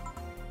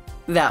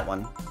 That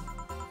one.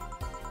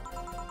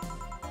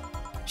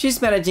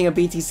 She's managing a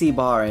BTC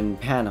bar in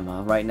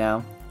Panama right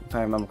now, if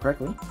I remember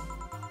correctly.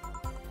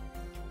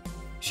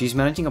 She's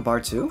managing a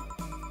bar too?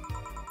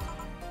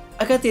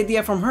 I got the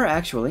idea from her,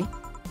 actually.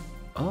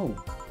 Oh.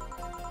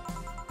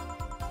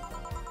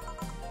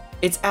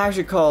 It's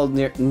actually called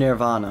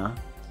Nirvana.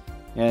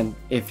 And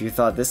if you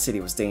thought this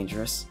city was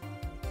dangerous.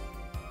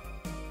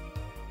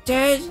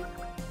 There's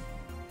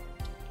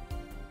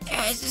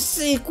a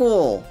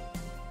sequel!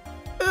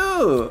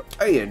 Ooh,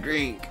 I need a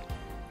drink.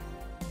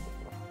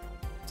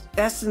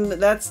 That's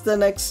the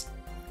next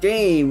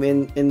game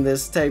in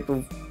this type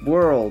of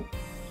world.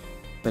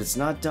 But it's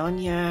not done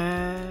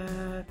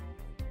yet.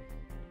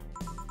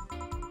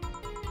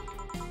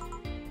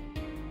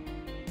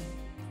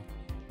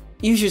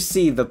 You should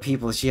see the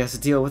people she has to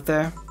deal with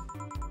there.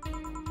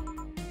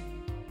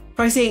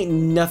 Pricey ain't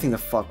nothing to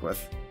fuck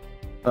with.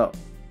 Oh,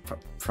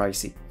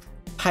 pricey.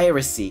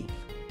 Piracy.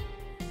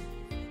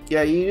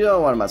 Yeah, you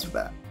don't want to mess with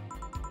that.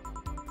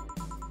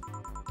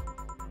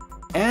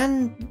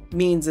 And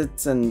means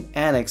it's an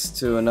annex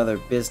to another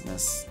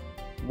business.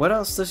 What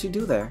else does she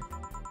do there?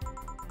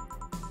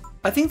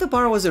 I think the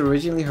bar was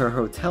originally her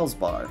hotel's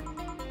bar.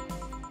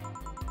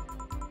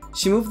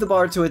 She moved the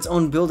bar to its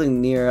own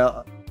building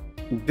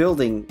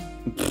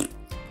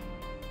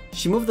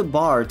She moved the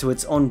bar to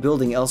its own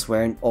building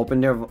elsewhere and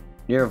opened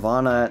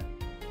Nirvana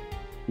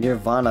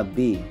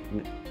B.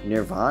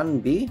 Nirvana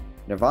B?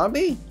 Nirvana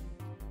B?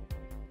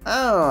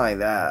 I don't like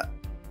that.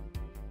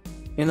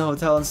 In the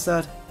hotel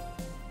instead.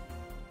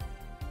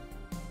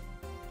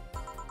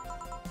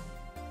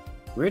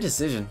 Weird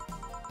decision.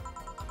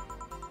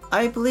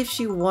 I believe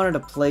she wanted a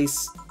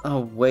place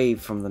away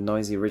from the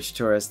noisy rich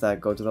tourists that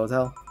go to the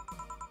hotel.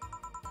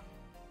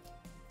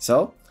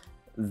 So,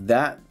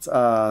 that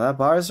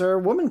bar is her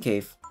woman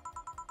cave.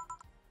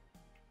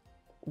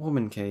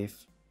 Woman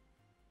cave.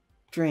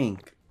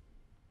 Drink.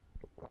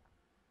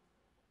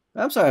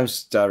 I'm sorry I'm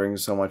stuttering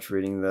so much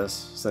reading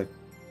this. It's like,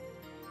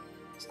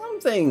 some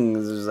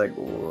things is like,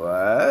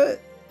 what?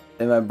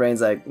 And my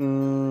brain's like, I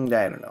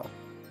don't know.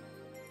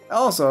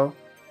 Also,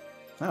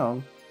 I don't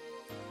know.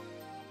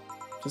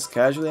 Just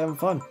casually having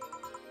fun.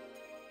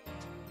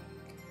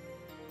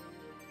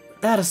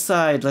 That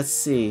aside, let's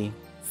see.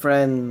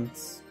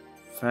 Friends.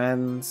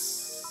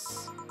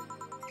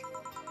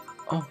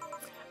 Oh,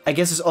 I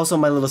guess there's also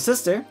my little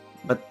sister,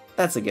 but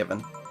that's a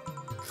given.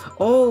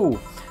 Oh,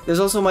 there's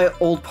also my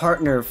old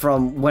partner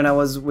from when I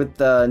was with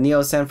the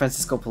Neo San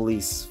Francisco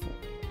Police.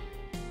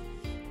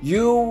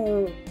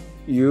 You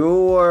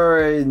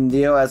were in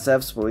Neo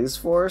SF's police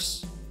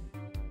force?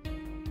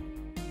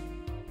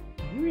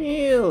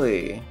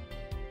 Really?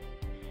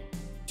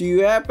 Do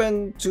you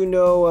happen to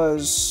know a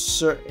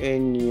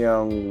certain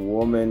young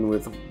woman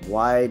with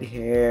white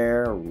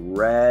hair,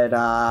 red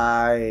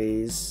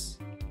eyes?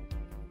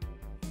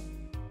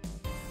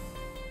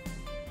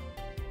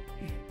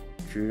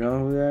 Do you know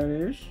who that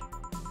is?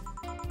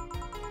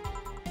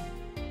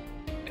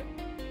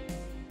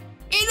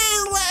 It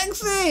is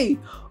Lexi!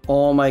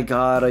 Oh my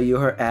god, are you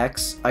her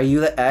ex? Are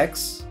you the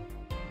ex?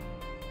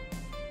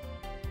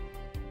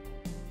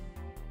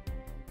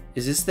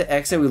 Is this the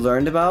ex that we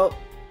learned about?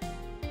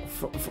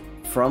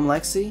 From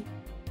Lexi?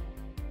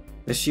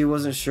 That she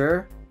wasn't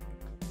sure?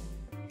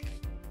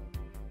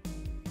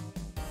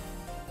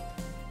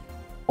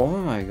 Oh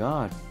my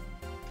god.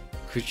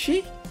 Could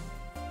she?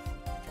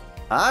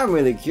 I'm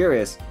really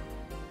curious.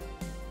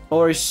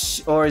 Or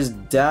is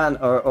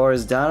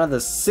Dana the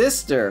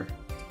sister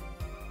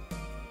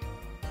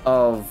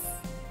of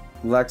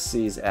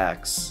Lexi's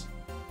ex?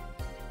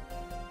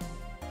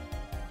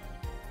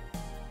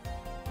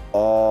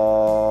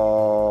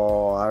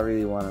 Oh, I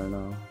really want to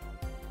know.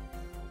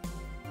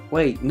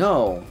 Wait,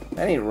 no,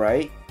 that ain't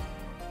right.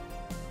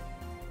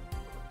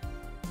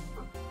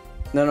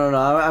 No,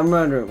 I'm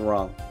rendering it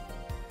wrong.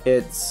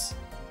 It's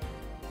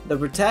the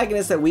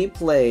protagonist that we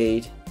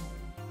played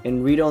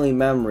in Read Only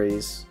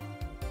Memories.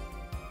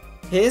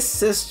 His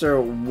sister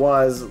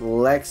was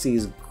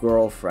Lexi's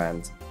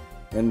girlfriend,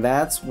 and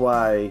that's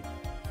why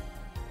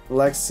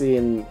Lexi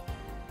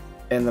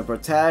and the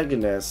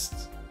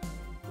protagonist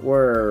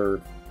were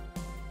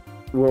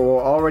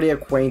already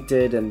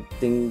acquainted, and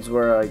things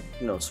were, like,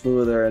 you know,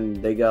 smoother,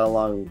 and they got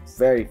along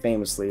very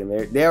famously, and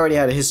they already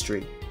had a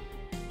history,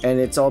 and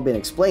it's all been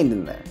explained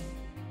in there.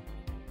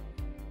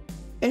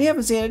 And you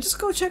haven't seen it, just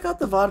go check out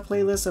the VOD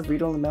playlist of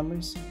Read Only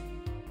Memories.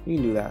 You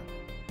can do that.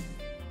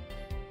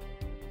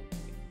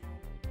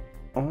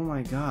 Oh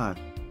my god.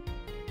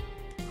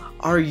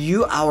 Are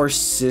you our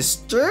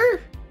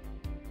sister?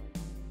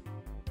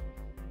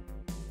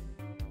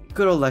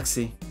 Good old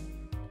Lexi.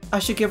 I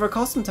should give her a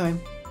call sometime.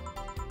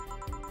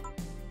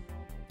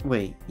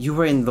 Wait, you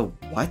were in the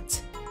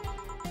what?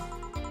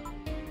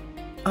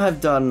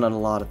 I've done a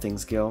lot of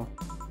things, Gil.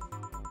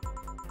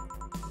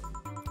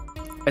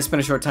 I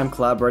spent a short time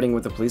collaborating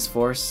with the police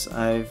force.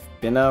 I've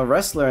been a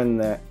wrestler and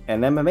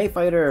an MMA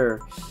fighter.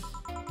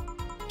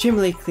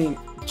 Chimney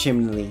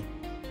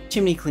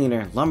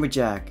cleaner,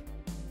 lumberjack,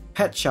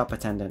 pet shop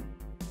attendant,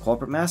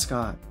 corporate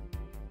mascot.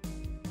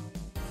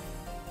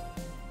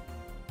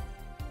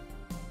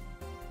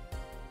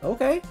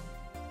 Okay.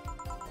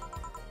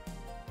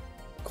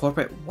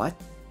 Corporate what?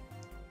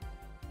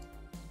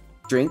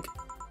 Drink?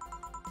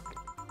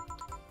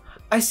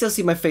 I still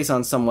see my face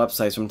on some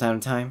websites from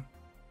time to time.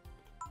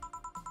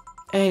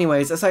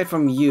 Anyways, aside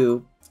from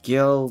you,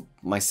 Gil,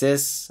 my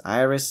sis,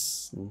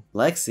 Iris,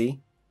 Lexi.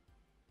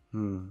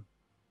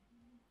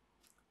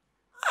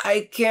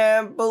 I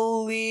can't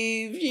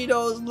believe she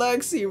knows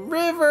Lexi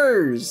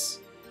Rivers!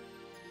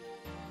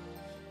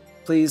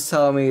 Please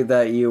tell me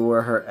that you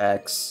were her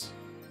ex.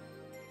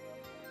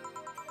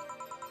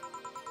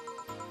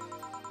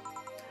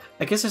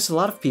 I guess there's a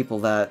lot of people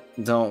that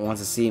don't want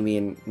to see me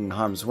in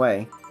harm's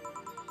way.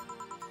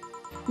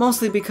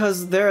 Mostly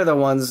because they're the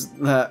ones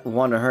that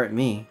want to hurt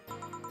me.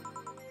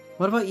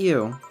 What about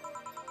you?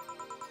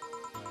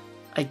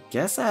 I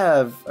guess I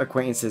have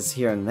acquaintances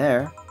here and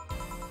there.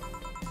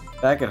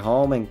 Back at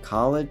home in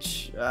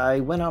college, I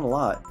went out a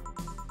lot.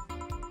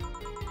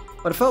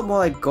 But it felt more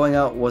like going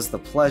out was the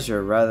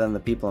pleasure rather than the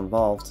people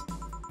involved.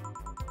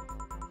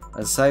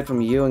 Aside from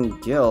you and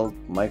Gil,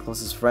 my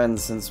closest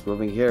friends since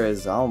moving here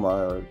is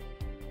Alma,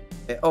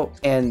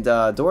 and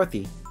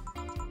Dorothy.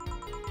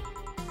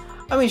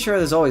 I mean, sure,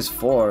 there's always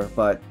 4,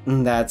 but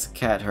that's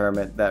Cat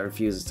Hermit that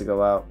refuses to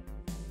go out.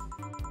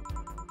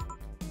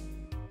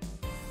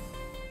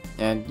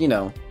 And, you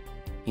know,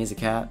 he's a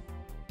cat.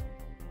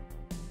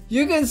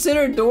 You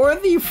consider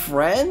Dorothy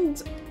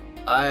friend?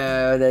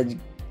 That's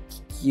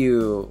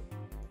cute.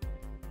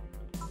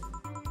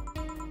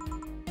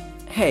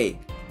 Hey,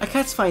 a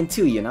cat's fine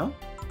too, you know?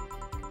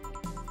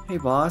 Hey,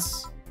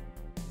 boss.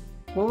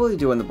 What will you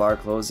do when the bar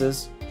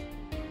closes?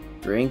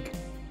 Drink?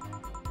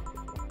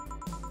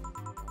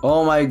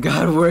 Oh my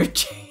god, we're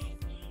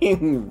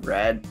changing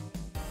red.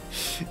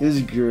 This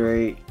is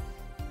great.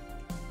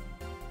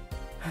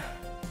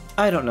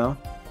 I don't know.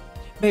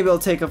 Maybe I'll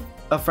take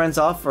a friend's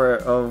offer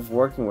of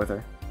working with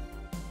her.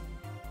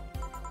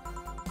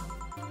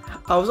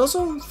 I was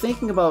also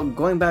thinking about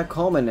going back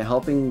home and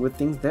helping with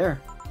things there.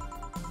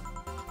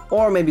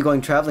 Or maybe going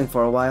traveling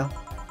for a while.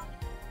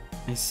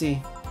 I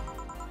see.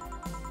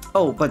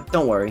 Oh, but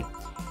don't worry.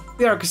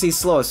 Bureaucracy's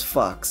slow as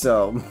fuck,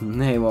 so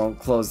they won't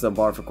close the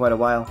bar for quite a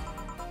while.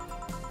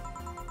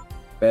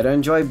 Better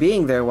enjoy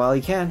being there while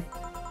you can.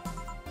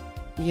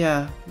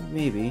 Yeah,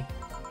 maybe.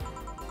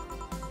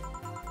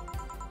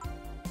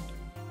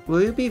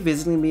 Will you be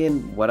visiting me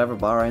in whatever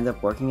bar I end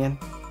up working in?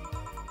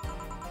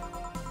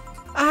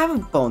 I have a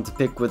bone to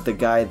pick with the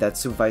guy that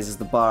supervises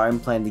the bar I'm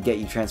planning to get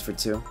you transferred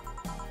to.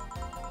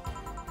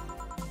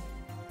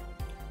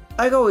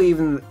 I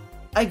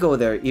go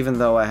there even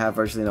though I have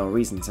virtually no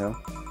reason to.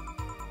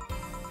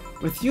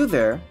 With you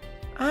there,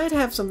 I'd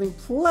have something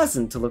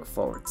pleasant to look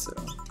forward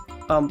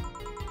to.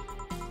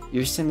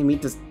 You're sending me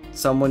to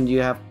someone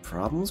you have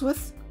problems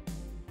with?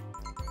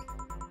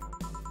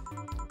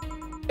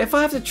 If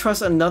I have to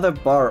trust another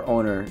bar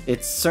owner,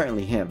 it's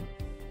certainly him.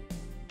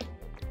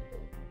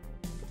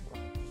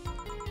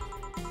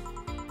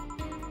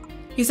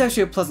 He's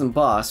actually a pleasant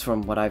boss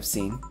from what I've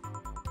seen.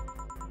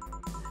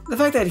 The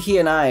fact that he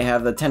and I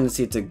have the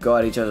tendency to go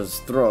at each other's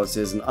throats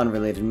is an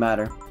unrelated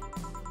matter.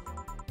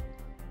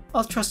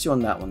 I'll trust you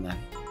on that one then.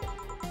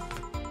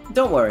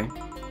 Don't worry.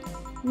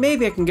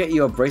 Maybe I can get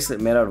you a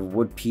bracelet made out of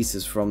wood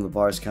pieces from the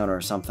bar's counter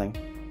or something.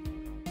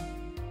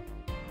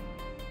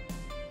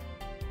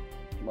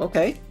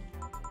 Okay.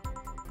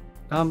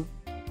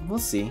 We'll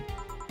see.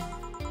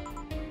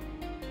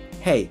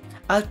 Hey,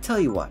 I'll tell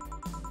you what.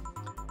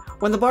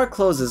 When the bar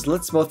closes,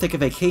 let's both take a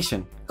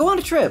vacation. Go on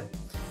a trip.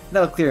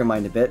 That'll clear your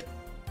mind a bit.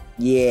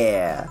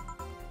 Yeah.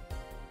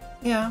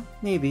 Yeah,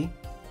 maybe.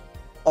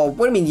 Oh, what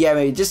do you mean, yeah,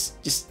 maybe?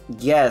 Just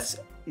yes.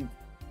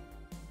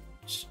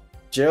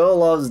 Jill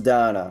loves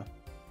Donna.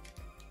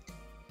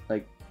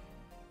 Like,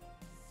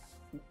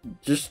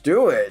 just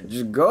do it.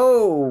 Just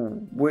go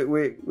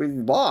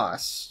with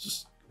boss.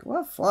 Just go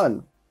have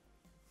fun.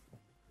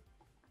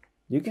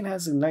 You can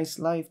have a nice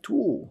life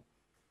too.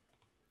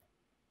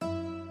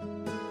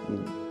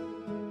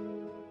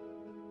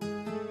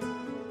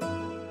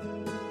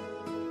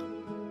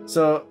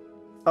 So,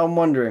 I'm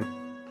wondering,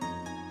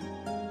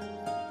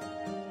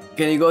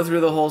 can you go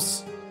through the whole?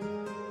 Does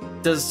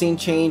the scene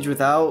change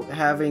without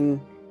having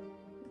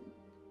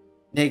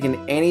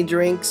taken any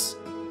drinks?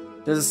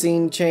 Does the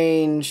scene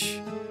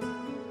change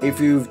if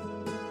you've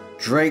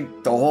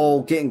drank the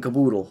whole kit and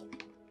caboodle?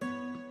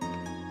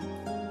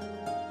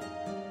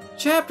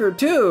 Chapter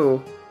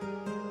 2?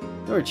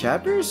 There were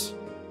chapters?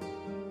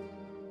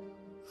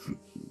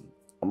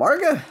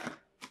 Amarga?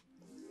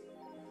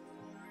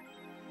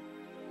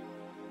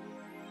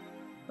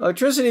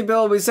 Electricity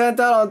bill will be sent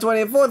out on the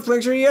 24th.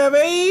 Make sure you have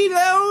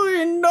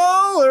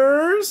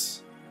 $8,000.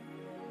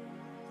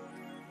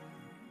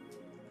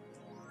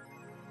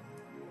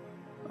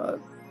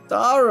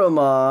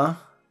 Daruma.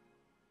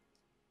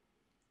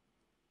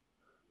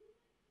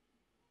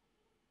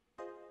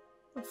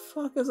 The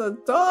fuck is a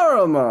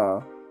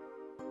Daruma?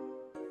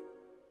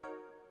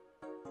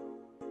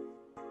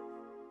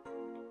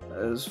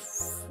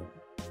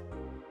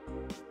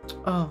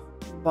 Oh,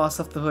 boss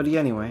left the hoodie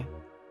anyway.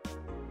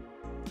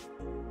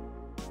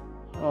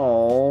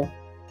 Oh.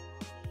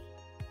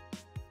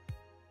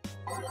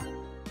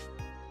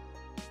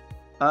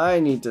 I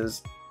need to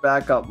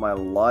back up my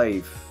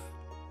life.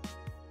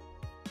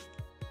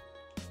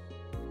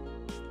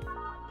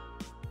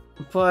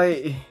 But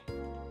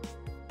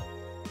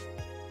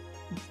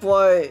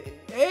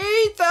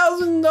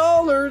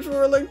 $8,000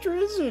 for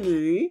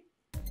electricity?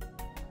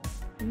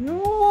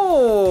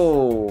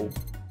 No.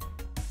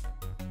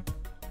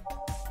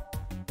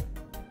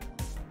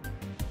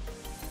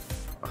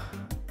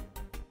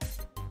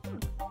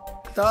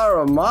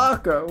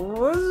 Daramaka?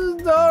 What is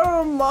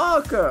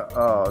Daramaka?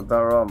 Oh,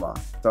 Darama.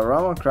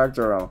 Darama? Cracked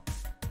Darama.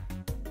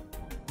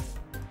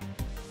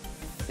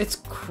 It's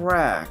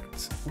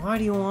cracked. Why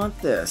do you want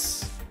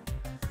this?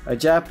 A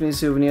Japanese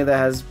souvenir that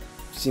has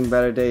seen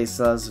better days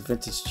sells a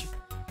vintage.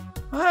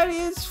 What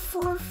is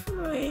for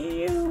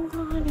free? You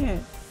want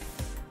it?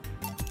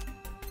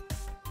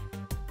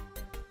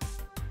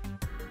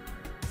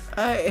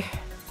 I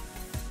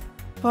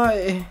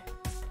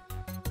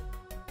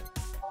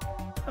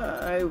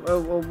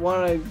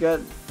want to get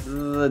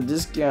the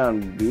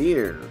discount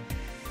beer.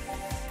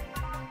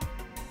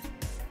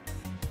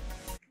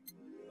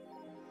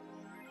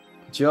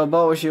 She'll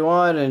bought what she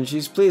wanted and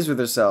she's pleased with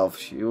herself.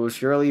 She will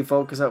surely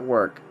focus at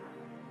work.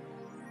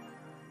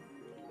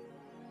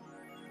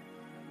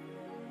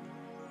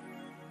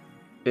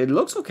 It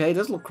looks okay. It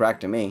doesn't look cracked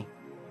to me.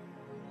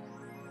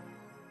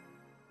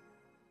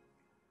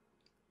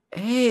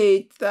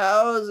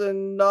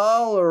 $8,000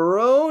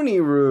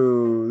 Roni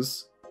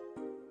Roos.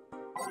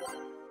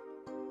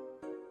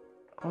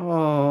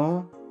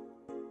 Oh.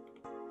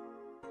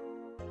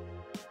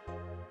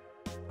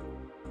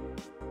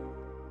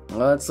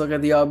 Let's look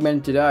at the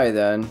augmented eye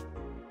then.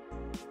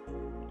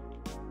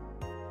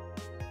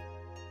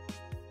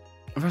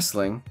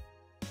 Wrestling.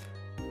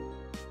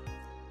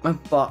 My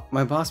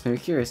boss may be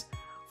curious.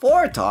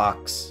 4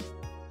 talks.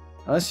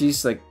 Unless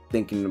she's like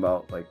thinking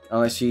about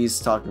unless she's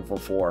talking for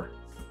 4.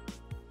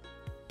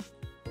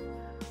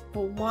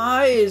 But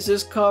why is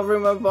this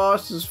covering my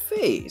boss's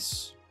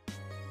face?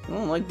 I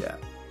don't like that.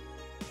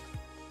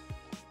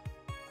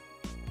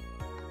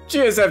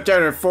 GSF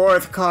Chapter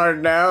 4th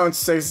card now,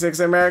 66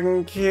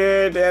 American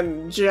Kid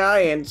and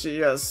Giant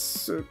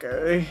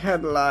Yasuke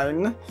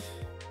headline.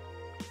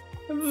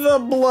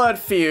 The blood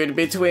feud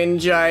between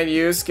Giant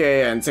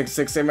Yusuke and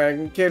 66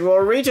 American Kid will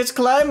reach its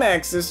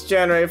climax this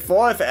January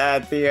 4th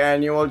at the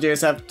annual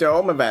GSF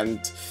Dome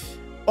event.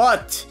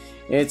 But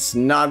it's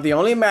not the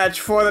only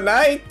match for the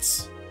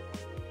night.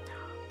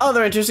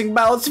 Other interesting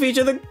bouts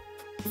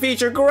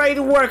feature great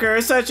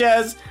workers such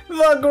as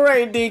the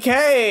Great DK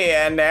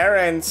and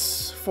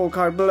Aaron's full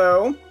card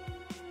below.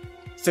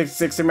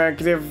 66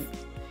 American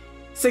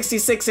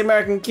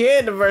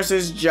Kid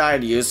versus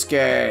Giant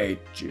Yusuke,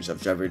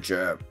 GSF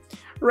Championship.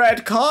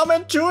 Red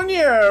Comet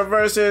Jr.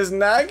 versus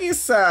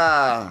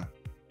Nagisa,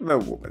 the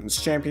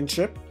Women's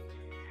Championship.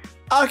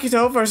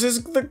 Akito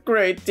versus the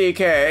Great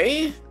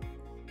DK.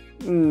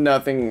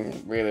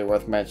 Nothing really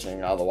worth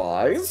mentioning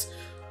otherwise.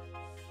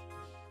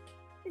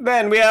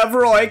 Then we have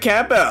Roy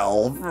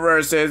Campbell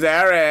versus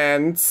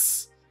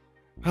Aaron's.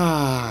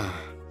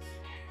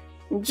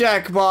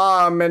 Jack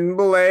Bomb and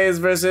Blaze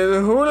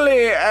versus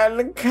Huli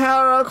and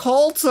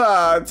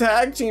Caracolta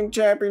Tag Team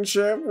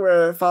Championship,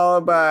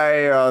 followed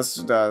by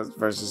Suda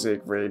versus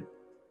Siegfried.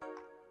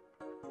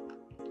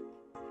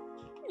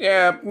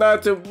 Yeah,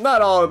 not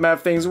all of them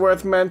have things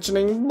worth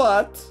mentioning,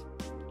 but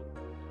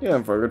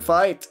yeah, for a good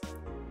fight.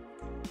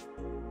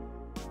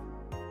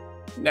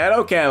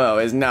 Nano Camo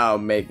is now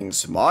making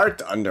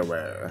smart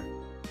underwear.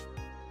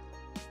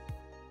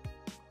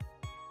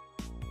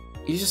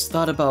 You just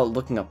thought about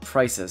looking up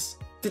prices.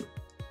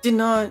 Did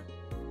not.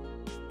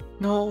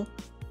 No.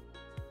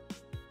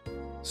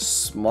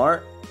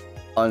 Smart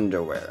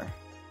underwear.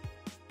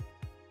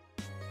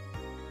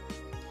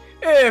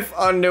 If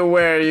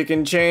underwear you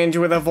can change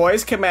with a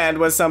voice command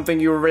was something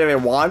you really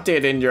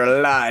wanted in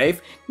your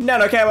life,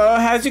 NanoCamo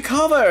has you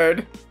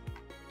covered.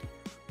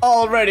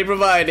 Already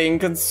providing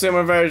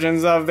consumer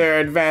versions of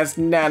their advanced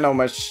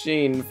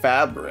nanomachine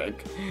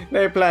fabric,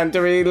 they plan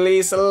to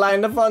release a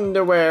line of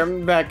underwear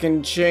that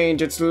can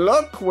change its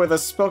look with a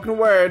spoken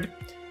word.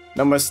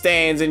 No more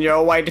stains in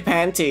your white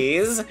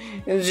panties.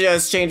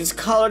 Just change its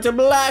color to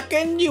black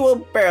and you will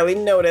barely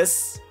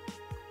notice.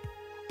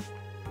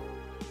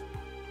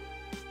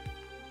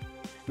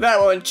 That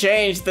won't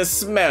change the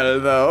smell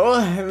though.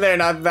 They're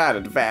not that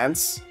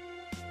advanced.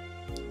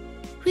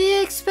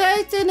 We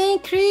expect an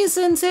increase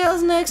in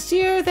sales next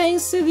year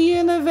thanks to the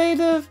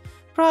innovative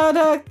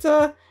product.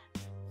 A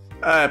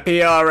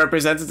PR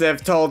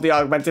representative told the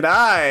Augmented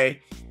Eye.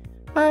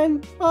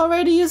 I'm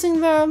already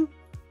using them.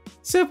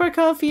 Super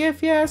comfy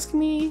if you ask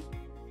me.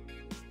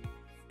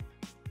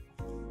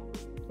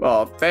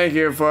 Well, thank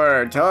you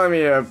for telling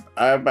me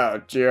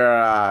about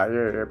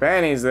your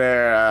panties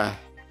there. I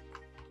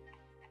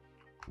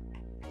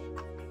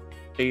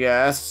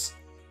guess.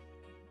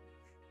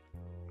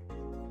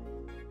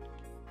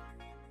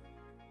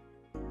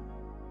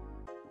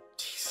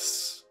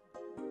 Jesus.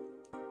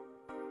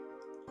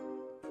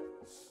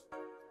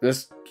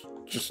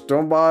 Just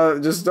don't bother.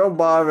 Just don't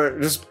bother.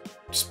 Just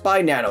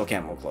buy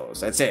NanoCamo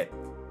clothes. That's it.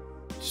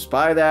 Just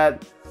buy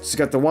that. Just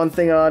got the one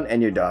thing on,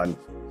 and you're done.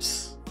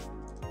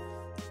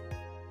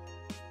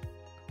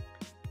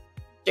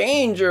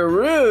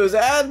 Dangeroo's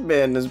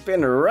admin has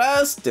been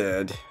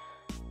arrested.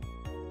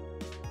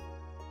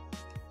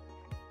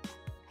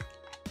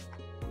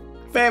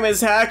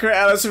 Famous hacker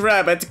Alice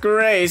Rabbit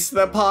graced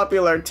the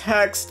popular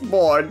text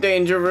board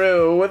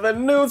Dangeroo with a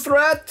new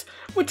threat,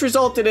 which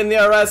resulted in the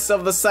arrest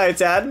of the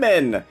site's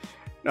admin,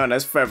 known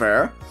as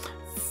Fever,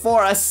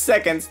 for a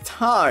second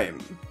time.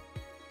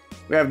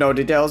 We have no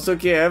details to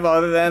give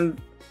other than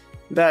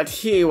that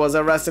he was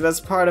arrested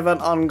as part of an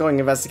ongoing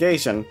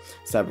investigation.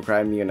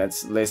 Cybercrime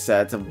Unit's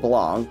Lisette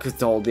Blanc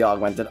told the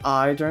Augmented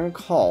Eye during a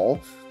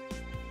call.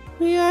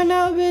 We are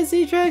now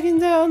busy tracking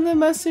down the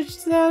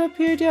message that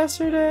appeared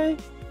yesterday.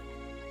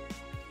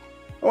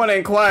 When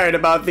inquired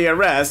about the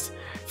arrest,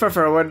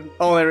 Furfur would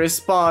only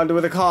respond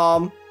with a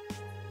calm,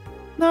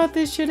 "Not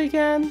this shit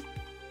again."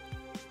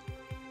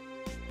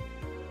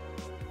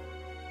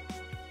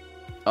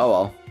 Oh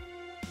well.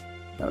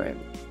 I mean,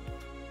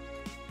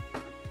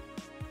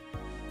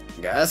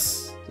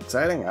 guess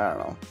exciting? I don't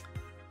know.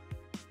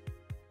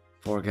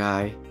 Poor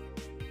guy.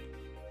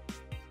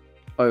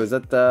 Oh, was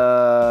that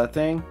the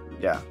thing?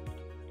 Yeah.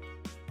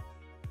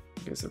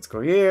 Guess let's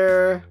go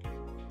here.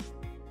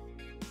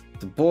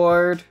 The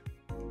board.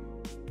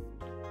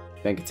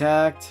 Bank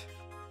attacked.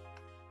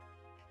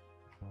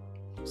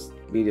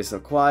 Media so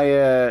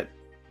quiet.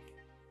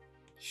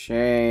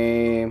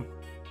 Shame.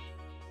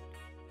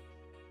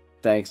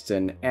 Thanks to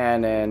an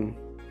Anon.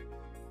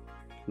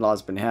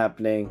 Law's been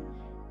happening.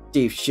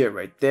 Deep shit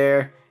right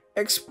there.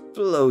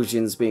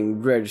 Explosions being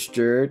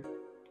registered.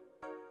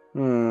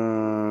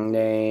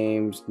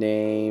 Names.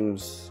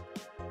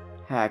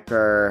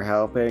 Hacker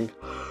helping.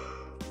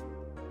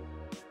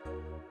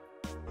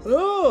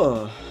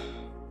 Oh.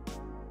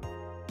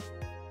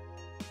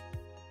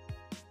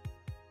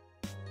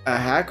 A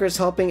hacker's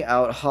helping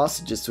out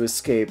hostages to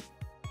escape.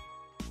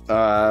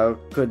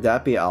 Could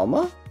that be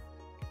Alma?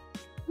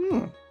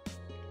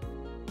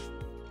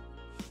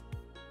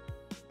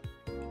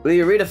 Will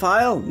you read a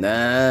file?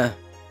 Nah.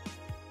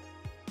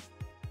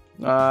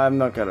 I'm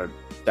not gonna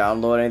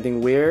download anything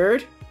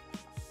weird.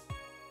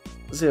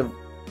 Let's see if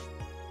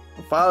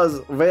the file is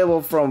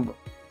available from...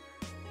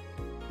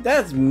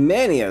 That's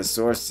many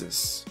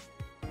sources.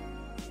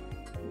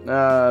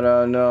 I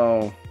don't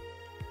know.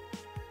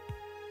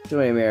 Too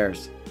many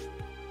mirrors.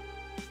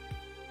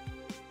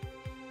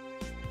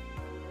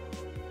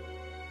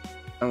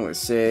 I'm gonna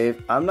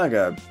save. I'm not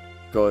gonna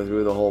go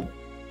through the whole...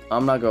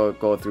 I'm not gonna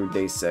go through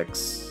day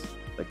 6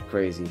 like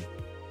crazy.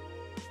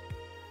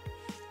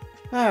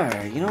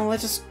 Alright, you know,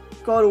 let's just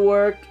go to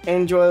work,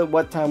 enjoy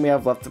what time we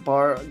have left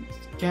apart.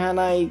 Can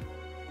I...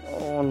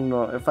 Oh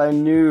no, if I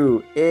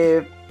knew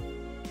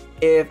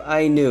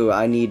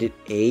I needed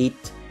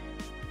 8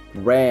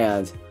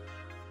 grand,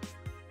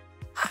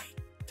 I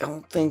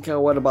don't think I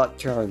would about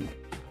Charlie.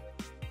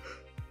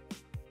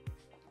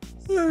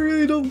 I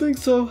really don't think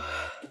so.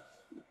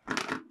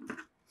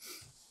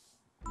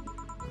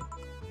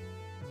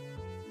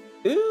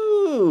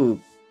 Ooh,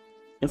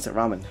 instant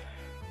ramen.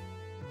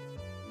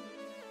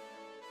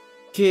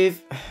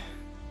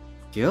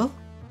 Gil?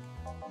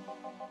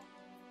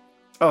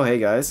 Oh, hey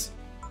guys.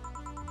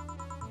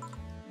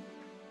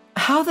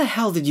 How the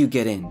hell did you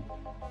get in?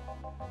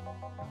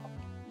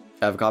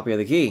 I have a copy of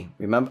the key,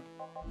 remember?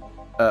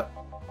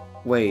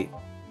 Wait.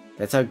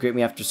 That's how you greet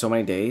me after so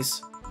many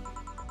days?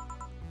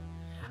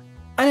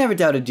 I never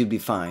doubted you'd be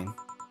fine.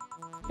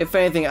 If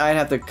anything, I'd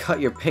have to cut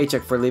your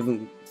paycheck for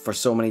leaving for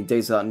so many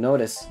days without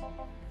notice.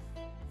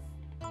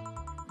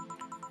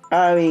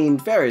 I mean,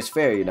 fair is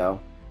fair, you know.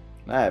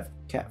 I have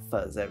cat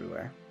fuzz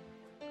everywhere.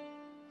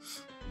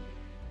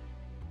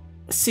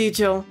 See,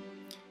 Jill,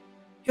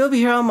 He'll be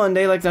here on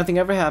Monday like nothing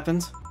ever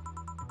happened.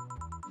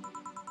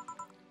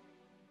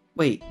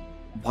 Wait,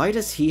 why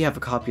does he have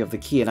a copy of the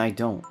key and I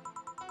don't?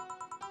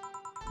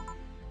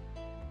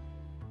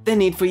 The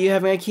need for you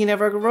having a key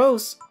never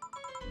arose.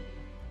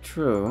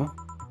 True.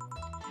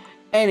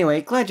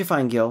 Anyway, glad you're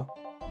fine, Gil.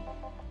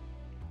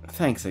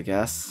 Thanks, I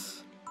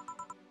guess.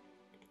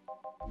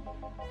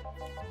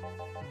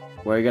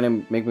 Why are you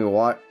gonna make me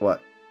watch?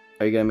 What?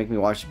 Are you gonna make me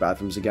watch the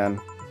bathrooms again?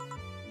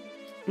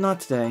 Not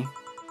today.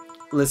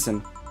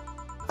 Listen,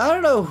 I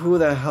don't know who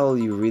the hell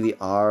you really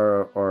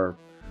are or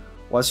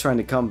what's trying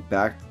to come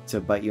back to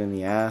bite you in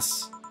the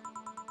ass.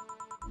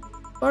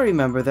 But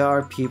remember, there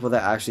are people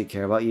that actually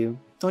care about you.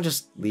 Don't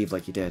just leave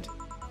like you did.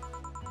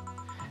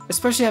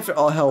 Especially after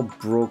all hell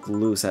broke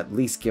loose, at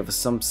least give us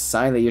some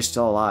sign that you're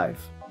still alive.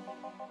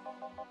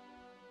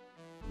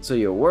 So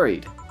you're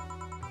worried.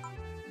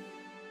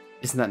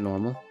 Isn't that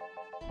normal?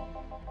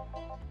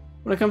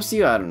 When it comes to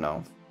you, I don't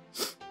know.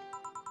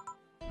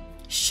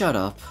 Shut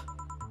up.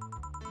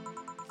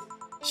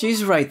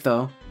 She's right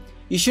though.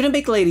 You shouldn't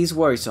make ladies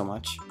worry so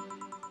much.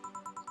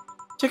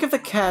 Check if the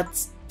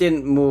cats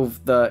didn't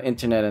move the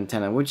internet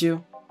antenna, would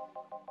you?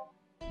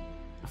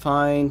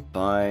 Fine,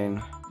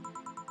 fine.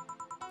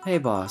 Hey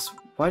boss,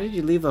 why did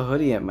you leave the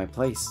hoodie at my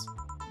place?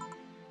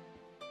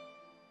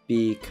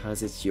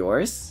 Because it's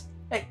yours?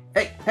 Hey,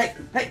 hey, hey,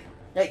 hey,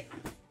 hey,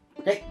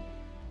 hey.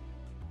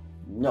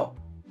 No.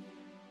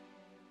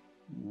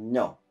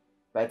 No.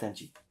 Pay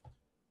attention.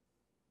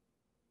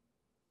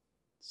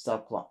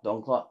 Stop claw.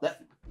 Don't claw.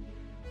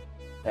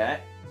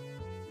 That.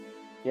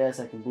 Yes,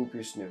 I can boop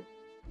your snoot.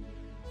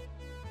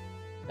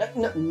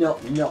 No, no,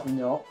 no,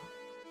 no.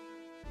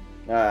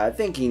 I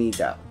think he needs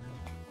out.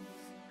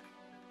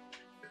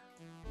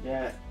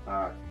 Yeah,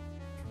 alright.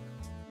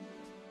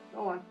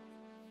 Go on.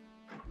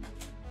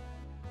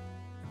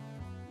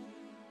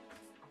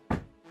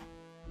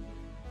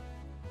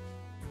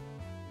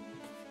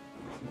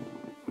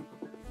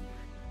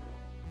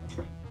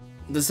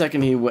 The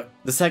second he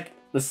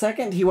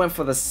went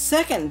for the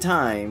second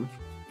time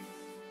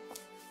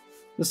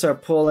to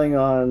start pulling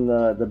on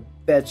the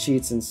bed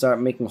sheets and start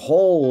making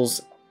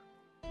holes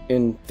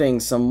in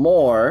things some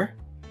more,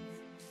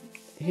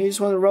 he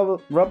just wanted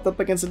to rub up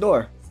against the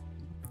door.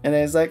 And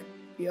then it's like,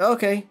 yeah,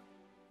 okay.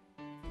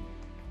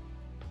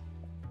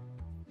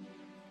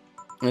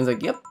 And he's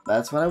like, yep,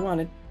 that's what I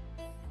wanted.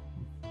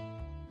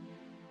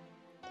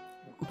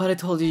 But I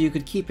told you you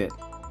could keep it.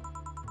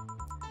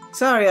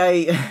 Sorry,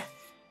 I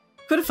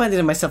couldn't find it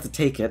in myself to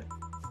take it.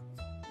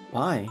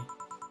 Why?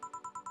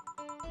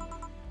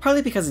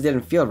 Partly because it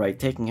didn't feel right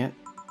taking it.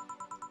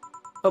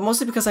 But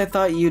mostly because I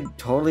thought you'd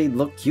totally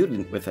look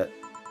cute with it.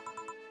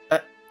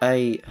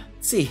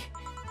 See.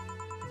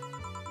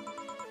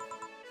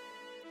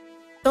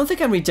 Don't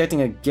think I'm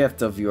rejecting a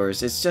gift of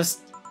yours, it's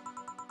just...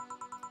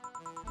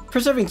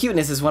 preserving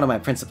cuteness is one of my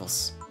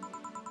principles.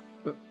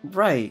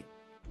 Right.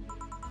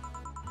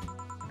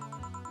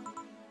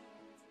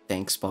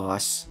 Thanks,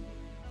 boss.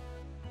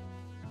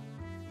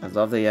 I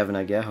love that you have an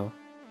aguejo.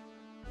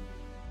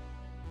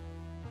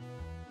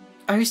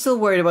 Are you still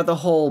worried about the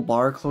whole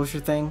bar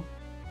closure thing?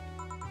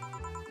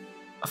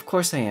 Of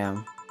course I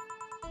am.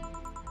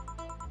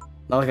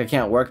 Not like I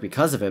can't work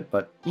because of it,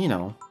 but, you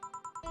know.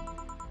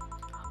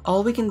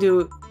 All we can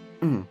do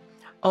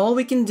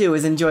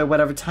is enjoy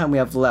whatever time we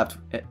have left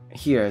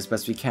here as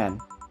best we can.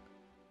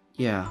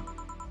 Yeah.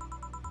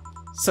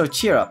 So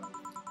cheer up.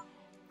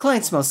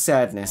 Clients smell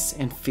sadness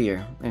and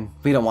fear, and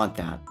we don't want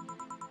that.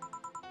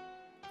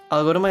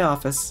 I'll go to my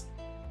office.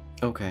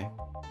 Okay.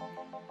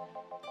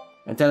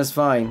 Antenna's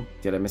fine.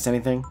 Did I miss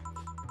anything?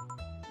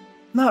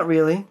 Not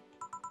really.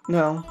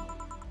 No.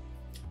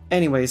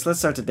 Anyways, let's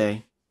start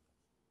today.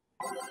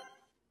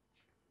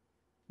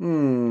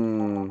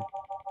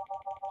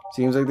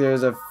 Seems like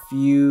there's a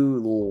few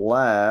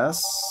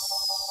less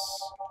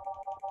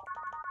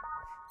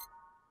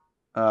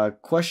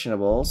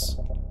questionables.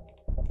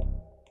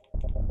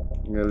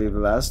 I'm gonna leave the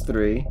last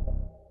 3.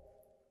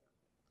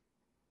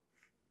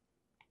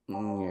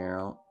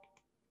 Yeah.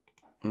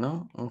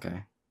 No?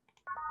 Okay.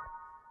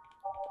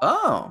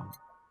 Oh!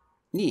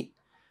 Neat.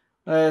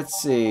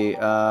 Let's see.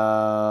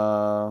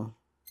 I'm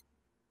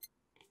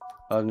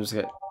just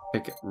gonna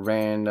pick it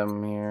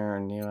random here.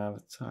 New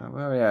avatar.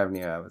 We already have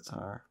new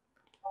avatar.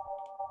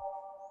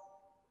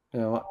 You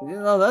know what? You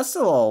know, that's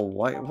still all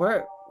white.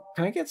 Where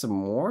can I get some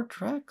more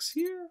tracks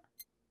here?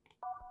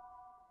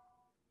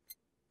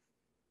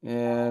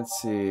 Yeah,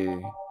 let's see.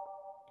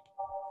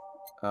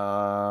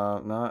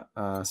 Not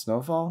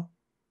Snowfall?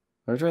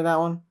 Did I try that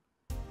one?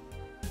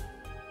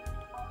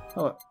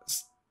 Oh,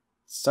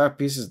 Star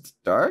Pieces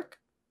Dark?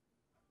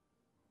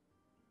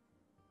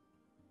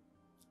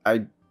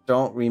 I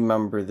don't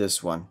remember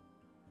this one.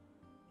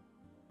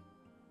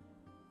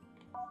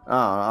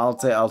 Oh,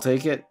 I'll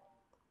take it.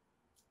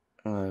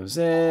 Was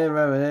it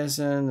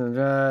reminiscent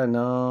of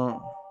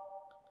no?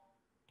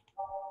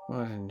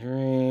 What a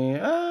dream.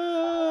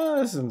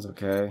 This one's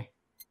okay.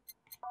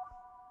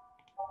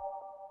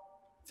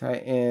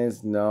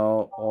 Titans,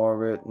 no.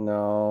 Orbit,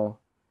 no.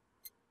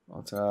 Here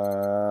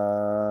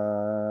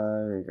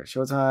we go.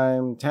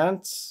 Showtime.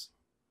 Tents.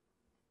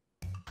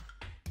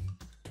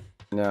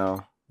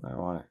 No, I don't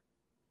want it.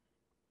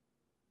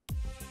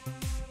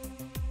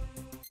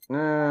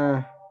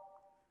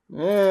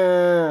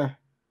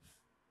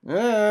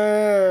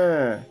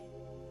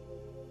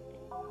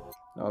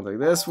 I'll take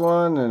this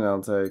one, and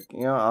I'll take,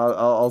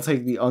 I'll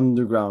take the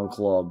underground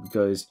club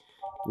because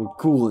we're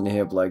cool and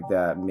hip like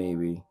that,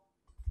 maybe.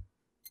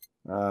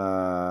 We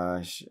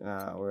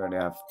already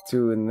have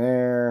 2 in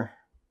there.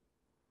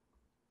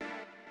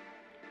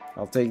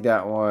 I'll take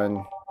that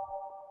one.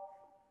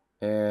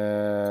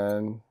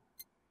 And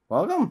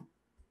welcome.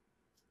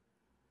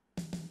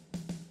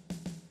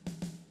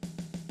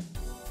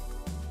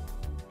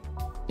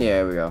 Yeah,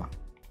 here we go.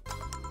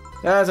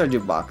 That's our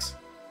jukebox.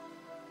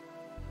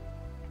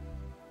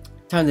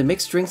 Time to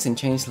mix drinks and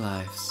change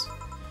lives.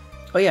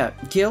 Oh yeah,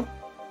 Gil?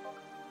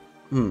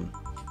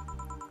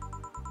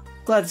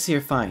 Glad to see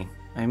you're fine.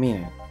 I mean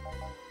it.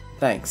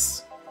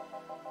 Thanks.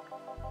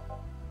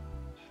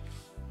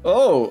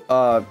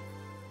 Oh,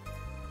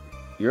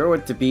 you're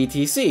with the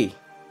BTC.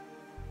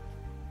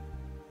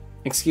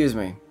 Excuse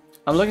me.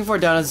 I'm looking for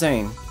Donna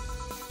Zane.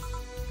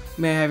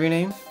 May I have your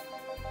name?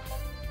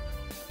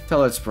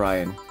 Tell her it's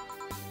Brian.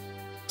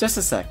 Just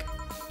a sec.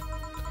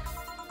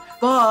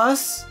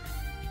 Boss!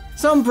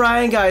 Some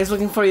Brian guy is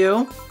looking for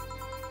you.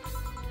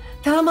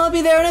 Tell him I'll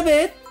be there in a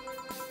bit.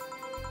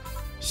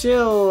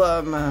 She'll,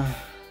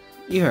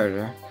 you heard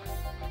her.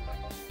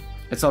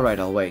 It's alright,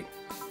 I'll wait.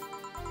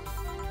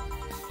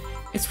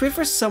 It's weird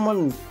for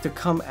someone to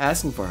come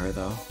asking for her,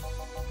 though.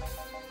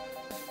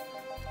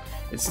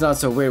 It's not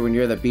so weird when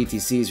you're the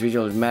BTC's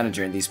regional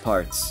manager in these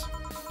parts.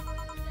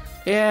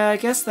 Yeah, I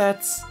guess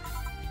that's...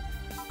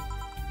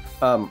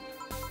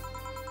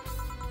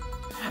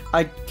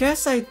 I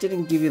guess I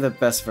didn't give you the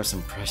best first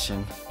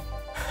impression.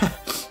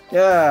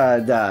 Yeah,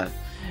 Dad.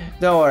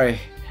 Don't worry.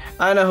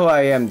 I know who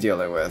I am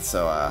dealing with,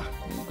 so,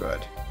 I'm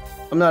good.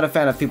 I'm not a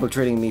fan of people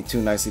treating me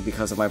too nicely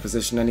because of my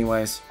position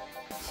anyways.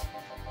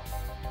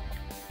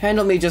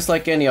 Handle me just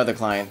like any other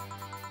client.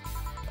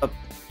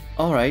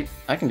 Alright,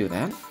 I can do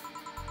that.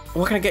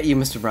 What can I get you,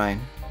 Mr.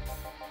 Brian?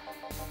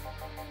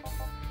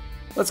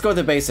 Let's go with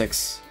the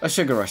basics. A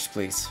sugar rush,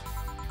 please.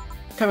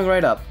 Coming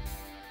right up.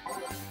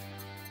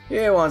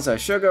 He wants a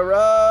sugar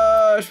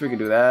rush. We can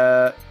do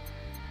that.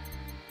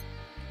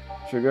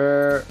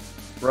 Sugar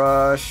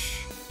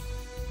rush.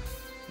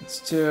 It's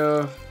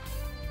 2.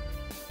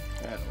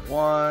 And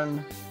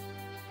 1.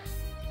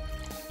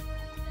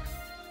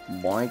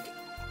 Boink.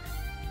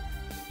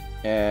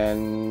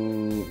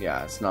 And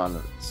yeah, it's not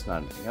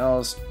anything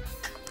else.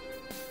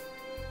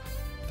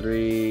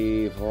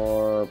 3,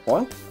 4,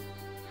 boink.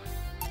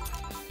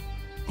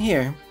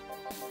 Here.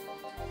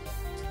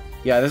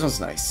 Yeah, this one's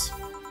nice.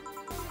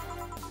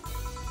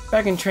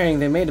 Back in training,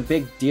 they made a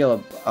big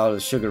deal out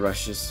of sugar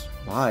rushes.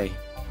 Why?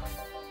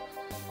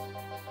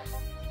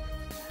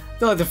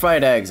 They're like the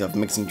fried eggs of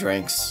mixing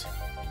drinks.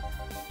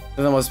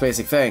 They're the most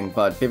basic thing,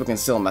 but people can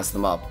still mess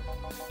them up.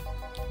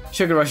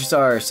 Sugar rushes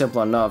are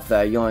simple enough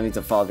that you only need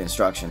to follow the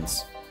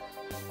instructions.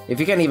 If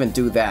you can't even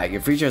do that, your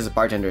future as a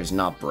bartender is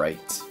not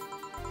bright.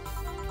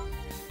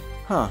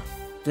 Huh.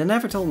 They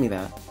never told me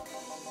that.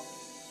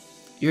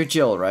 You're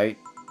Jill, right?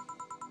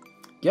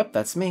 Yep,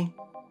 that's me.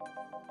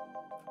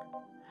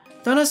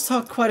 Donna's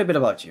talked quite a bit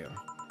about you.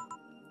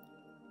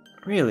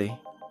 Really?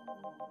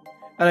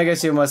 And I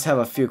guess you must have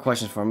a few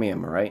questions for me,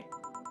 am I right?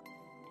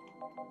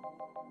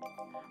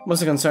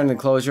 Mostly concerning the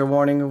closure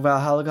warning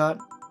Valhalla got?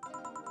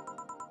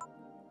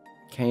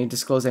 Can you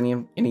disclose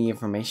any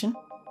information?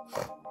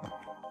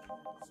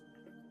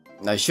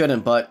 I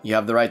shouldn't, but you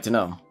have the right to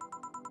know.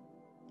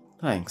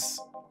 Thanks.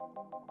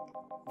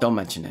 Don't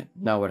mention it.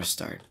 Now where to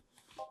start?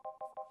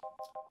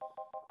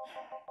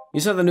 You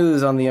saw the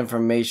news on the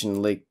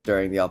information leaked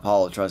during the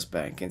Apollo Trust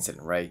Bank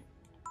incident, right?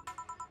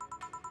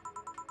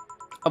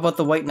 About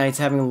the White Knights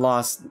having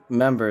lost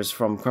members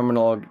from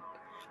criminal...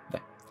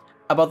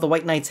 About the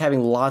White Knights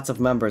having lots of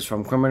members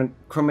from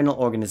criminal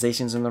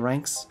organizations in the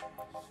ranks?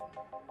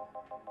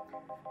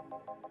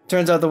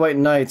 Turns out the White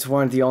Knights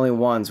weren't the only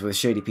ones with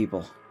shady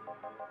people.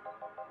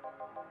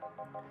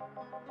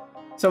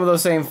 Some of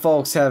those same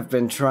folks have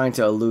been trying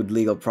to elude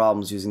legal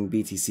problems using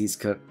BTC's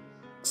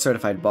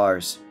certified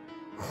bars.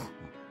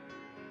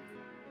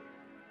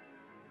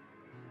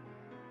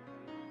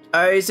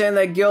 Are you saying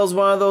that Gil's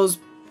one of those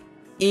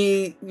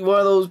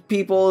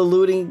people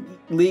eluding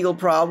legal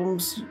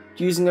problems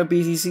using a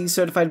BTC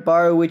certified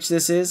bar, which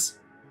this is?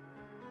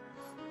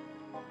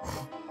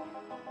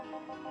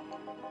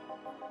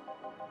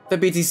 The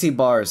BTC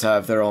bars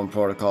have their own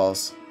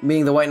protocols,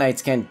 meaning the White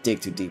Knights can't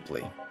dig too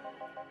deeply.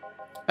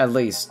 At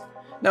least,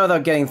 not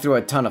without getting through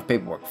a ton of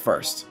paperwork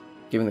first,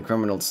 giving the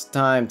criminals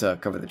time to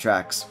cover the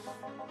tracks.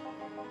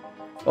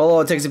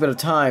 Although it takes a bit of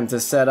time to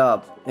set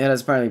up, it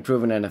has apparently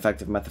proven an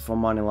effective method for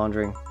money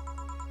laundering.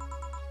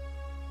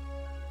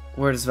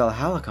 Where does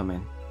Valhalla come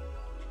in?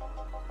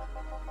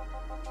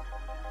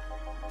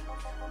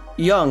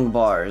 Young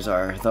bars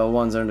are the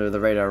ones under the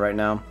radar right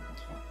now.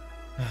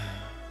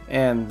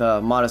 And the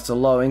modest to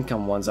low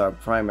income ones are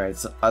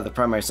the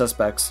primary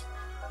suspects.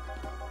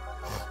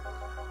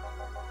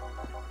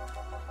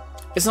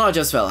 It's not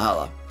just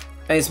Valhalla.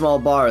 Any small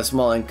bar or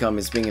small income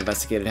is being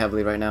investigated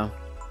heavily right now.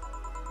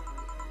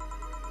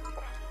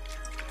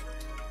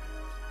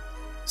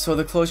 So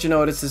the closure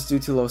notice is due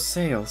to low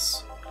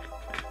sales.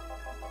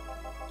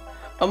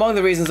 Among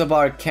the reasons a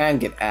bar can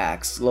get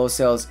axed, low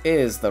sales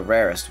is the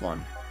rarest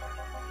one.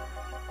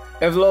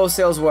 If low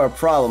sales were a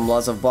problem,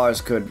 lots of bars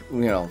could,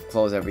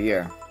 close every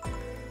year.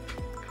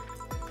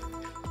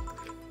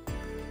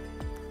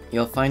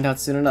 You'll find out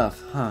soon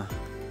enough, huh?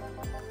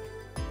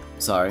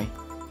 Sorry.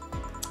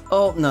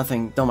 Oh,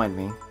 nothing. Don't mind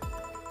me.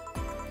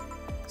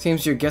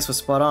 Seems your guess was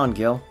spot on,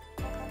 Gil.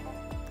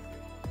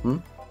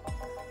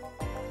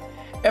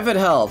 If it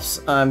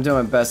helps, I'm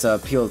doing my best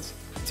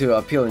to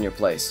appeal in your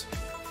place.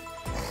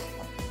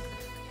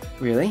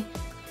 Really?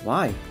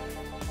 Why?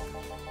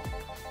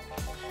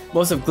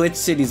 Most of Glitch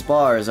City's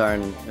bars are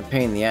a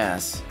pain in the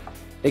ass.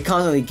 They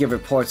constantly give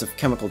reports of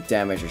chemical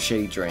damage or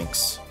shitty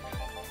drinks.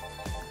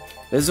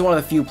 This is one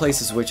of the few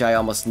places which I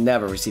almost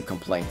never receive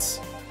complaints.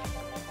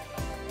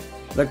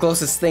 The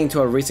closest thing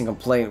to a recent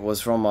complaint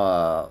was from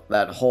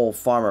that whole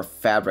Farmer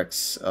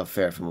Fabrics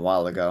affair from a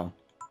while ago.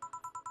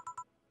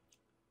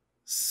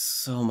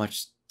 So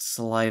much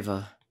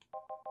saliva.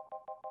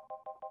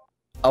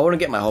 I wouldn't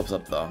get my hopes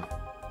up though.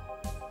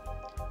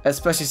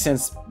 Especially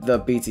since the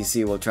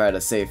BTC will try to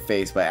save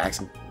face by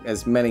asking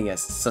as many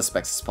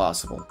suspects as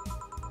possible.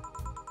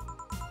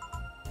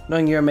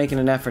 Knowing you're making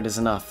an effort is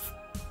enough.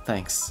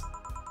 Thanks.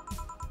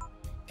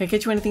 Can I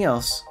get you anything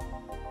else?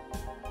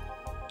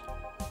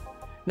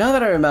 Now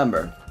that I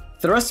remember,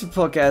 the recipe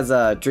book has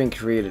a drink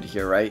created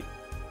here, right?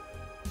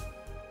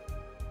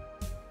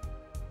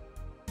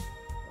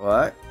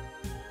 What?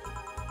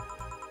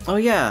 Oh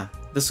yeah,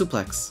 the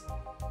suplex.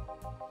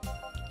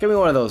 Give me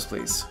one of those,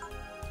 please.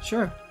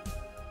 Sure.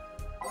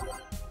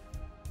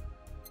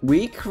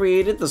 We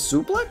created the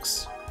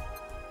suplex?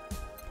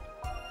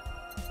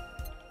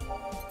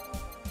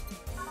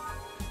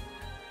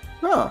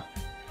 Huh.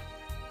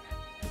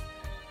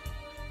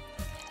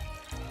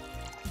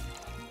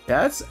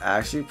 That's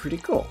actually pretty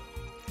cool.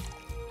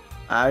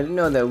 I didn't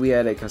know that we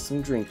had a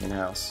custom drink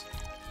in-house.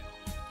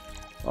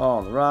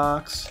 All the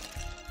rocks.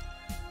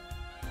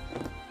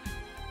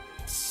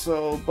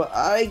 So, but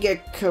I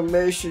get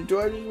commission.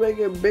 Do I just make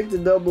it big to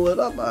double it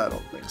up? I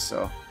don't think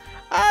so.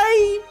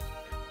 I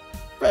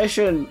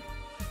shouldn't.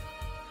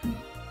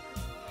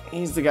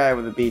 He's the guy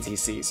with the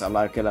BTC, so I'm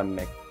not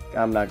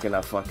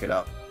gonna fuck it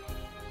up.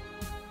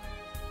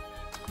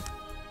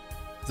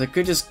 So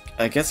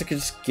I guess I could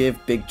just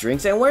give big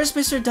drinks. And where's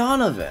Mr.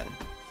 Donovan?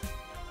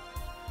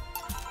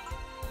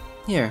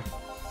 Here.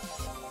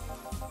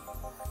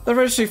 The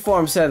registry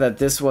form said that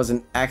this was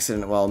an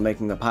accident while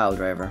making the pile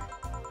driver.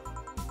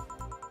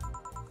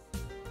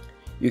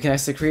 You can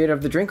ask the creator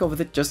of the drink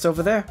just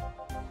over there.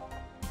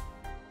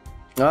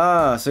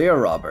 Ah, so you're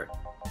Robert.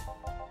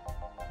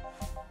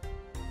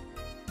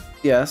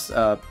 Yes,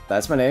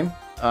 that's my name.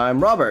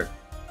 I'm Robert,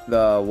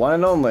 the one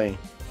and only.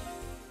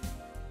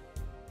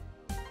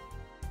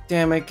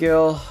 Damn it,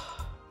 Gil.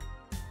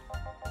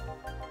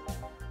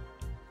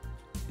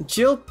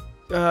 Jill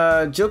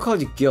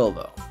called you Gil,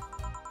 though.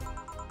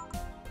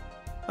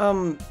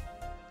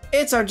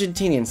 It's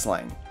Argentinian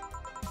slang.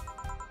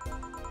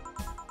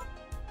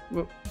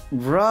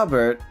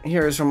 Robert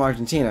here is from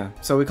Argentina,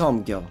 so we call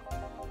him Gil.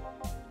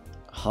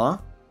 Huh?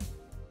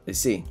 I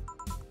see.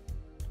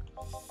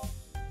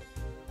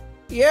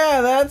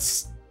 Yeah,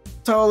 that's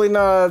totally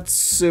not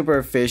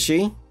super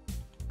fishy.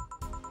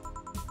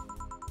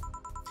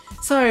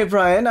 Sorry,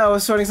 Brian, I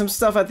was sorting some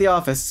stuff at the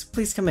office.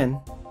 Please come in.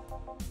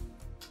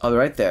 Oh,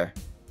 right there.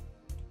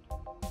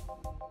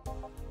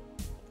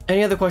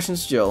 Any other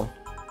questions, Jill?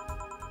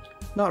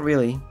 Not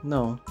really,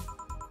 no.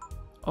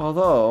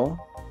 Although...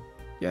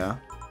 yeah.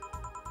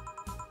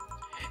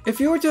 If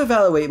you were to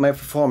evaluate my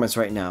performance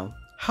right now,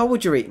 how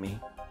would you rate me?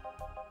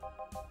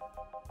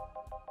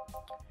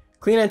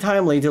 Clean and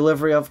timely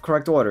delivery of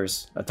correct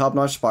orders. A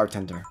top-notch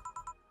bartender.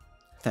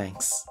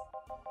 Thanks.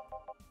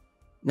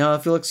 Now,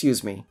 if you'll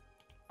excuse me.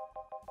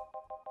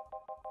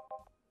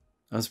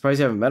 I'm surprised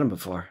you haven't met him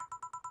before.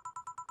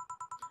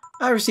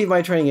 I received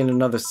my training in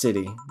another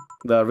city.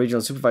 The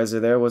regional supervisor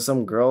there was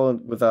some girl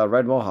with a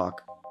red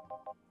mohawk.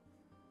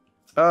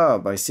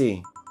 Oh, I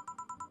see.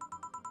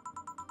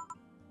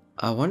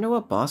 I wonder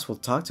what boss will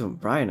talk to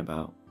Brian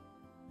about.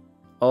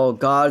 Oh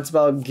god, it's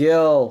about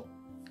Gil.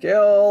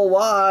 Gil,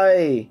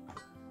 why?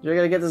 You're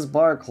gonna get this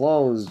bar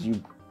closed,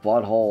 you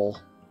butthole.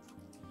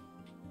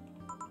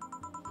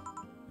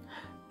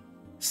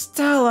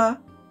 Stella.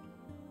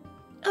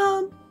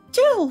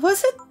 Jill,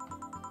 was it?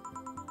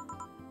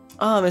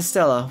 Oh, Miss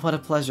Stella, what a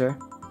pleasure.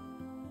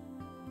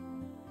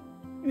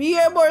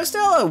 Yeah, boy,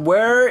 Stella,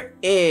 where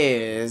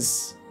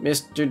is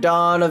Mr.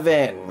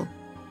 Donovan?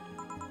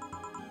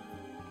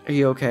 Are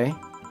you okay?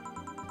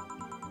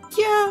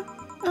 Yeah,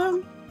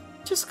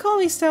 just call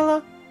me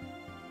Stella.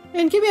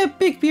 And give me a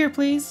big beer,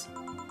 please.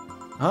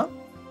 Huh?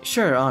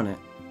 Sure, on it.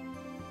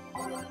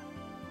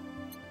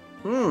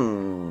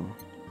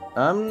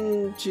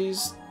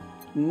 She's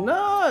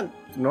not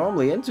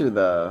normally into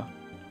the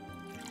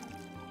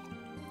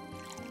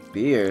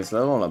beers,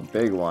 let alone a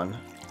big one.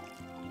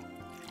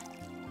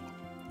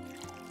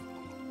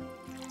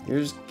 You're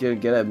just gonna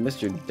get at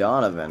Mr.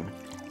 Donovan.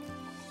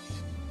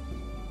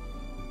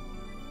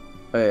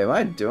 Wait, am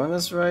I doing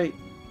this right?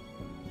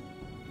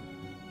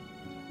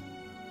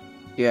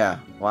 Yeah,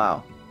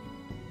 wow.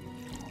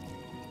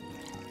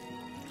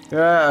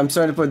 Yeah, I'm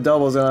starting to put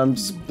doubles and I'm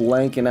just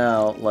blanking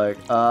out. Like,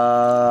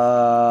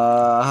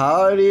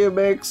 how do you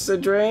mix a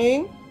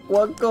drink?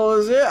 What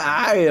goes in?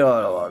 I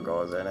don't know what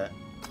goes in it.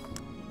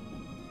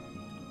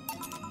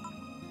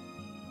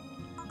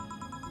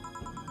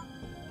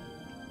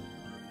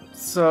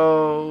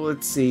 So,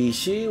 let's see.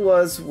 She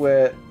was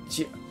with...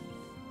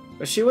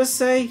 She was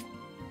Say?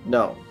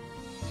 No.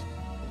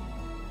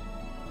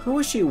 Who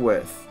was she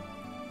with?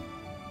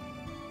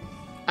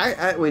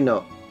 Wait,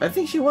 no. I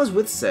think she was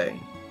with Say.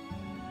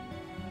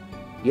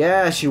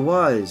 Yeah, she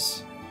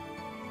was.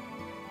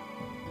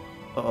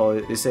 Uh-oh,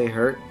 is Say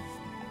hurt?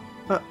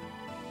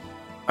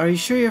 Are you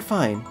sure you're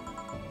fine?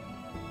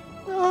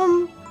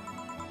 You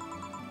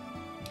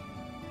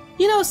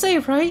know Say,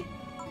 right?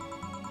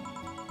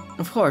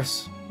 Of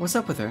course. What's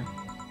up with her?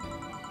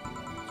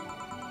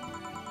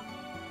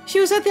 She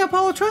was at the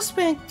Apollo Trust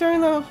Bank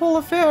during the whole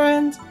affair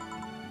and...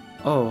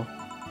 Oh.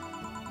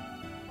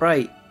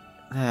 Right.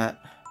 That.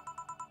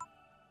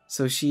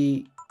 So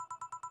she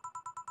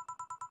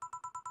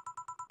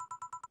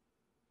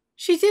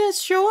didn't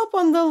show up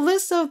on the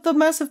list of the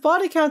massive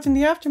body count in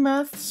the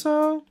aftermath,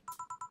 so...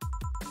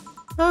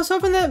 I was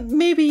hoping that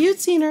maybe you'd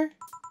seen her.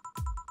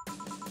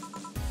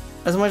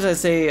 As much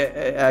as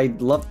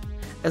I'd love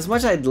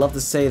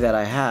to say that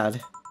I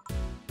had.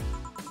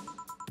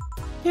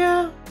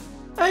 Yeah,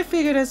 I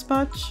figured as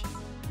much.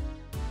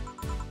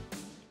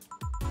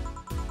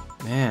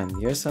 Man,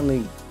 you're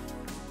suddenly...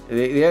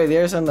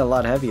 They're suddenly a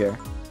lot heavier.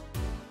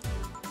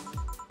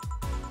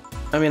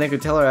 I mean, I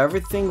could tell her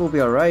everything will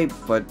be alright,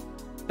 but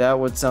that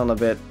would sound a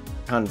bit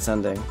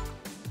condescending.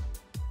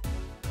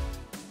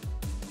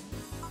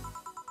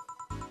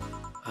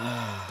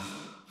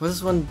 What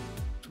does one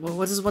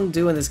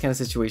do in this kind of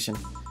situation?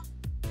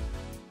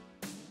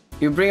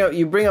 You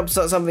bring up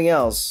something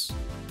else.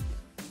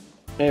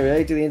 Maybe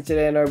relate to the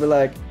incident, or be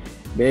like,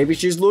 maybe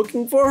she's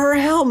looking for her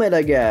helmet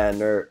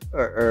again,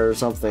 or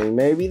something.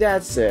 Maybe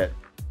that's it.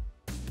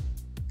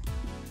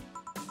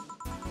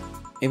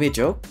 Maybe a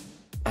joke?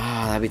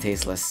 Ah, that'd be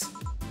tasteless.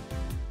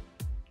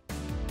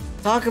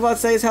 Talk about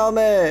Say's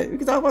helmet! We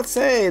can talk about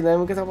Say, and then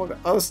we can talk about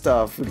other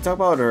stuff. We can talk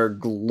about her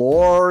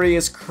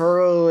glorious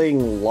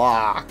curling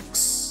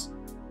locks.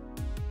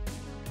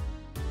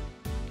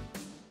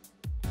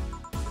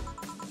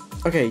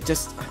 Okay,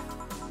 just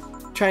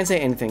try and say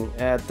anything.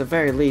 At the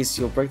very least,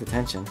 you'll break the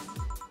tension.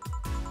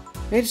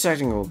 Maybe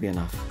distracting will be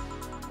enough.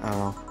 I don't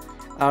know.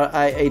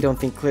 I don't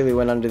think clearly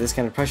went under this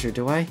kind of pressure,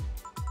 do I?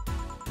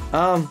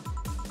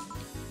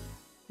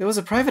 There was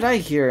a private eye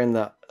here in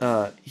the,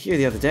 here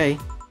the other day.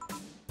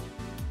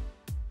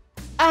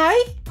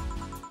 I?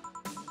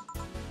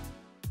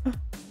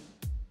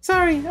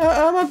 Sorry,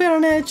 I'm a bit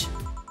on edge.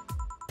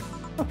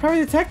 A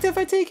private detective,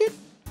 I take it?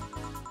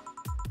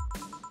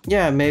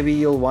 Yeah, maybe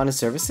you'll want his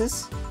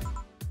services?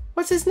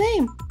 What's his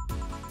name?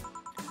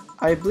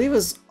 I believe it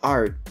was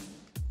Art.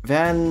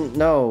 Vandelay?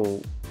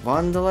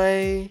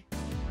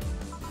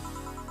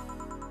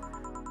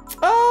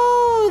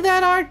 Oh,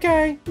 that Art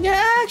guy.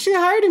 Yeah, I actually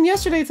hired him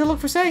yesterday to look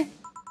for Say.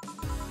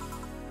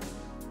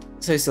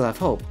 So you still have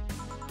hope?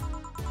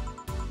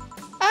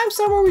 I'm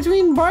somewhere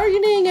between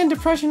bargaining and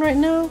depression right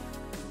now.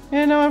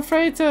 And I'm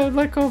afraid to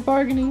let go of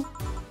bargaining.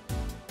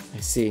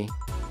 I see.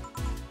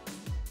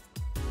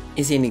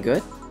 Is he any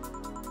good?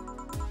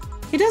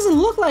 He doesn't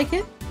look like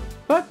it,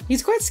 but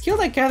he's quite skilled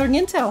at gathering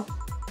intel.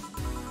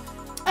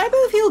 I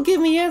believe he'll give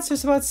me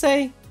answers about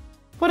Say,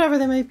 whatever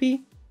they might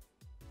be.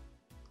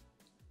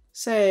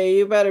 Say,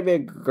 you better be a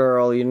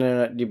girl.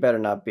 You better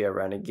not be a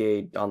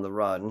renegade on the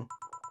run.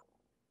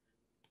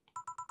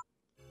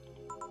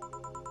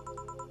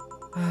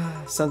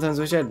 Sometimes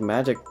I wish I had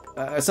magic.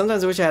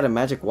 Sometimes I wish I had a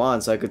magic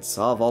wand so I could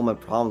solve all my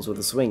problems with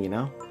a swing, you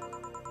know?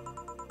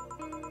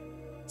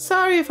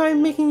 Sorry if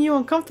I'm making you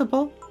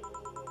uncomfortable.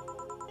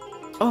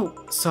 Oh,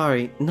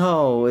 sorry.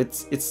 No,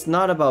 it's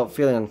not about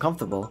feeling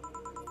uncomfortable.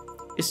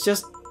 It's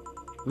just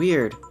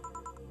weird.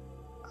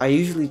 I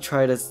usually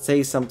try to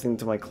say something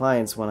to my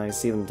clients when I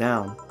see them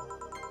down.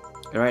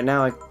 And right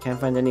now I can't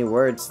find any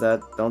words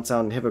that don't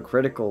sound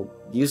hypocritical,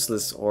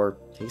 useless, or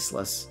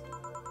tasteless.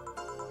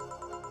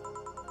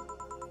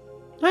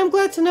 I'm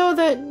glad to know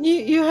that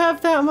you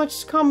have that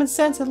much common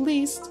sense at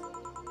least.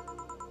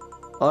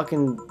 All I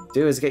can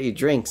do is get you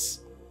drinks.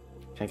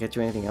 Can I get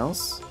you anything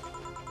else?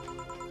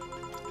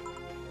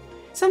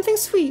 Something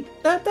sweet.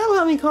 That'll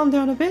help me calm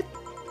down a bit.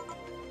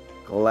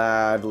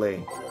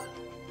 Gladly.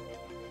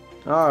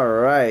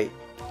 Alright.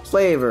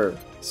 Flavor.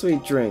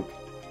 Sweet drink.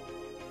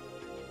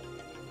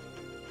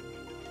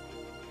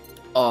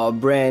 A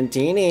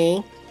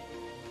Brantini.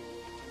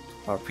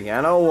 Our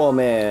piano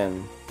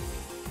woman.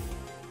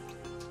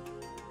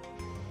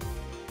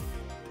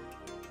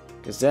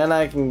 Because then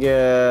I can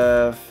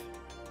give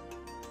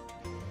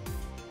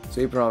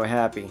Sweet Promo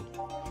Happy.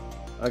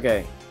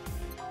 Okay.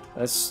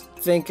 Let's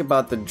think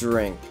about the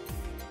drink.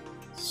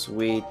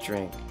 Sweet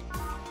drink.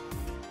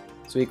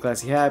 Sweet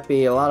Classy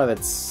Happy. A lot of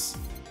it's...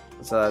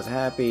 So that's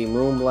Happy.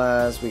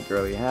 Moonblast. Sweet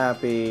Girly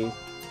Happy.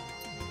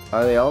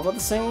 Are they all about the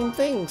same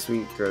thing?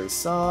 Sweet Girly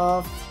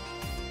Soft.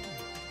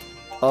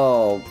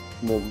 Oh,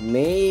 well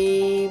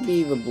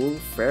maybe the Blue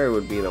Fairy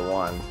would be the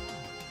one.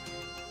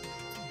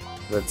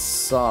 That's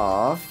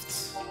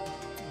soft.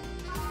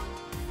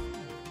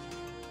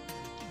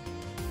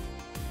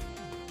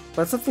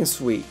 But something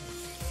sweet.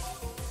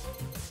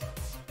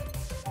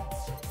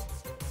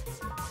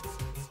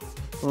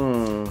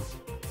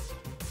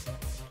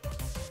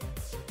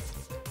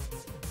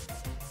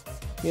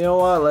 You know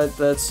what?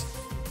 Let's.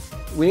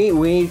 We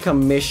need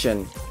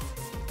commission.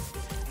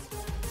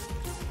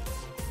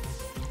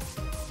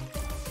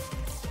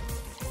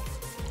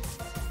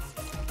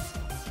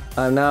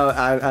 I'm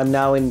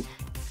now in.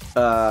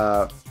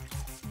 I'm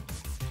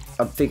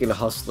thinking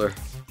Hustler.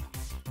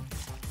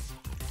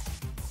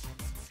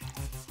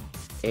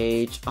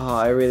 H. Oh,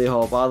 I really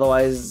hope.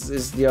 Otherwise,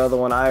 it's the other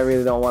one. I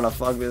really don't want to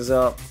fuck this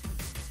up.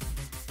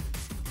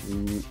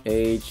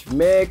 H.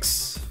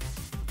 Mix.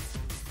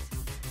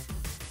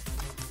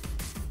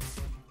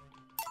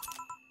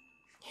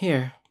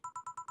 Here.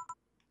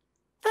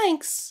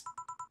 Thanks.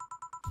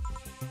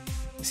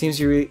 Seems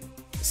you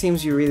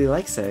really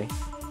like Say.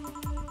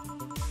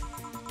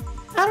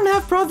 I don't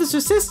have brothers or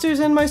sisters,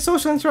 and my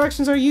social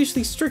interactions are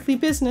usually strictly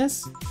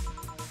business.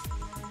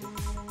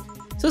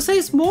 So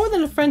Say's more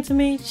than a friend to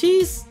me.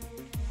 She's...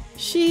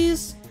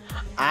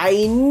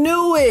 I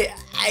knew it!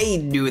 I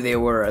knew they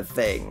were a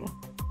thing.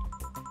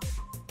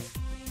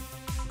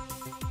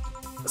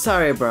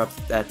 Sorry I brought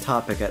up that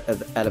topic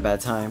at a bad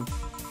time.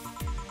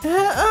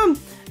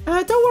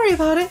 Don't worry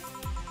about it.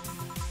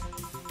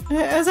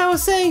 As I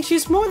was saying,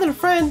 she's more than a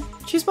friend.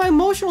 She's my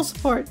emotional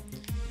support.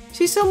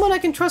 She's someone I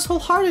can trust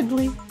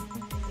wholeheartedly.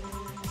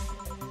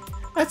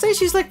 I'd say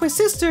she's like my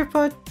sister,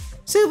 but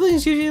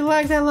siblings usually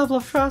lack that level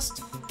of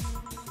trust.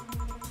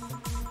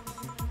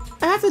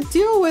 I have to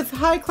deal with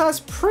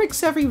high-class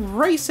pricks every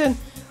race and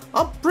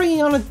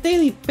upbringing on a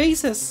daily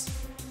basis.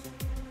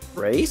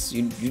 Race?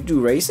 You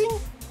do racing?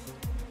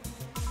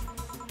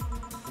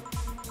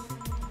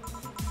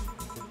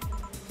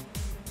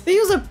 They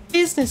use a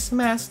business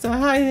mask to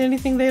hide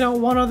anything they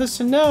don't want others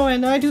to know,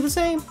 and I do the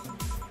same.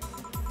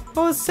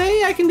 I would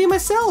say I can be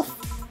myself.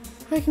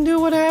 I can do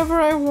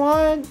whatever I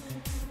want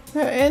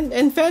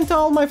and vent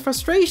all my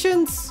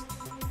frustrations.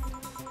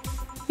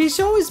 She's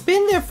always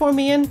been there for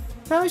me, and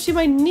now she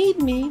might need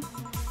me.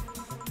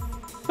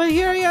 But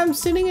here I am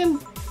sitting in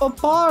a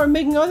bar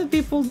making other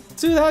people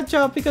do that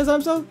job because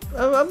I'm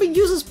a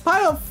useless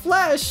pile of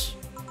flesh.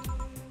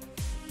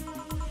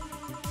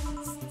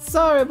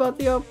 Sorry about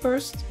the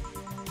outburst.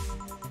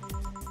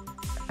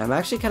 I'm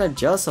actually kind of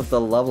jealous of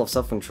the level of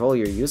self-control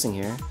you're using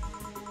here.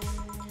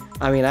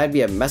 I mean, I'd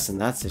be a mess in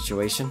that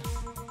situation.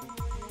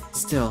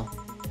 Still,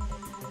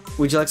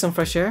 would you like some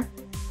fresh air?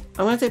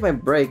 I'm gonna take my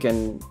break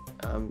and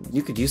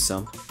you could use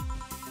some.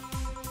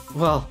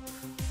 Well,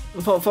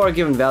 for a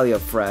given value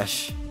of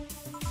fresh.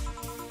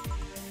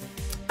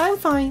 I'm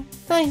fine,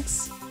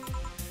 thanks.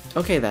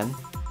 Okay then.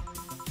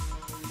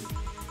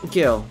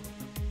 Gil,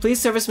 please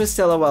service Miss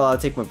Stella while I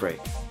take my break.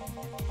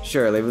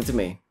 Sure, leave it to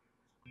me.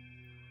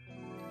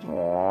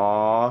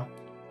 Aww.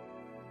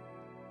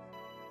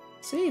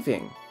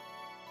 Saving.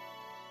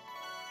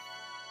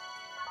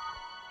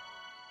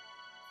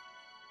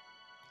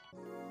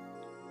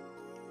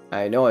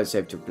 I know it's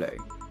safe to play.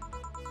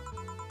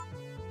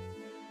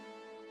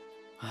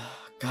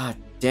 God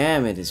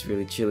damn it, it's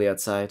really chilly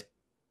outside.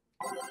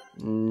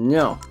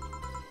 No.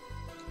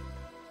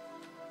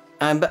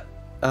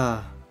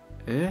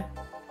 Eh?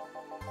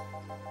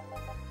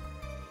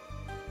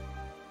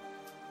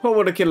 What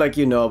would a kid like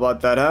you know about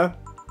that, huh?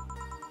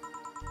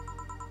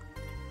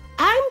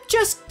 I'm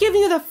just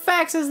giving you the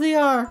facts as they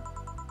are.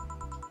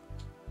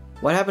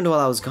 What happened while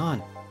I was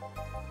gone?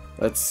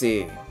 Let's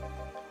see.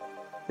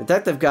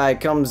 Detective guy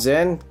comes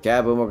in,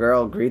 Kabuma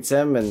girl greets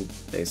him, and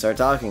they start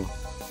talking.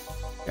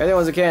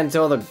 Everyone's okay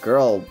until the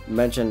girl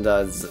mentioned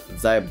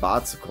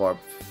Zaibatsu Corp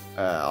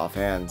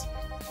offhand.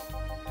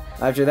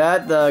 After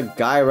that, the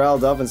guy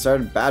riled up and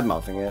started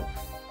bad-mouthing it.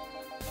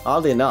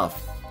 Oddly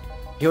enough,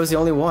 he was the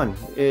only one.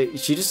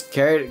 She just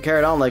carried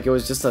on like it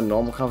was just a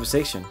normal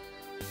conversation.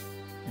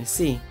 I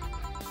see.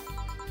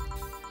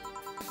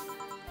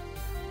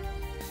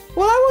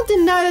 Well, I won't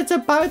deny that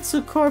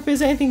Zaibatsu Corp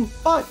is anything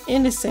but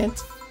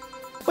innocent.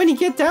 When you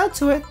get down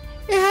to it,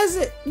 it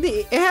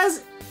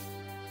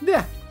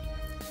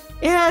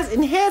has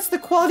enhanced the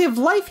quality of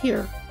life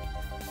here.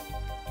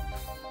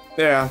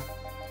 Yeah.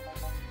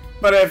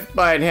 But if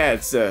by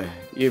enhanced,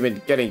 you've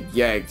been getting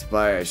yanked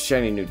by a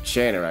shiny new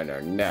chain around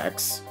our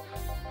necks.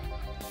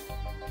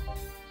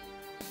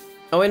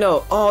 Oh wait,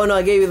 no. Oh no,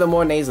 I gave you the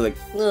more nasal. Like,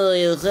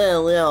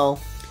 oh,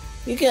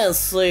 you can't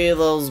say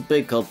those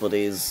big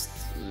companies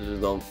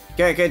don't.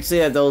 Can't see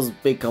that those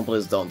big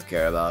companies don't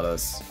care about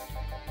us.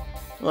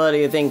 What do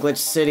you think Glitch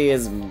City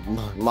is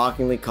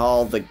mockingly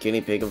called the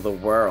guinea pig of the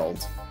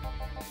world?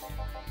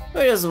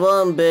 We're just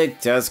one big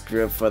test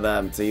group for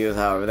them to use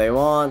however they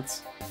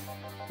want.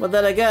 But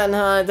then again,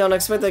 I don't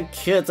expect a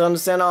kid to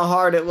understand how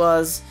hard it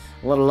was,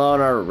 let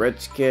alone a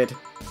rich kid.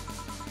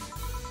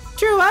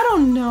 True, I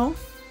don't know.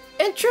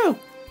 And true,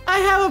 I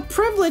have a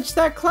privilege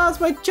that clouds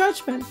my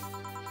judgment.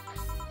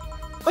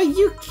 But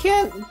you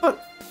can't,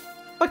 but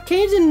can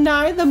you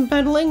deny the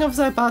meddling of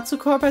Zaibatsu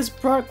Corp has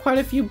brought quite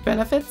a few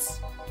benefits?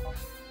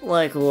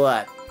 Like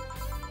what?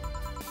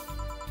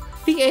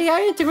 The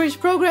AI integration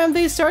program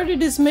they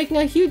started is making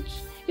a huge,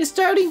 the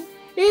thing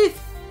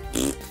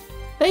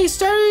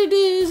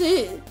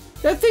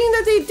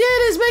that they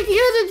did is making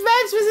huge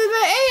advancements in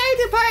the AI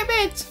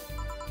department!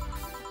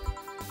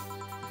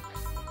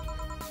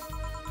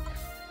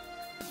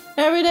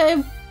 Every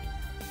day,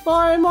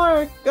 more and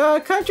more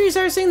countries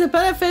are seeing the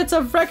benefits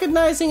of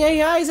recognizing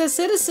AIs as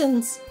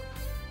citizens.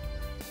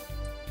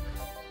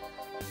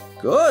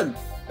 Good.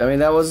 I mean,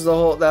 that was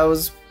one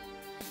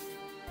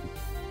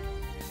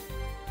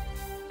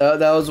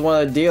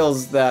of the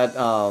deals that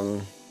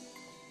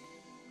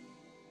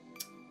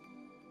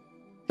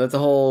that the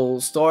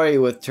whole story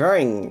with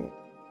Turing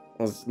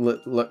was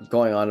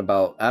going on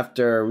about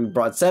after we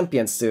brought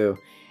sentience to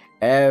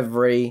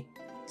every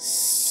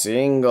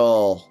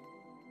single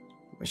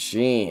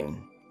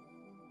machine.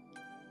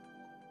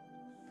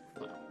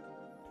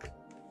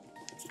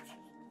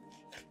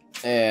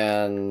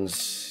 And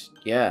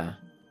yeah.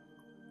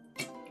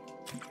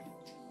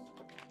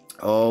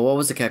 Oh, what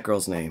was the cat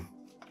girl's name?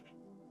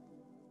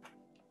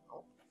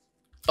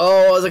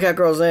 Oh, what was the cat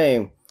girl's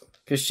name?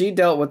 Because she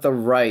dealt with the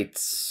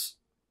rights,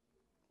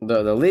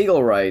 the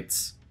legal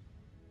rights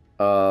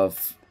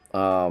of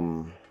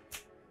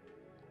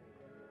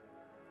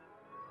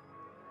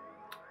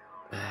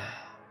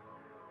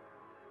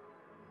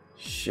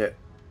shit.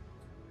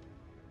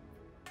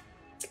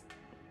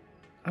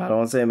 I don't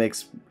want to say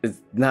it's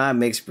not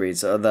mixed breed.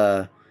 So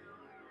the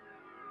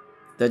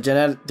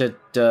genetic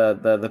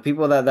the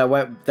people that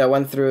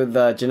went through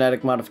the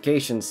genetic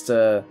modifications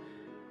to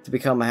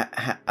become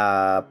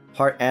a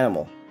part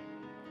animal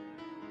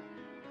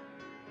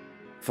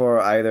for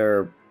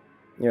either,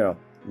 you know,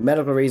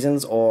 medical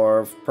reasons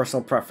or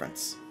personal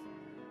preference.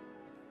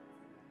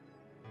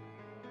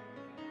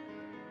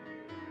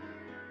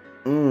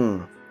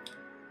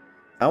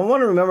 I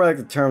want to remember like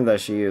the term that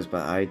she used,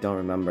 but I don't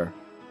remember.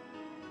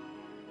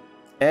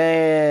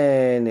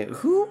 And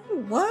who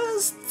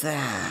was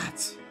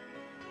that?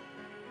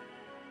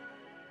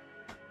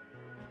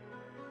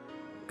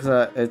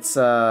 Cause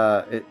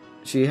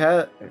she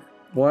had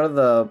one of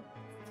the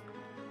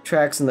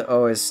tracks in the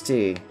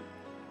OST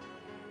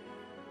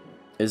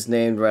is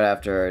named right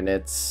after her, and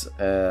it's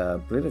I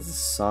believe it's a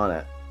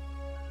sonnet.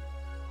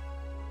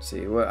 Let's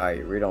see, what are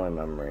you? Read only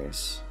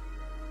memories.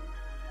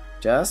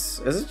 Jess?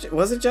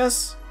 Was it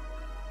Jess?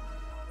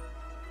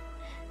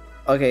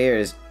 Okay, here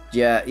it is.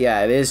 Yeah,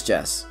 it is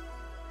Jess.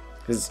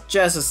 Because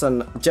Jess is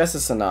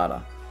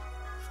Sonata.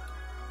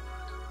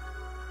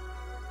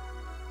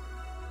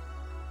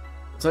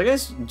 So I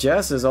guess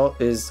Jess is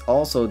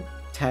also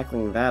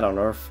tackling that on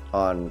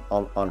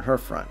her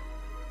front.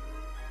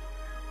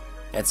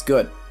 That's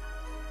good.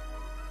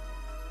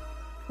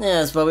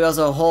 Yes, but we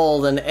also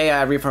hold an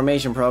AI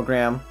reformation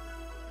program.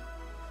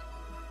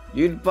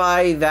 You'd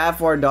buy that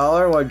for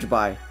 $1? What'd you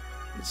buy?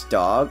 This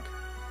dog?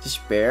 This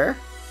bear?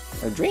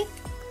 A drink?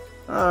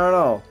 I don't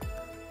know.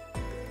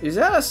 Is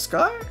that a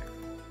scar?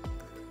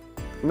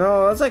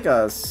 No, that's like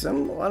a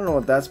symbol. I don't know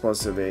what that's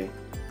supposed to be.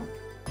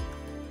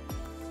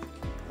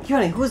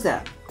 Johnny, who's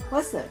that?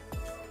 What's that?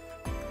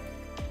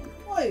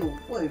 What are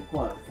you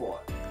calling for?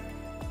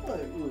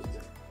 Who's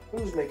that?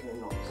 Who's making a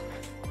noise?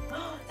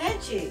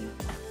 Tenchi!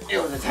 It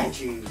was a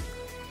Tenchi.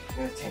 It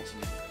was Tenchi.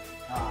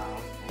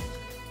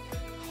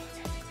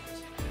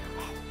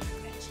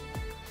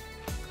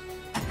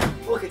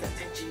 Look at that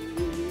Tenchi.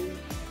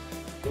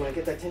 You wanna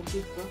get that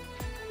Tenchi?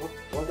 Huh?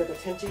 Wanna get that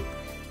Tenchi?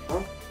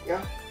 Huh?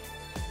 Yeah?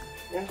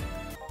 Yeah?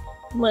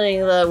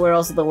 We're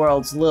also the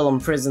world's little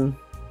prison.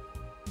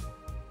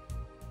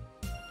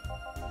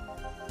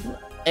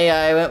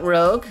 AI went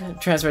rogue,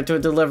 transferred to a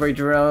delivery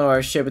drone,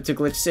 or ship it to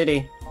Glitch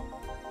City.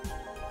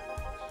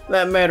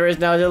 That murderer is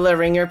now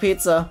delivering your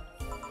pizza.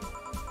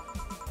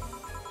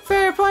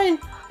 Fair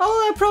point.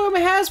 Although that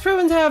program has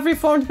proven to have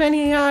reformed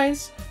many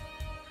AIs.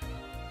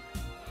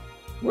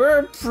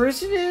 We're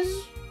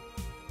prisoners?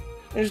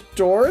 Is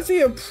Dorothy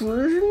a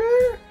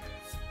prisoner?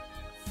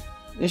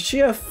 Is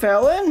she a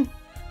felon?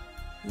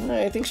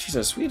 I think she's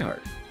a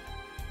sweetheart.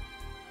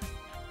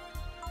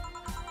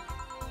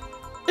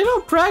 They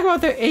don't brag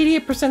about their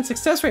 88%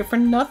 success rate for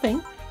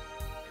nothing.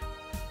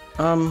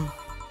 The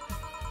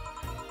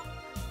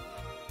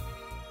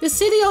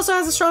city also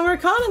has a stronger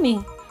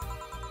economy.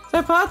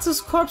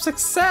 Zaibatsu Corp's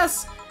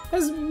success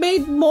has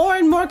made more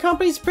and more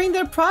companies bring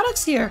their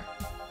products here.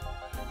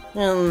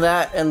 And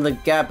the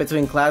gap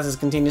between classes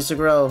continues to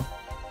grow.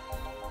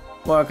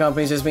 More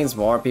companies just means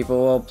more people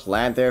will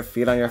plant their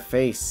feet on your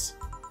face.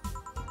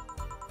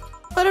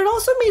 But it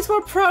also means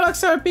more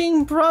products are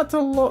being brought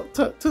to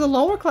the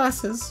lower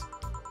classes.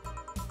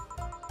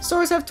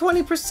 Stores have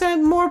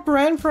 20% more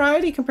brand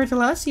variety compared to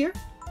last year.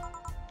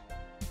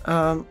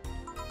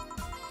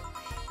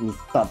 Miss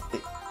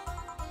Puppy.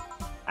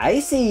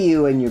 I see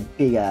you and your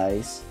big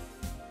eyes.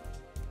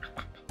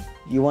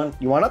 You want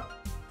up?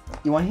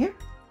 You want here?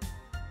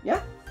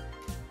 Yeah?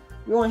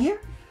 You want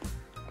here?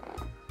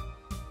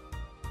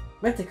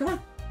 Vente, come on.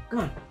 Come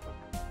on.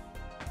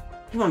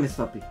 Come on, Miss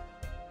Puppy.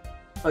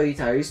 Oh, you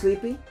tired? Are you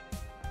sleepy?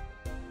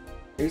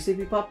 Are you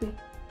sleepy, Puppy?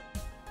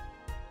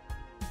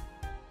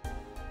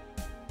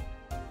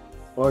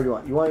 Or you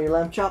want your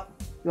lamb chop?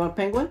 You want a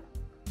penguin?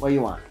 What do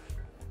you want?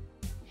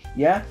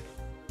 Yeah?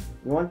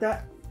 You want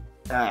that?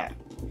 Alright.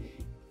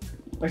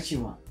 What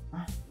you want?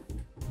 Huh?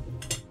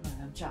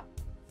 Lamb chop.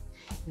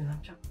 You lamb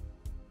chop?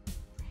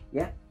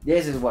 Yeah?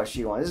 This is what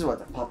she wants. This is what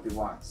the puppy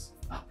wants.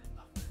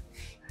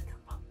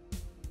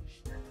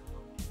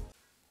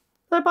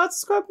 The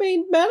Robotics Corp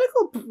made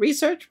medical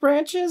research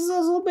branches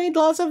also made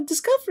lots of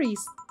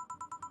discoveries.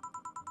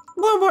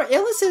 More and more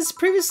illnesses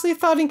previously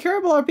thought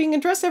incurable are being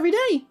addressed every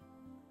day.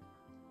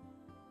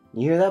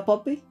 You hear that,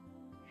 puppy?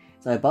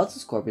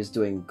 Robotics Corp is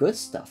doing good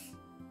stuff.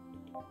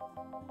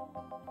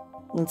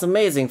 It's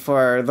amazing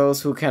for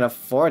those who can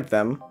afford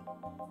them.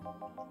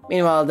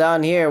 Meanwhile,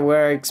 down here,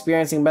 we're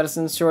experiencing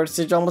medicine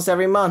shortage almost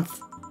every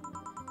month.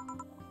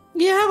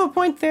 You have a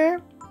point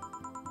there.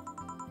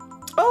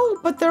 Oh,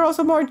 but there are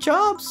also more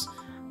jobs.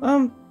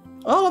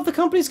 All of the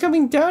companies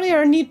coming down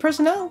here need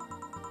personnel.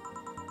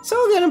 So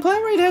the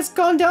unemployment rate has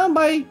gone down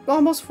by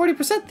almost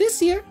 40%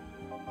 this year.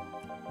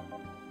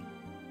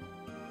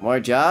 More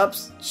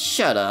jobs?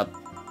 Shut up.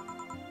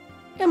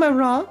 Am I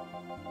wrong?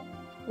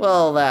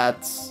 Well,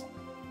 that's...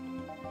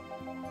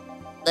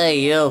 Hey,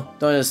 you.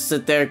 Don't just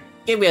sit there.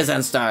 Give me a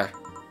Zen Star.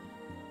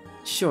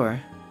 Sure.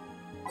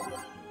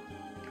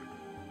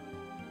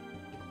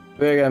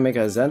 We're gonna make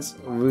a Zen...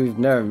 We've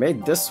never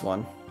made this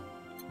one.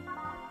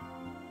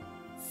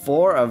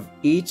 4 of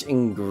each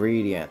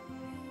ingredient.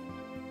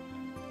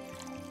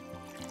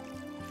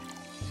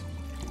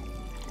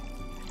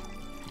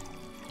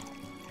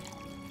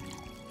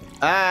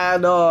 Ah,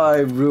 no, I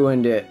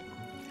ruined it.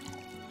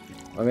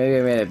 Or maybe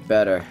I made it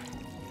better.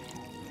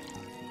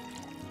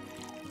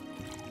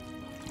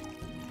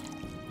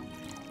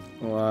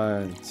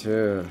 One,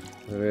 2,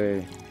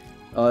 3.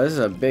 Oh, this is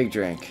a big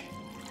drink.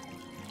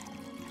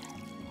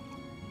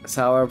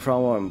 Sour,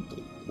 promo,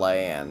 and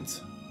bland.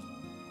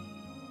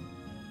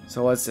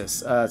 So what's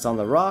this? It's on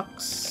the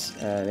rocks,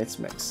 and it's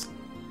mixed.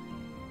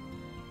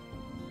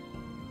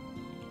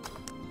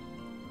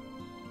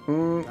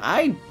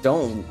 I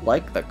don't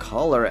like the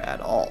color at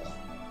all.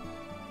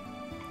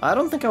 I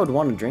don't think I would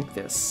want to drink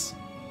this.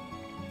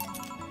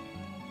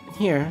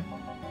 Here.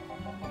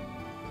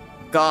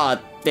 God,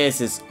 this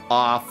is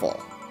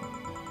awful.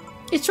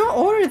 It's your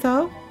order,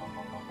 though.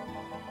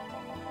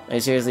 I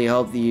seriously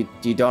hope that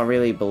you don't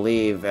really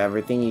believe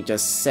everything you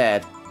just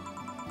said.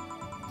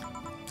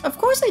 Of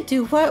course I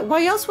do.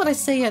 Why else would I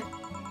say it?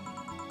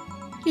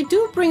 You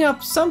do bring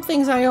up some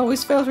things I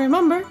always fail to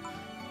remember.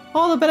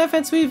 All the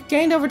benefits we've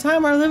gained over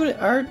time are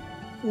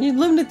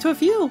limited to a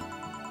few.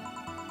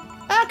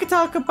 I could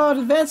talk about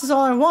advances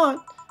all I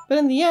want, but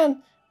in the end,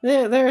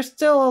 they're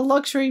still a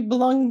luxury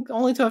belonging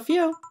only to a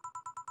few.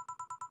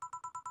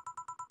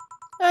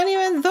 And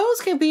even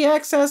those can be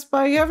accessed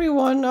by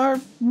everyone are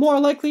more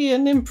likely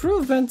an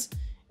improvement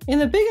in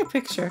the bigger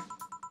picture.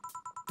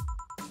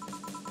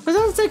 But it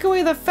doesn't take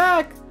away the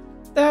fact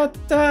that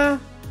there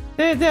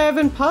have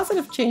been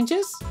positive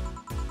changes.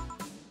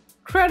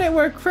 Credit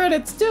where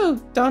credit's due,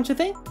 don't you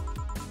think?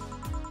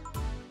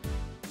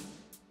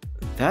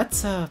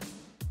 That's a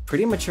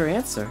pretty mature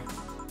answer.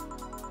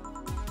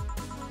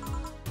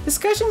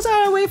 Discussions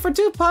are a way for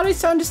two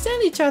parties to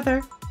understand each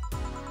other.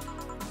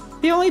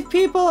 The only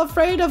people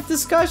afraid of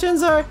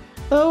discussions are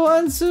the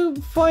ones who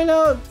point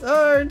out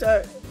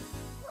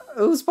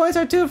whose points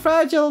are too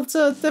fragile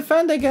to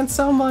defend against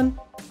someone.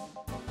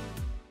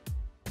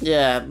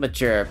 Yeah,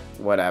 mature,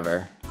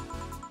 whatever.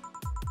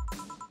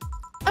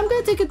 I'm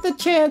gonna take the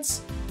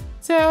chance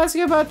to ask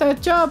you about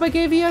that job I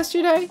gave you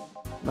yesterday.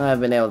 I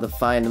haven't been able to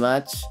find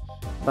much,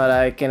 but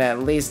I can at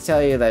least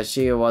tell you that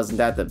she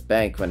wasn't at the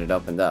bank when it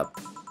opened up.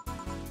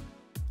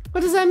 What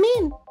does that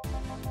mean?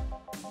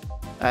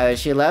 Either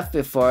she left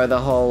before the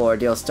whole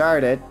ordeal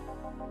started,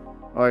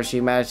 or she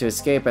managed to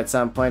escape at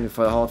some point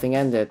before the whole thing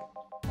ended.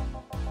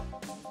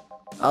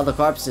 All the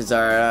corpses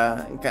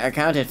are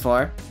accounted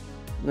for.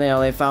 They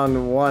only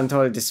found one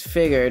totally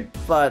disfigured,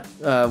 but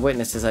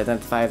witnesses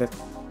identified it.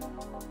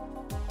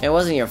 It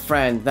wasn't your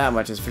friend, that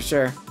much is for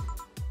sure.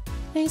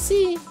 I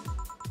see.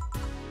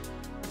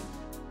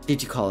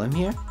 Did you call him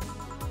here?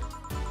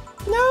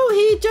 No,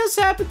 he just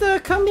happened to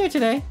come here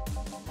today.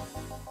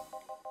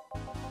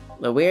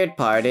 The weird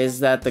part is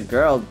that the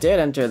girl did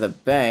enter the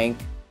bank.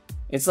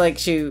 It's like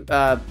she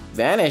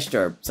vanished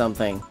or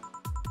something.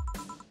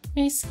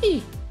 I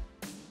see.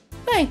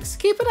 Thanks,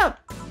 keep it up.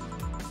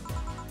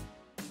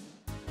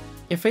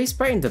 Your face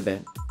brightened a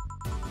bit.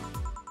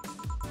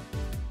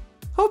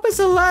 Hope it's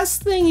the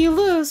last thing you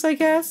lose, I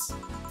guess.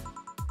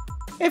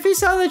 If he's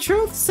telling the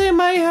truth, Say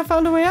might have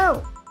found a way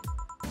out.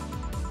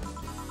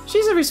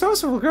 She's a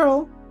resourceful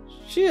girl.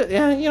 She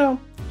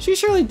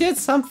surely did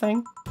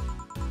something.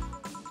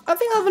 I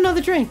think I'll have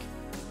another drink.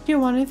 Do you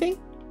want anything?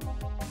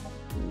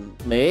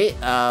 Me?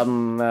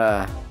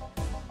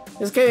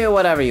 Just give me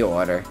whatever you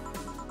order.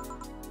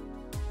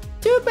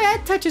 2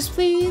 bad touches,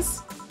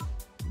 please.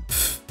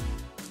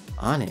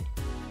 On it.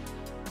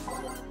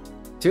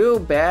 2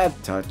 bad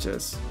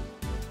touches.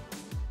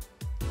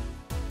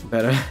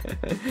 Better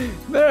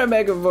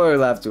make it before you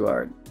laugh too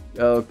hard.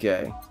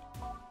 Okay.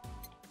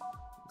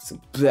 It's a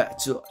bad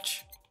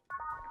touch.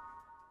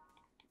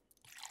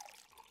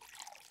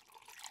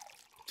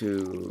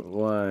 2,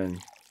 1,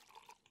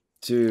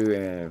 2,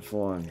 and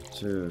 1,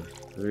 2,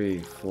 3,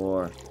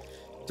 4.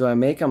 Do I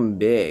make them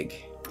big?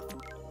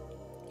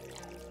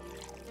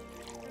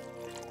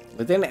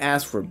 But didn't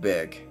ask for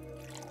big.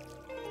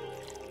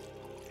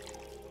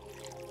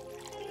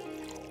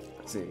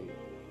 Let's see.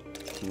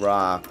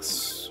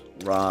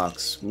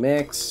 Rocks,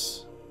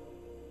 mix.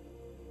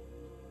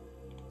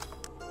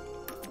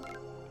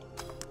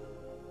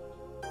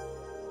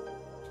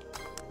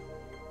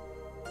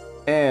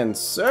 And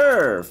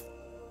serve.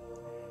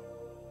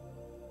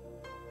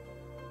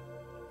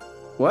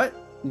 What?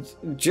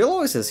 Jill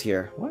always is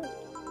here. What?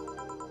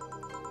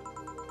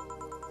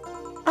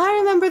 I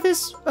remember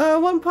this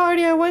one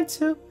party I went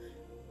to.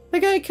 The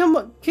guy came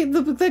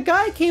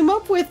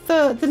up with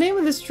the name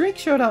of this drink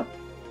showed up.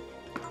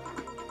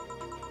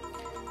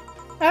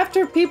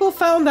 After people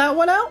found that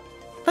one out,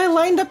 they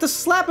lined up to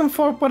slap him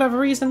for whatever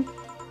reason.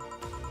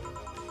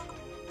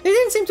 They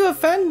didn't seem to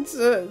offend.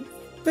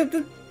 They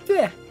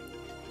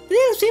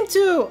didn't seem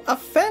to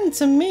offend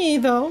to me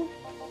though.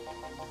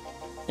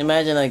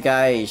 Imagine a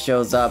guy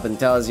shows up and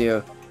tells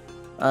you,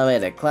 I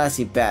made a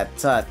classy bad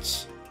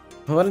touch.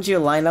 Wouldn't you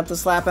line up to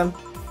slap him?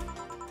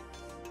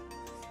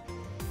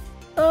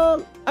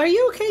 Are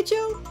you okay,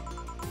 Joe?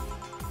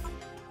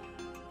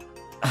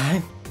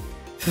 I'm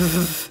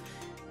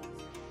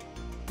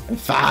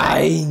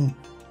fine.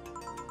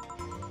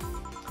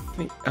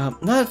 Wait, now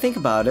that I think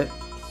about it,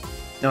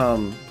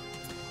 did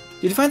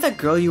you find that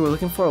girl you were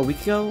looking for a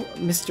week ago,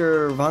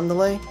 Mr.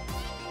 Vondelay?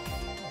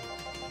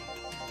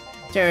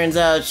 Turns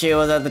out she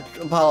was at the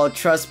Apollo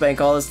Trust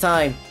Bank all this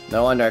time.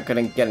 No wonder I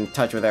couldn't get in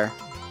touch with her.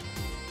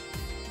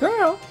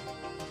 Girl?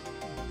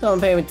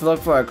 Someone paid me to look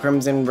for a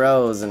Crimson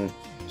Rose, and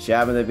she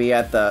happened to be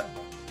at the,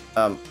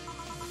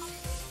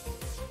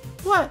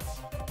 What?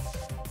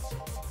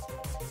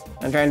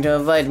 I'm trying to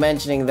avoid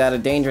mentioning that a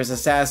dangerous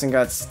assassin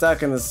got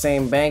stuck in the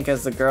same bank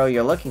as the girl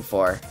you're looking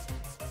for.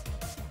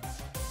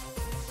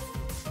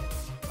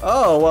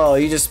 Oh, well,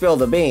 you just spilled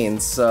the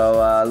beans,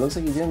 so, looks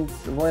like you didn't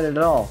avoid it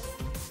at all.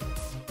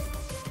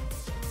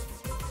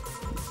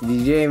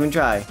 You didn't even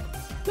try.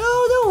 No,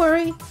 don't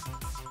worry.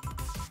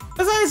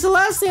 Besides, the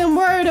last thing I'm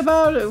worried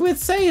about with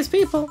Say is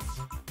people.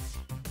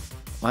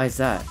 Why is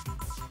that?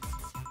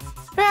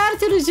 Her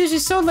attitude is usually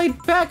so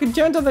laid back and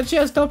gentle that she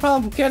has no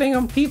problem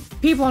getting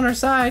people on her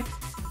side.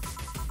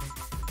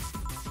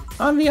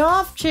 On the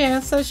off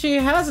chance that she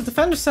has to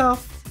defend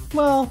herself,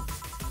 well,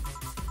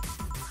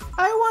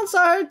 I once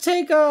saw her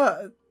take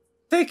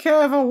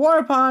care of a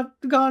water pot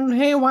gone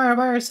haywire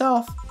by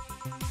herself.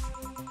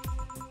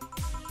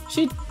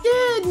 She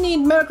did need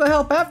medical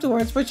help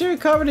afterwards, but she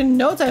recovered in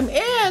no time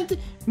and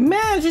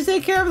managed to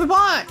take care of the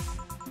pot.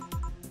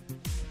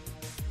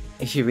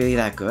 Is she really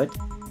that good?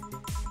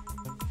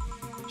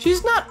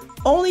 She's not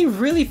only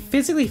really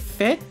physically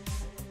fit,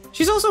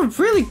 she's also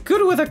really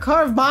good with a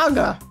carved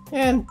manga.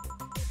 And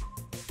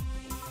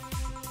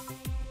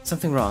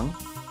Something wrong?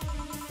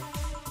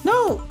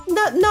 no,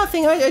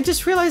 nothing. I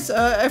just realized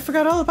I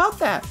forgot all about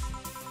that.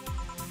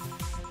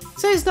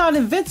 Say's not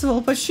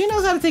invincible, but she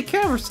knows how to take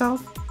care of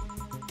herself.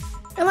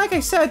 And like I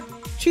said,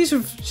 she's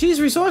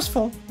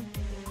resourceful.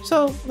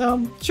 So,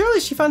 surely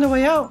she found a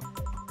way out.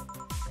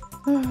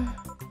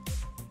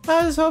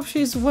 I just hope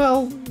she's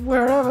well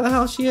wherever the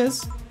hell she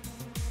is.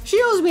 She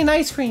owes me an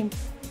ice cream.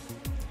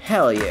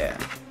 Hell yeah.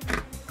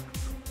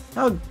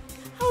 How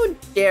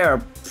dare a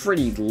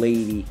pretty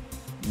lady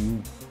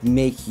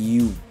make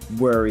you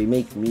worry,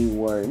 make me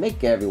worry,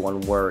 make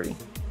everyone worry.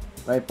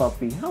 Right,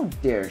 puppy? How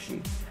dare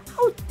she?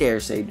 How dare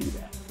Say do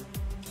that?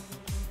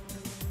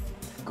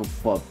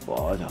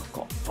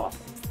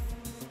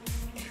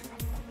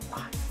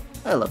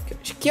 I love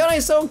Kiona. Kiona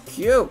is so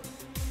cute.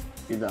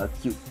 She's a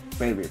cute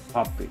baby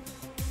puppy.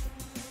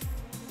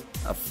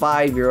 A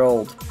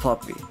 5-year-old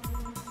puppy.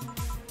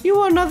 You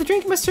want another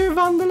drink, Mr.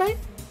 Vondelay?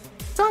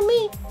 It's on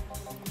me.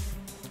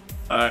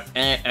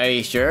 Are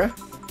you sure?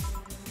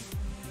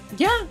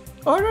 Yeah,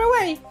 order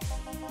away.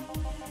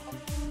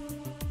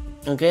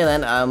 Okay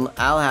then,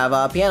 I'll have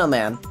a Piano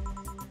Man.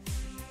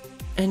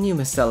 And you,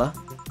 Miss Stella?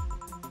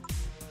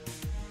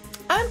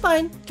 I'm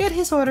fine. Get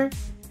his order.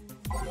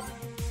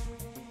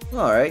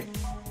 Alright.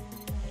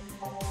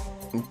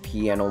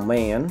 Piano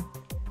Man.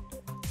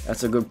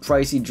 That's a good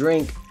pricey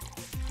drink.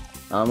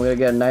 I'm gonna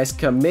get a nice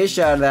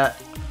commission out of that.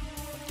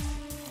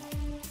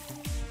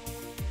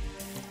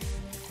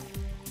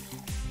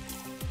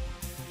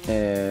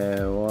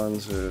 And 1,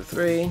 2,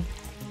 3.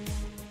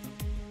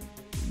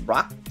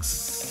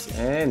 rocks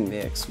and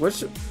mix.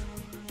 Which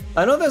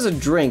I know there's a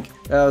drink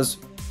that was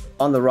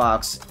on the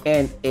rocks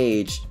and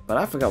aged, but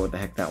I forgot what the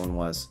heck that one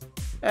was.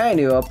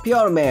 Anyway, a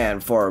pure man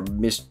for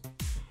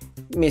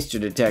Mr.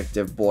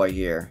 Detective Boy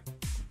here.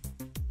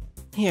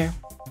 Here.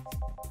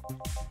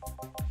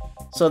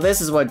 So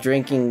this is what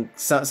drinking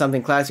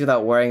something classy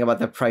without worrying about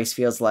the price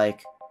feels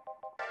like.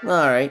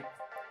 Alright,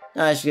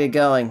 I should get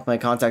going. My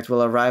contact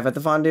will arrive at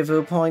the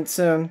rendezvous point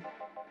soon.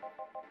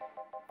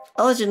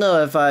 I'll let you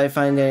know if I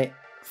find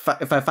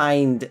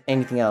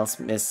anything else,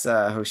 Miss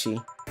Hoshi.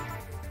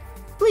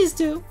 Please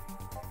do.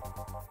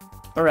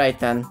 Alright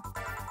then.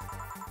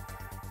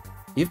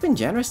 You've been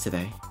generous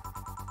today.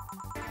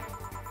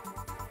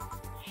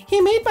 He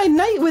made my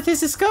night with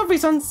his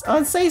discoveries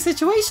on Say's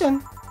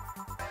situation.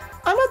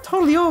 I'm not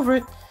totally over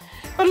it,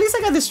 but at least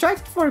I got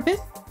distracted for a bit.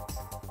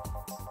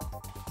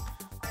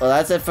 Well,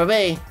 that's it for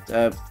me.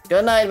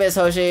 Good night, Miss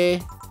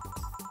Hoshi.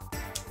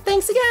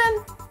 Thanks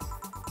again.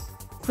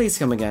 Please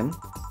come again.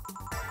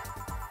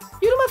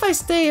 You don't mind if I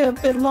stay a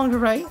bit longer,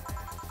 right?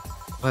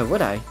 Why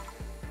would I?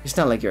 It's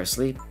not like you're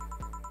asleep.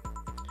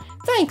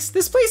 Thanks,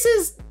 this place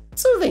is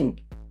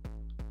soothing.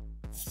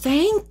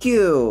 Thank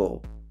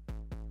you.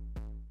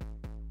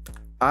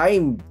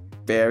 I'm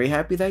very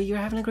happy that you're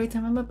having a great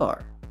time at my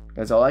bar.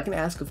 That's all I can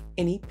ask of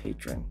any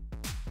patron.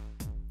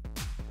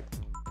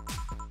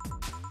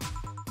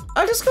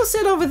 I'll just go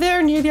sit over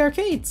there near the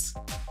arcades.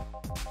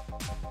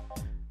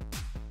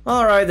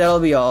 Alright, that'll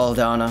be all,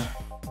 Donna.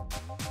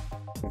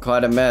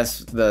 Quite a mess,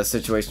 the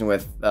situation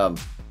with,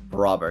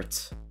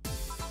 Robert.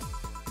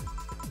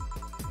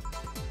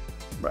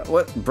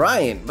 What?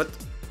 Brian? But...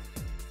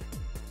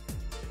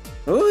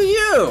 Who are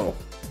you?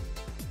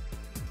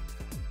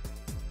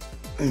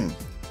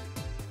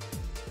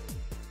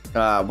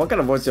 What kind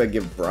of voice do I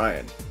give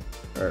Brian?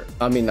 Or,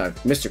 I mean,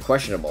 Mr.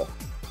 Questionable.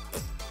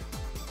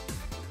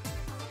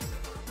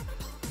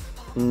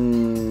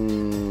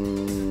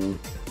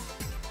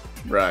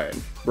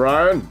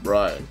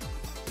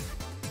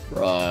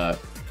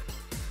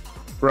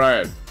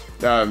 Brian.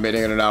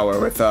 Meeting in an hour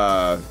with,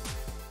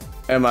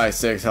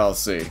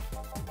 MI6LC.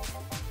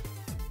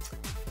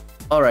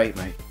 Alright,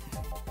 mate.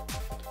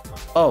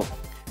 Oh,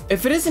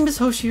 if it isn't Miss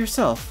Hoshi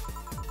herself.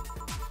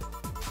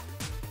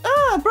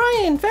 Ah,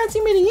 Brian, fancy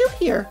meeting you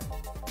here.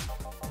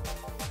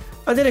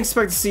 I didn't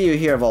expect to see you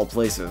here of all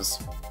places.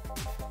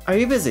 Are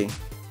you busy?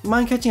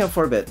 Mind catching up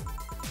for a bit?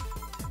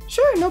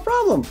 Sure, no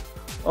problem.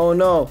 Oh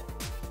no.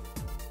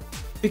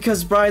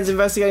 Because Brian's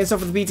investigating stuff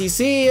with the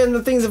BTC and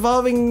the things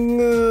involving...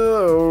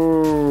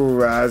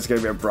 that's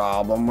gonna be a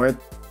problem with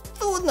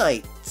the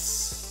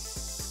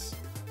Knights.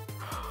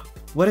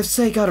 What if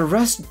Say got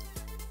arrested?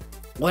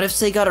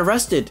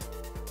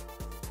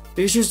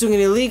 Because she was doing it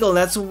illegal, and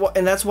that's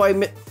why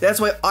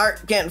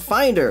Art can't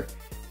find her.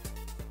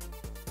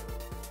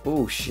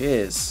 Oh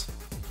shiz.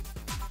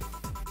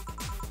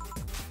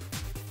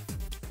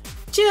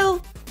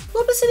 Jill,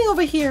 we'll be sitting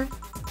over here.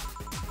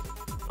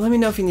 Let me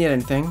know if you need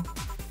anything.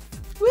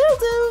 Will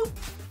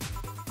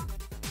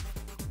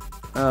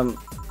do.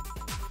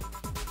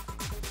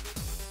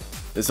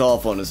 This all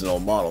phone is an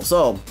old model,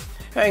 so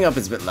hang up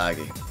is a bit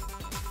laggy.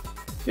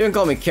 You can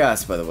call me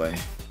Cass, by the way.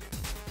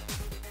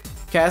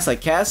 Cass like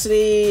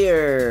Cassidy,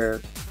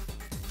 or...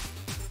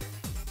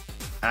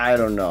 I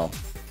don't know.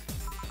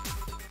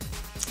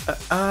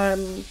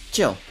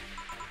 Jill.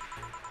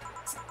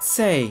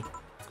 Say,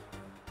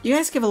 you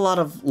guys give a lot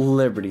of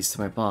liberties to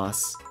my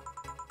boss.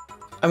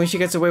 I mean, she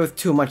gets away with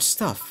too much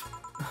stuff.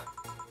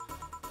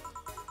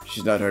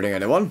 She's not hurting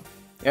anyone.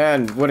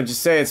 And wouldn't you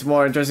say it's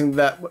more interesting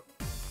that...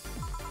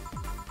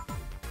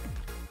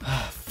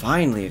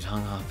 Finally, it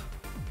hung up.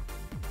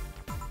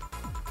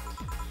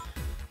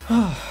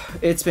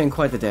 It's been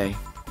quite the day.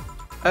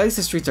 At least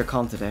the streets are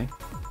calm today.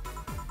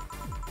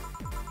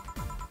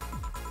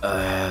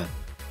 I'm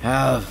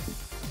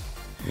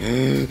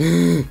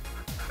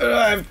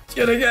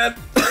gonna get...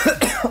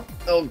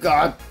 oh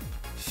god.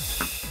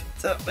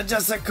 The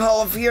majestic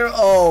call of fear.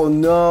 Oh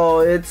no,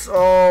 it's...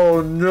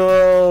 oh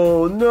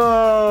no,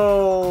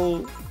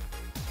 no.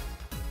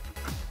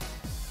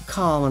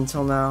 Calm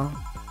until now.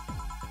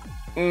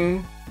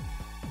 And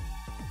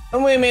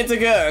we meet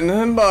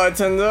again,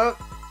 bartender.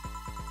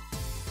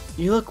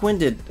 You look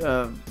winded,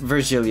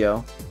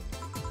 Virgilio.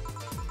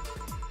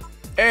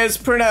 It's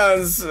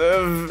pronounced,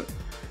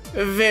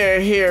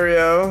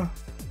 Virgilio.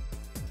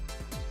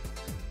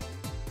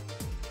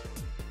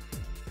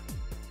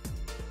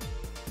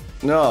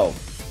 No.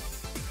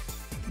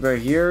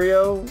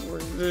 Virgilio?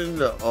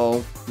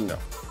 Oh, no.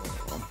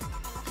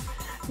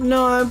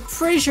 No, I'm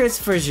pretty sure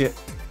it's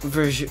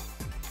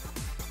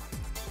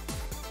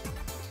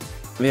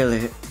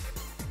Really?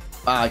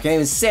 I can't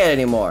even say it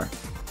anymore.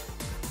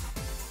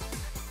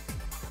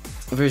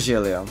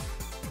 Virgilio.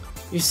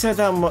 You said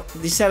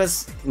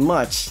as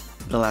much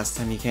the last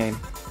time you came.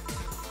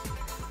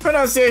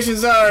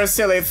 Pronunciations are a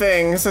silly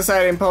thing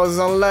society imposes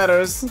on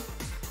letters.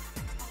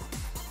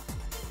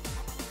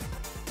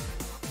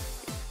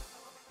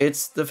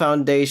 It's the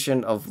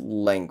foundation of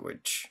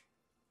language.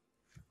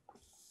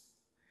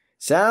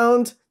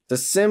 Sound, the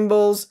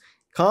symbols,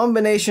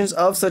 Combinations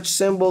of such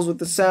symbols with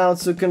the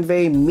sounds to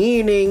convey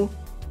meaning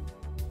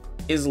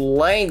is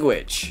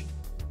language.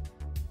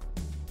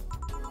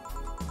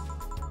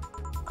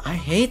 I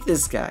hate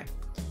this guy.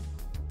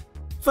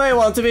 They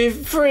want to be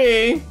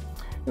free.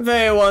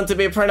 They want to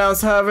be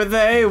pronounced however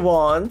they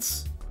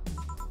want.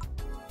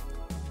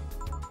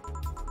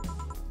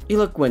 You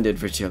look winded,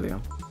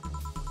 Virgilio.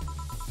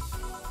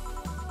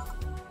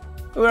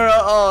 We're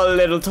all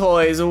little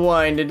toys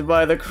winded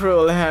by the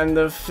cruel hand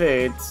of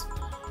fate,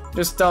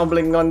 just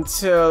stumbling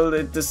until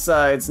it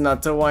decides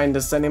not to wind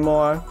us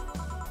anymore.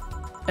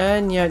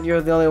 And yet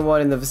you're the only one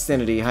in the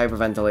vicinity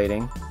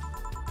hyperventilating.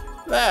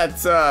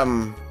 That,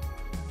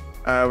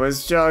 I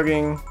was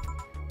jogging.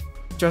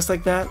 Just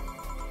like that?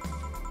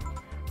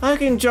 I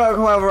can jog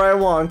however I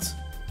want.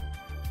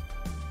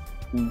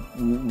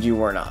 You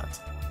were not.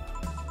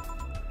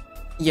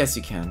 Yes,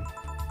 you can.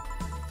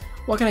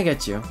 What can I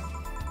get you?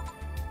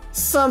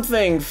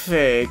 Something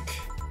fake.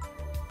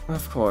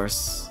 Of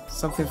course.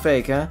 Something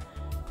fake, huh?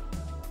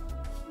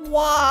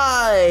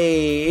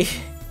 Why?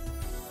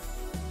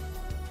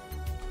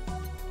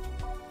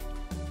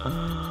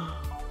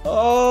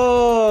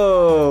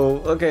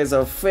 Oh, okay,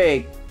 so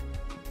fake.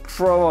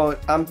 Promo.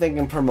 I'm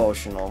thinking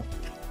promotional.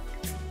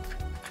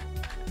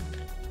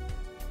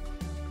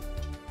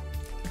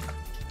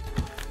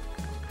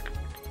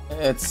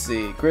 Let's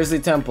see. Grizzly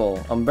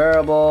Temple.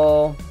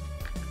 Unbearable.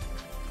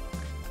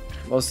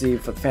 Mostly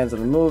for the fans of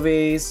the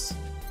movies.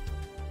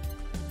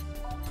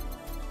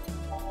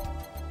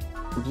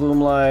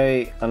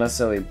 Bloomlight.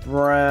 Unnecessarily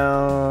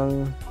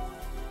brown.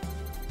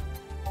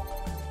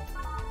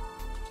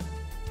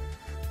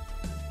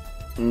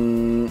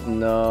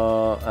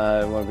 No.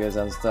 I want to be a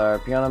Zen Star.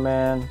 Piano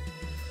Man.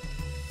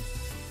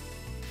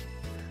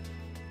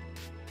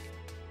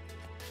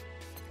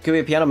 Could be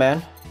a Piano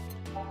Man.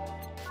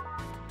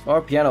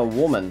 Or Piano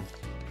Woman.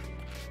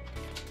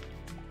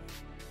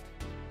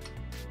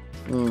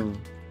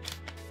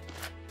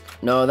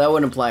 No, that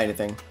wouldn't imply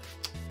anything.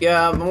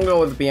 Yeah, I'm gonna go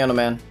with the Piano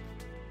Man.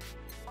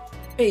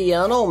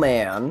 Piano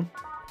Man.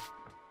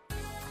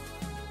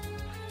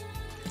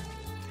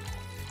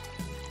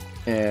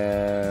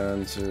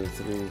 And 2,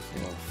 3, 4,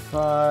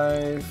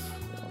 5.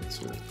 1, 2,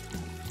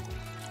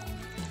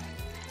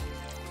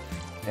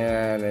 3.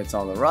 And it's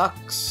on the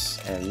rocks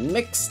and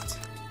mixed.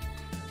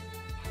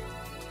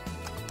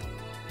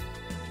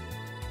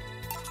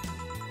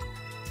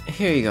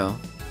 Here you go.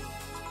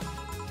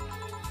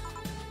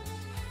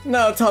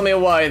 Now tell me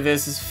why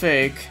this is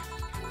fake.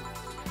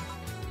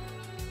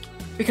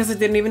 Because I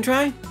didn't even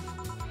try.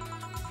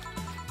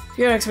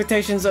 Your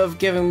expectations of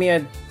giving me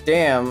a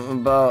damn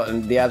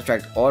about the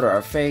abstract order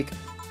are fake.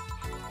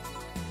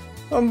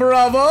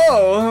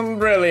 Bravo!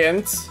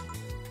 Brilliant.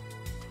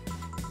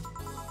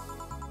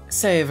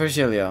 Say,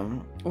 Virgilio,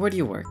 where do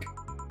you work?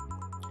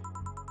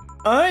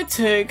 I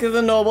take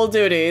the noble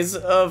duties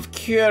of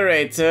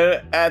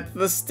curator at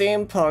the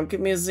Steampunk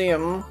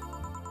Museum.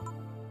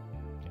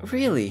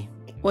 Really?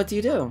 What do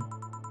you do?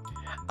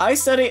 I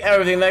study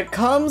everything that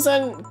comes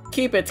and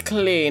keep it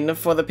clean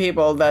for the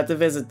people that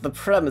visit the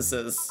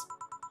premises.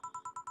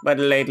 But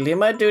lately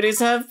my duties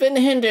have been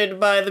hindered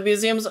by the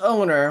museum's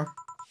owner.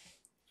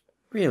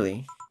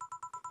 Really?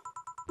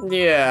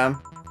 Yeah.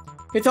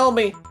 He told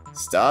me,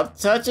 stop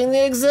touching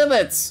the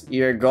exhibits.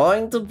 You're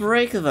going to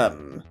break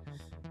them.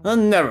 The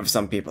nerve of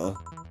some people.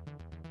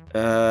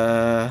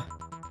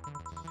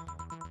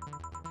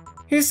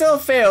 He still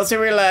fails to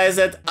realize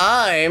that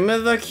I'm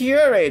the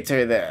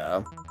curator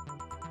there.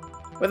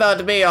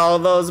 Without me, all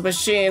those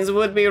machines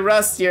would be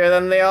rustier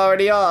than they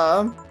already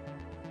are.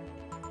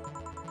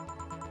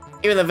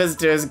 Even the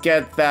visitors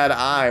get that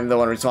I'm the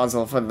one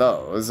responsible for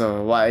those.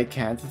 Why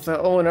can't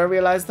the owner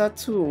realize that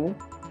too?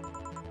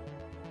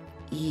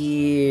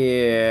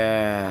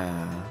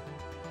 Yeah.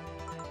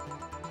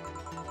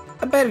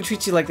 I bet he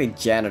treats you like the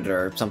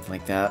janitor or something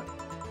like that.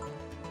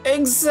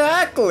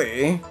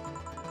 Exactly!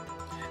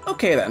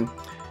 Okay then.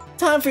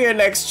 Time for your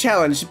next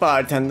challenge,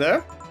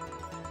 bartender.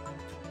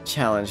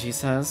 Challenge, he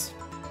says.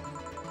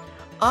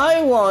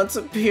 I want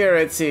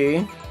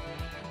purity.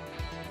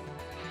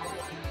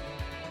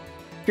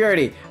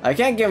 Purity. I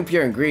can't give him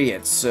pure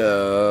ingredients,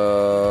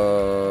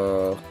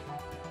 so...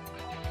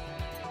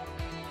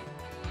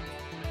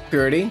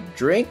 Purity,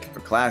 drink,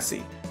 or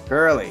classy?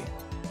 Girly.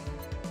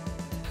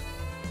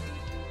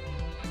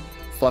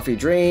 Fluffy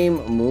Dream,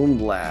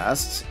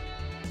 Moonblast.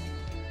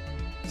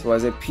 So why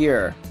is it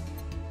pure?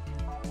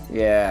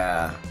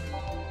 Yeah.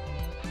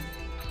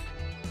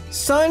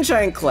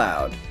 Sunshine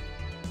Cloud.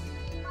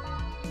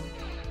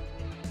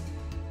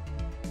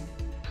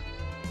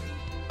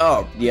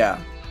 Oh, yeah.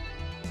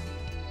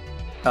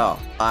 Oh,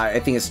 I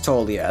think it's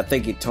totally, I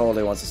think he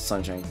totally wants a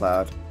Sunshine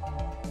Cloud.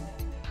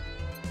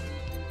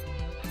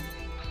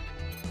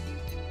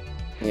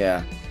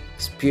 Yeah.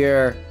 It's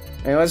pure.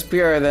 I mean, what's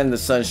purer than the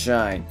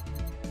sunshine?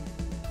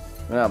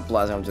 We're not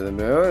blasting up to the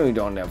moon. We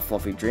don't have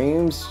fluffy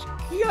dreams.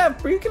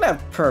 You can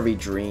have pervy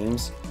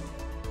dreams.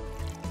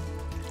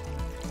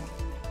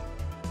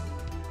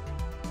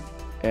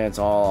 And it's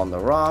all on the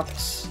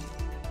rocks.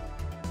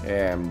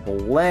 And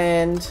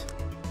blend.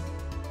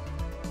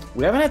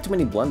 We haven't had too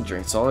many blend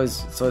drinks. It's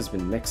always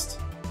been mixed.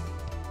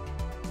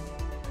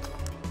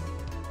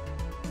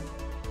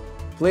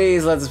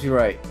 Please let this be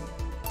right.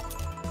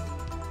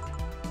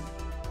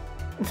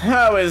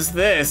 How is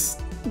this?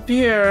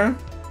 Beer.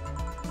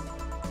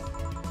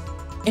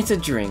 It's a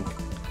drink.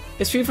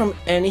 It's free from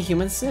any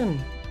human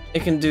sin.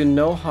 It can do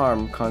no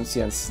harm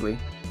consciously.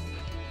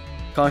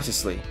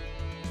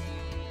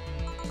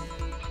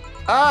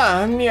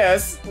 Ah,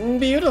 yes,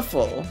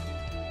 beautiful.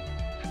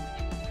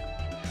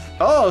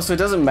 Oh, so it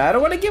doesn't matter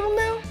what I give him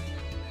now?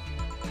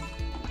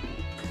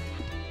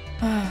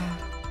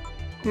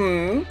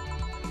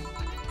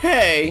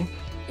 Hey,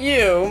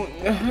 you,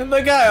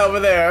 the guy over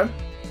there.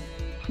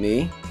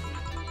 Me?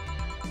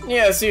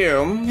 Yes,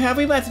 you. Have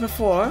we met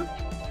before?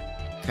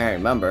 Can't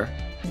remember.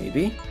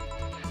 Maybe?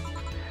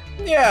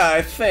 Yeah,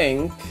 I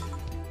think.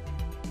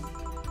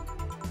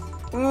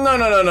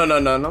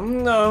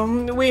 No,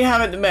 we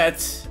haven't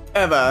met,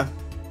 ever.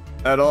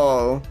 At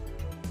all.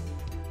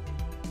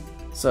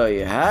 So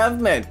you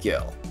have met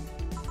Gil.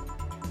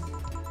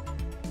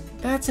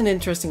 That's an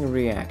interesting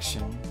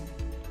reaction.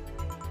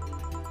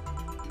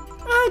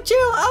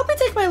 Jill, I'll be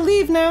taking my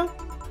leave now.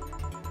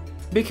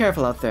 Be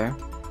careful out there.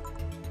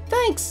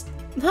 Thanks.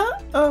 Huh?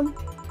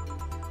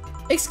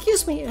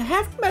 Excuse me,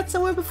 have we met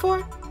somewhere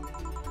before?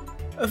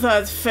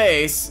 That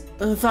face,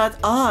 that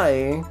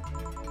eye.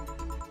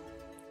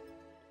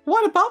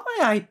 What about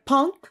my eye,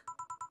 punk?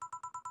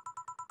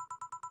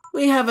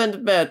 We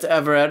haven't met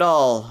ever at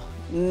all.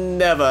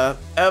 Never,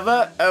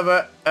 ever,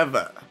 ever,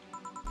 ever.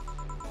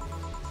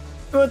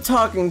 Good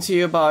talking to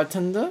you,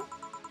 bartender.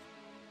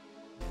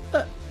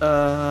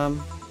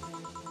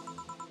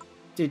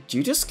 Did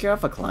you just scare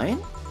off a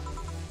client?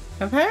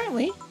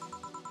 Apparently.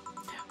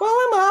 Well,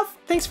 I'm off.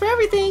 Thanks for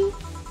everything.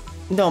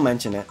 Don't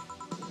mention it.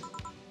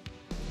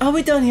 Are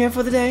we done here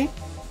for the day?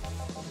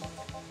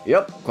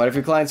 Yep, quite a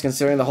few clients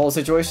considering the whole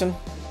situation.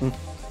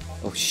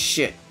 Oh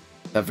shit,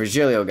 that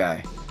Virgilio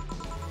guy.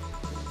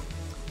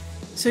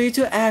 So you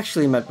two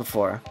actually met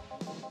before?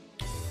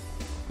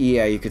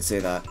 Yeah, you could say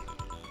that.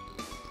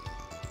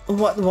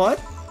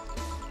 What?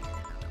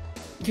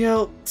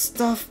 Gil,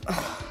 stuff.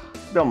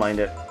 Don't mind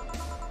it.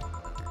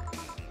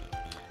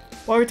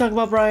 What were we talking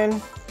about, Brian?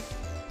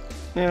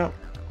 Yeah.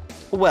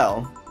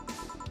 Well,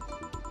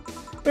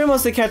 we were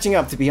mostly catching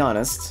up, to be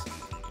honest.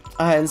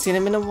 I hadn't seen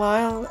him in a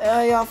while.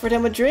 I offered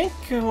him a drink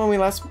when we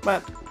last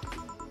met.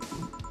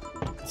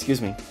 Excuse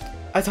me.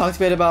 I talked a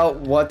bit about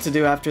what to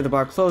do after the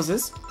bar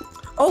closes.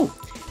 Oh,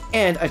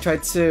 and I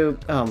tried to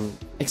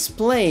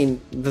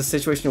explain the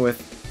situation with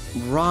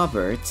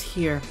Robert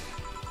here.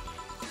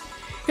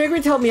 He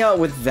agreed to help me out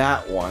with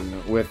that one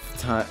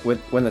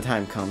when the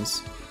time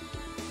comes.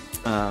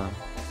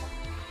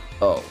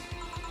 Oh.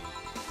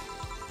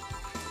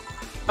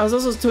 I was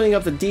also tuning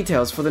up the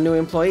details for the new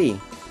employee.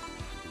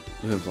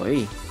 New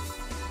employee?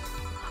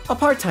 A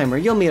part-timer.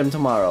 You'll meet him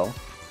tomorrow.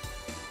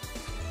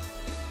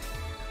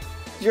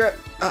 You're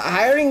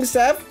hiring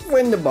staff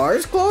when the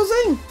bar's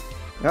closing?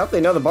 I hope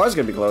they know the bar's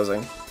gonna be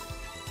closing.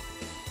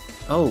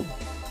 Oh.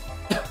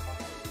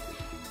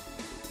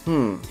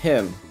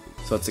 Him.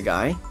 So it's a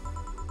guy?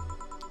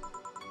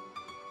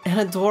 An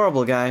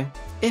adorable guy,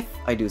 if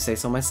I do say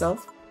so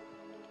myself.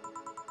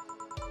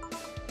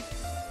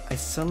 I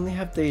suddenly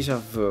have deja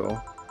vu.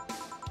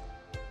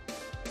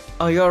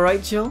 Oh, you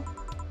alright, Jill?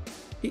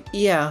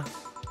 Yeah.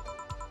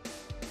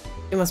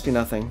 It must be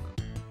nothing.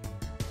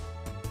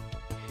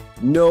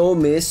 No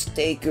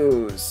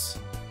mistakes.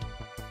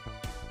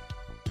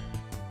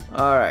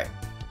 Alright.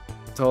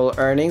 Total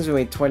earnings, we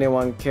made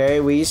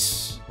 21k. We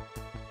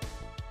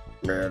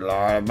made a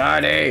lot of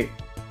money.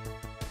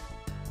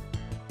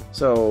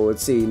 So,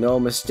 let's see. No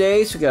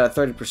mistakes. We got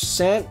a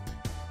 30%.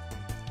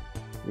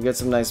 We got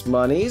some nice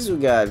monies. We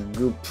got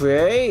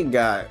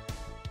Goupre.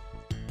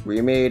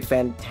 We made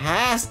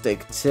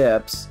fantastic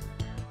tips.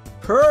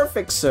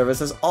 Perfect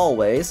service as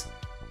always.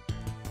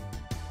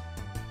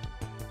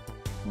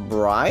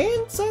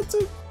 Brian?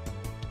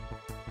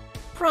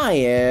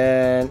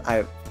 Brian.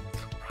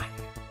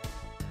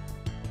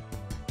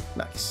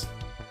 Nice.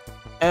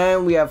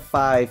 And we have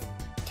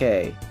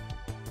 5k.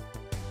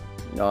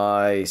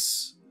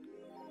 Nice.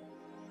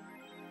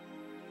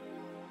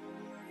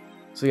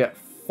 So we got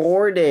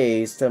 4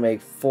 days to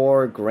make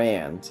 4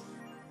 grand.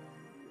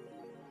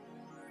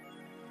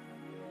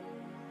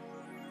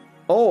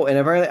 Oh, and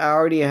apparently I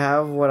already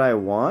have what I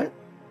want.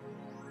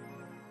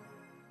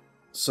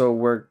 So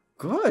we're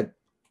good.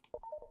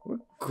 We're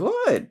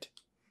good.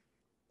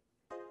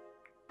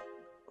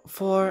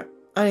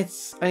 I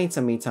need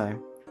some me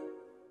time.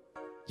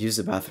 Use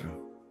the bathroom.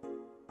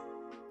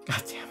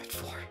 God damn it,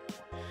 4.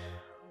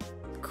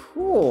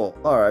 Cool.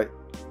 Alright.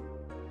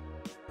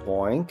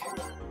 Boink.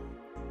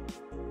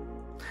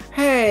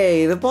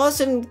 Hey, the boss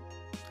didn't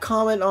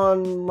comment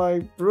on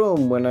my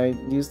room when I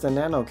used the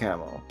nano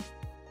camo.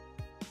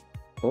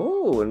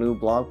 Oh, a new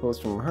blog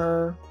post from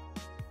her.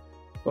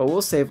 But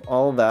we'll save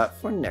all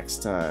that for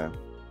next time.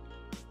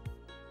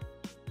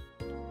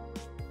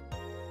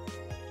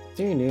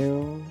 Do you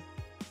know?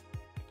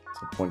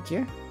 So point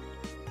here.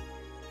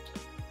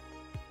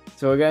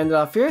 So we're gonna end it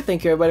off here.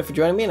 Thank you everybody for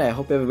joining me, and I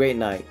hope you have a great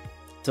night.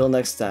 Till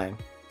next time,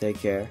 take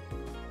care.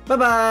 Bye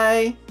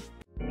bye!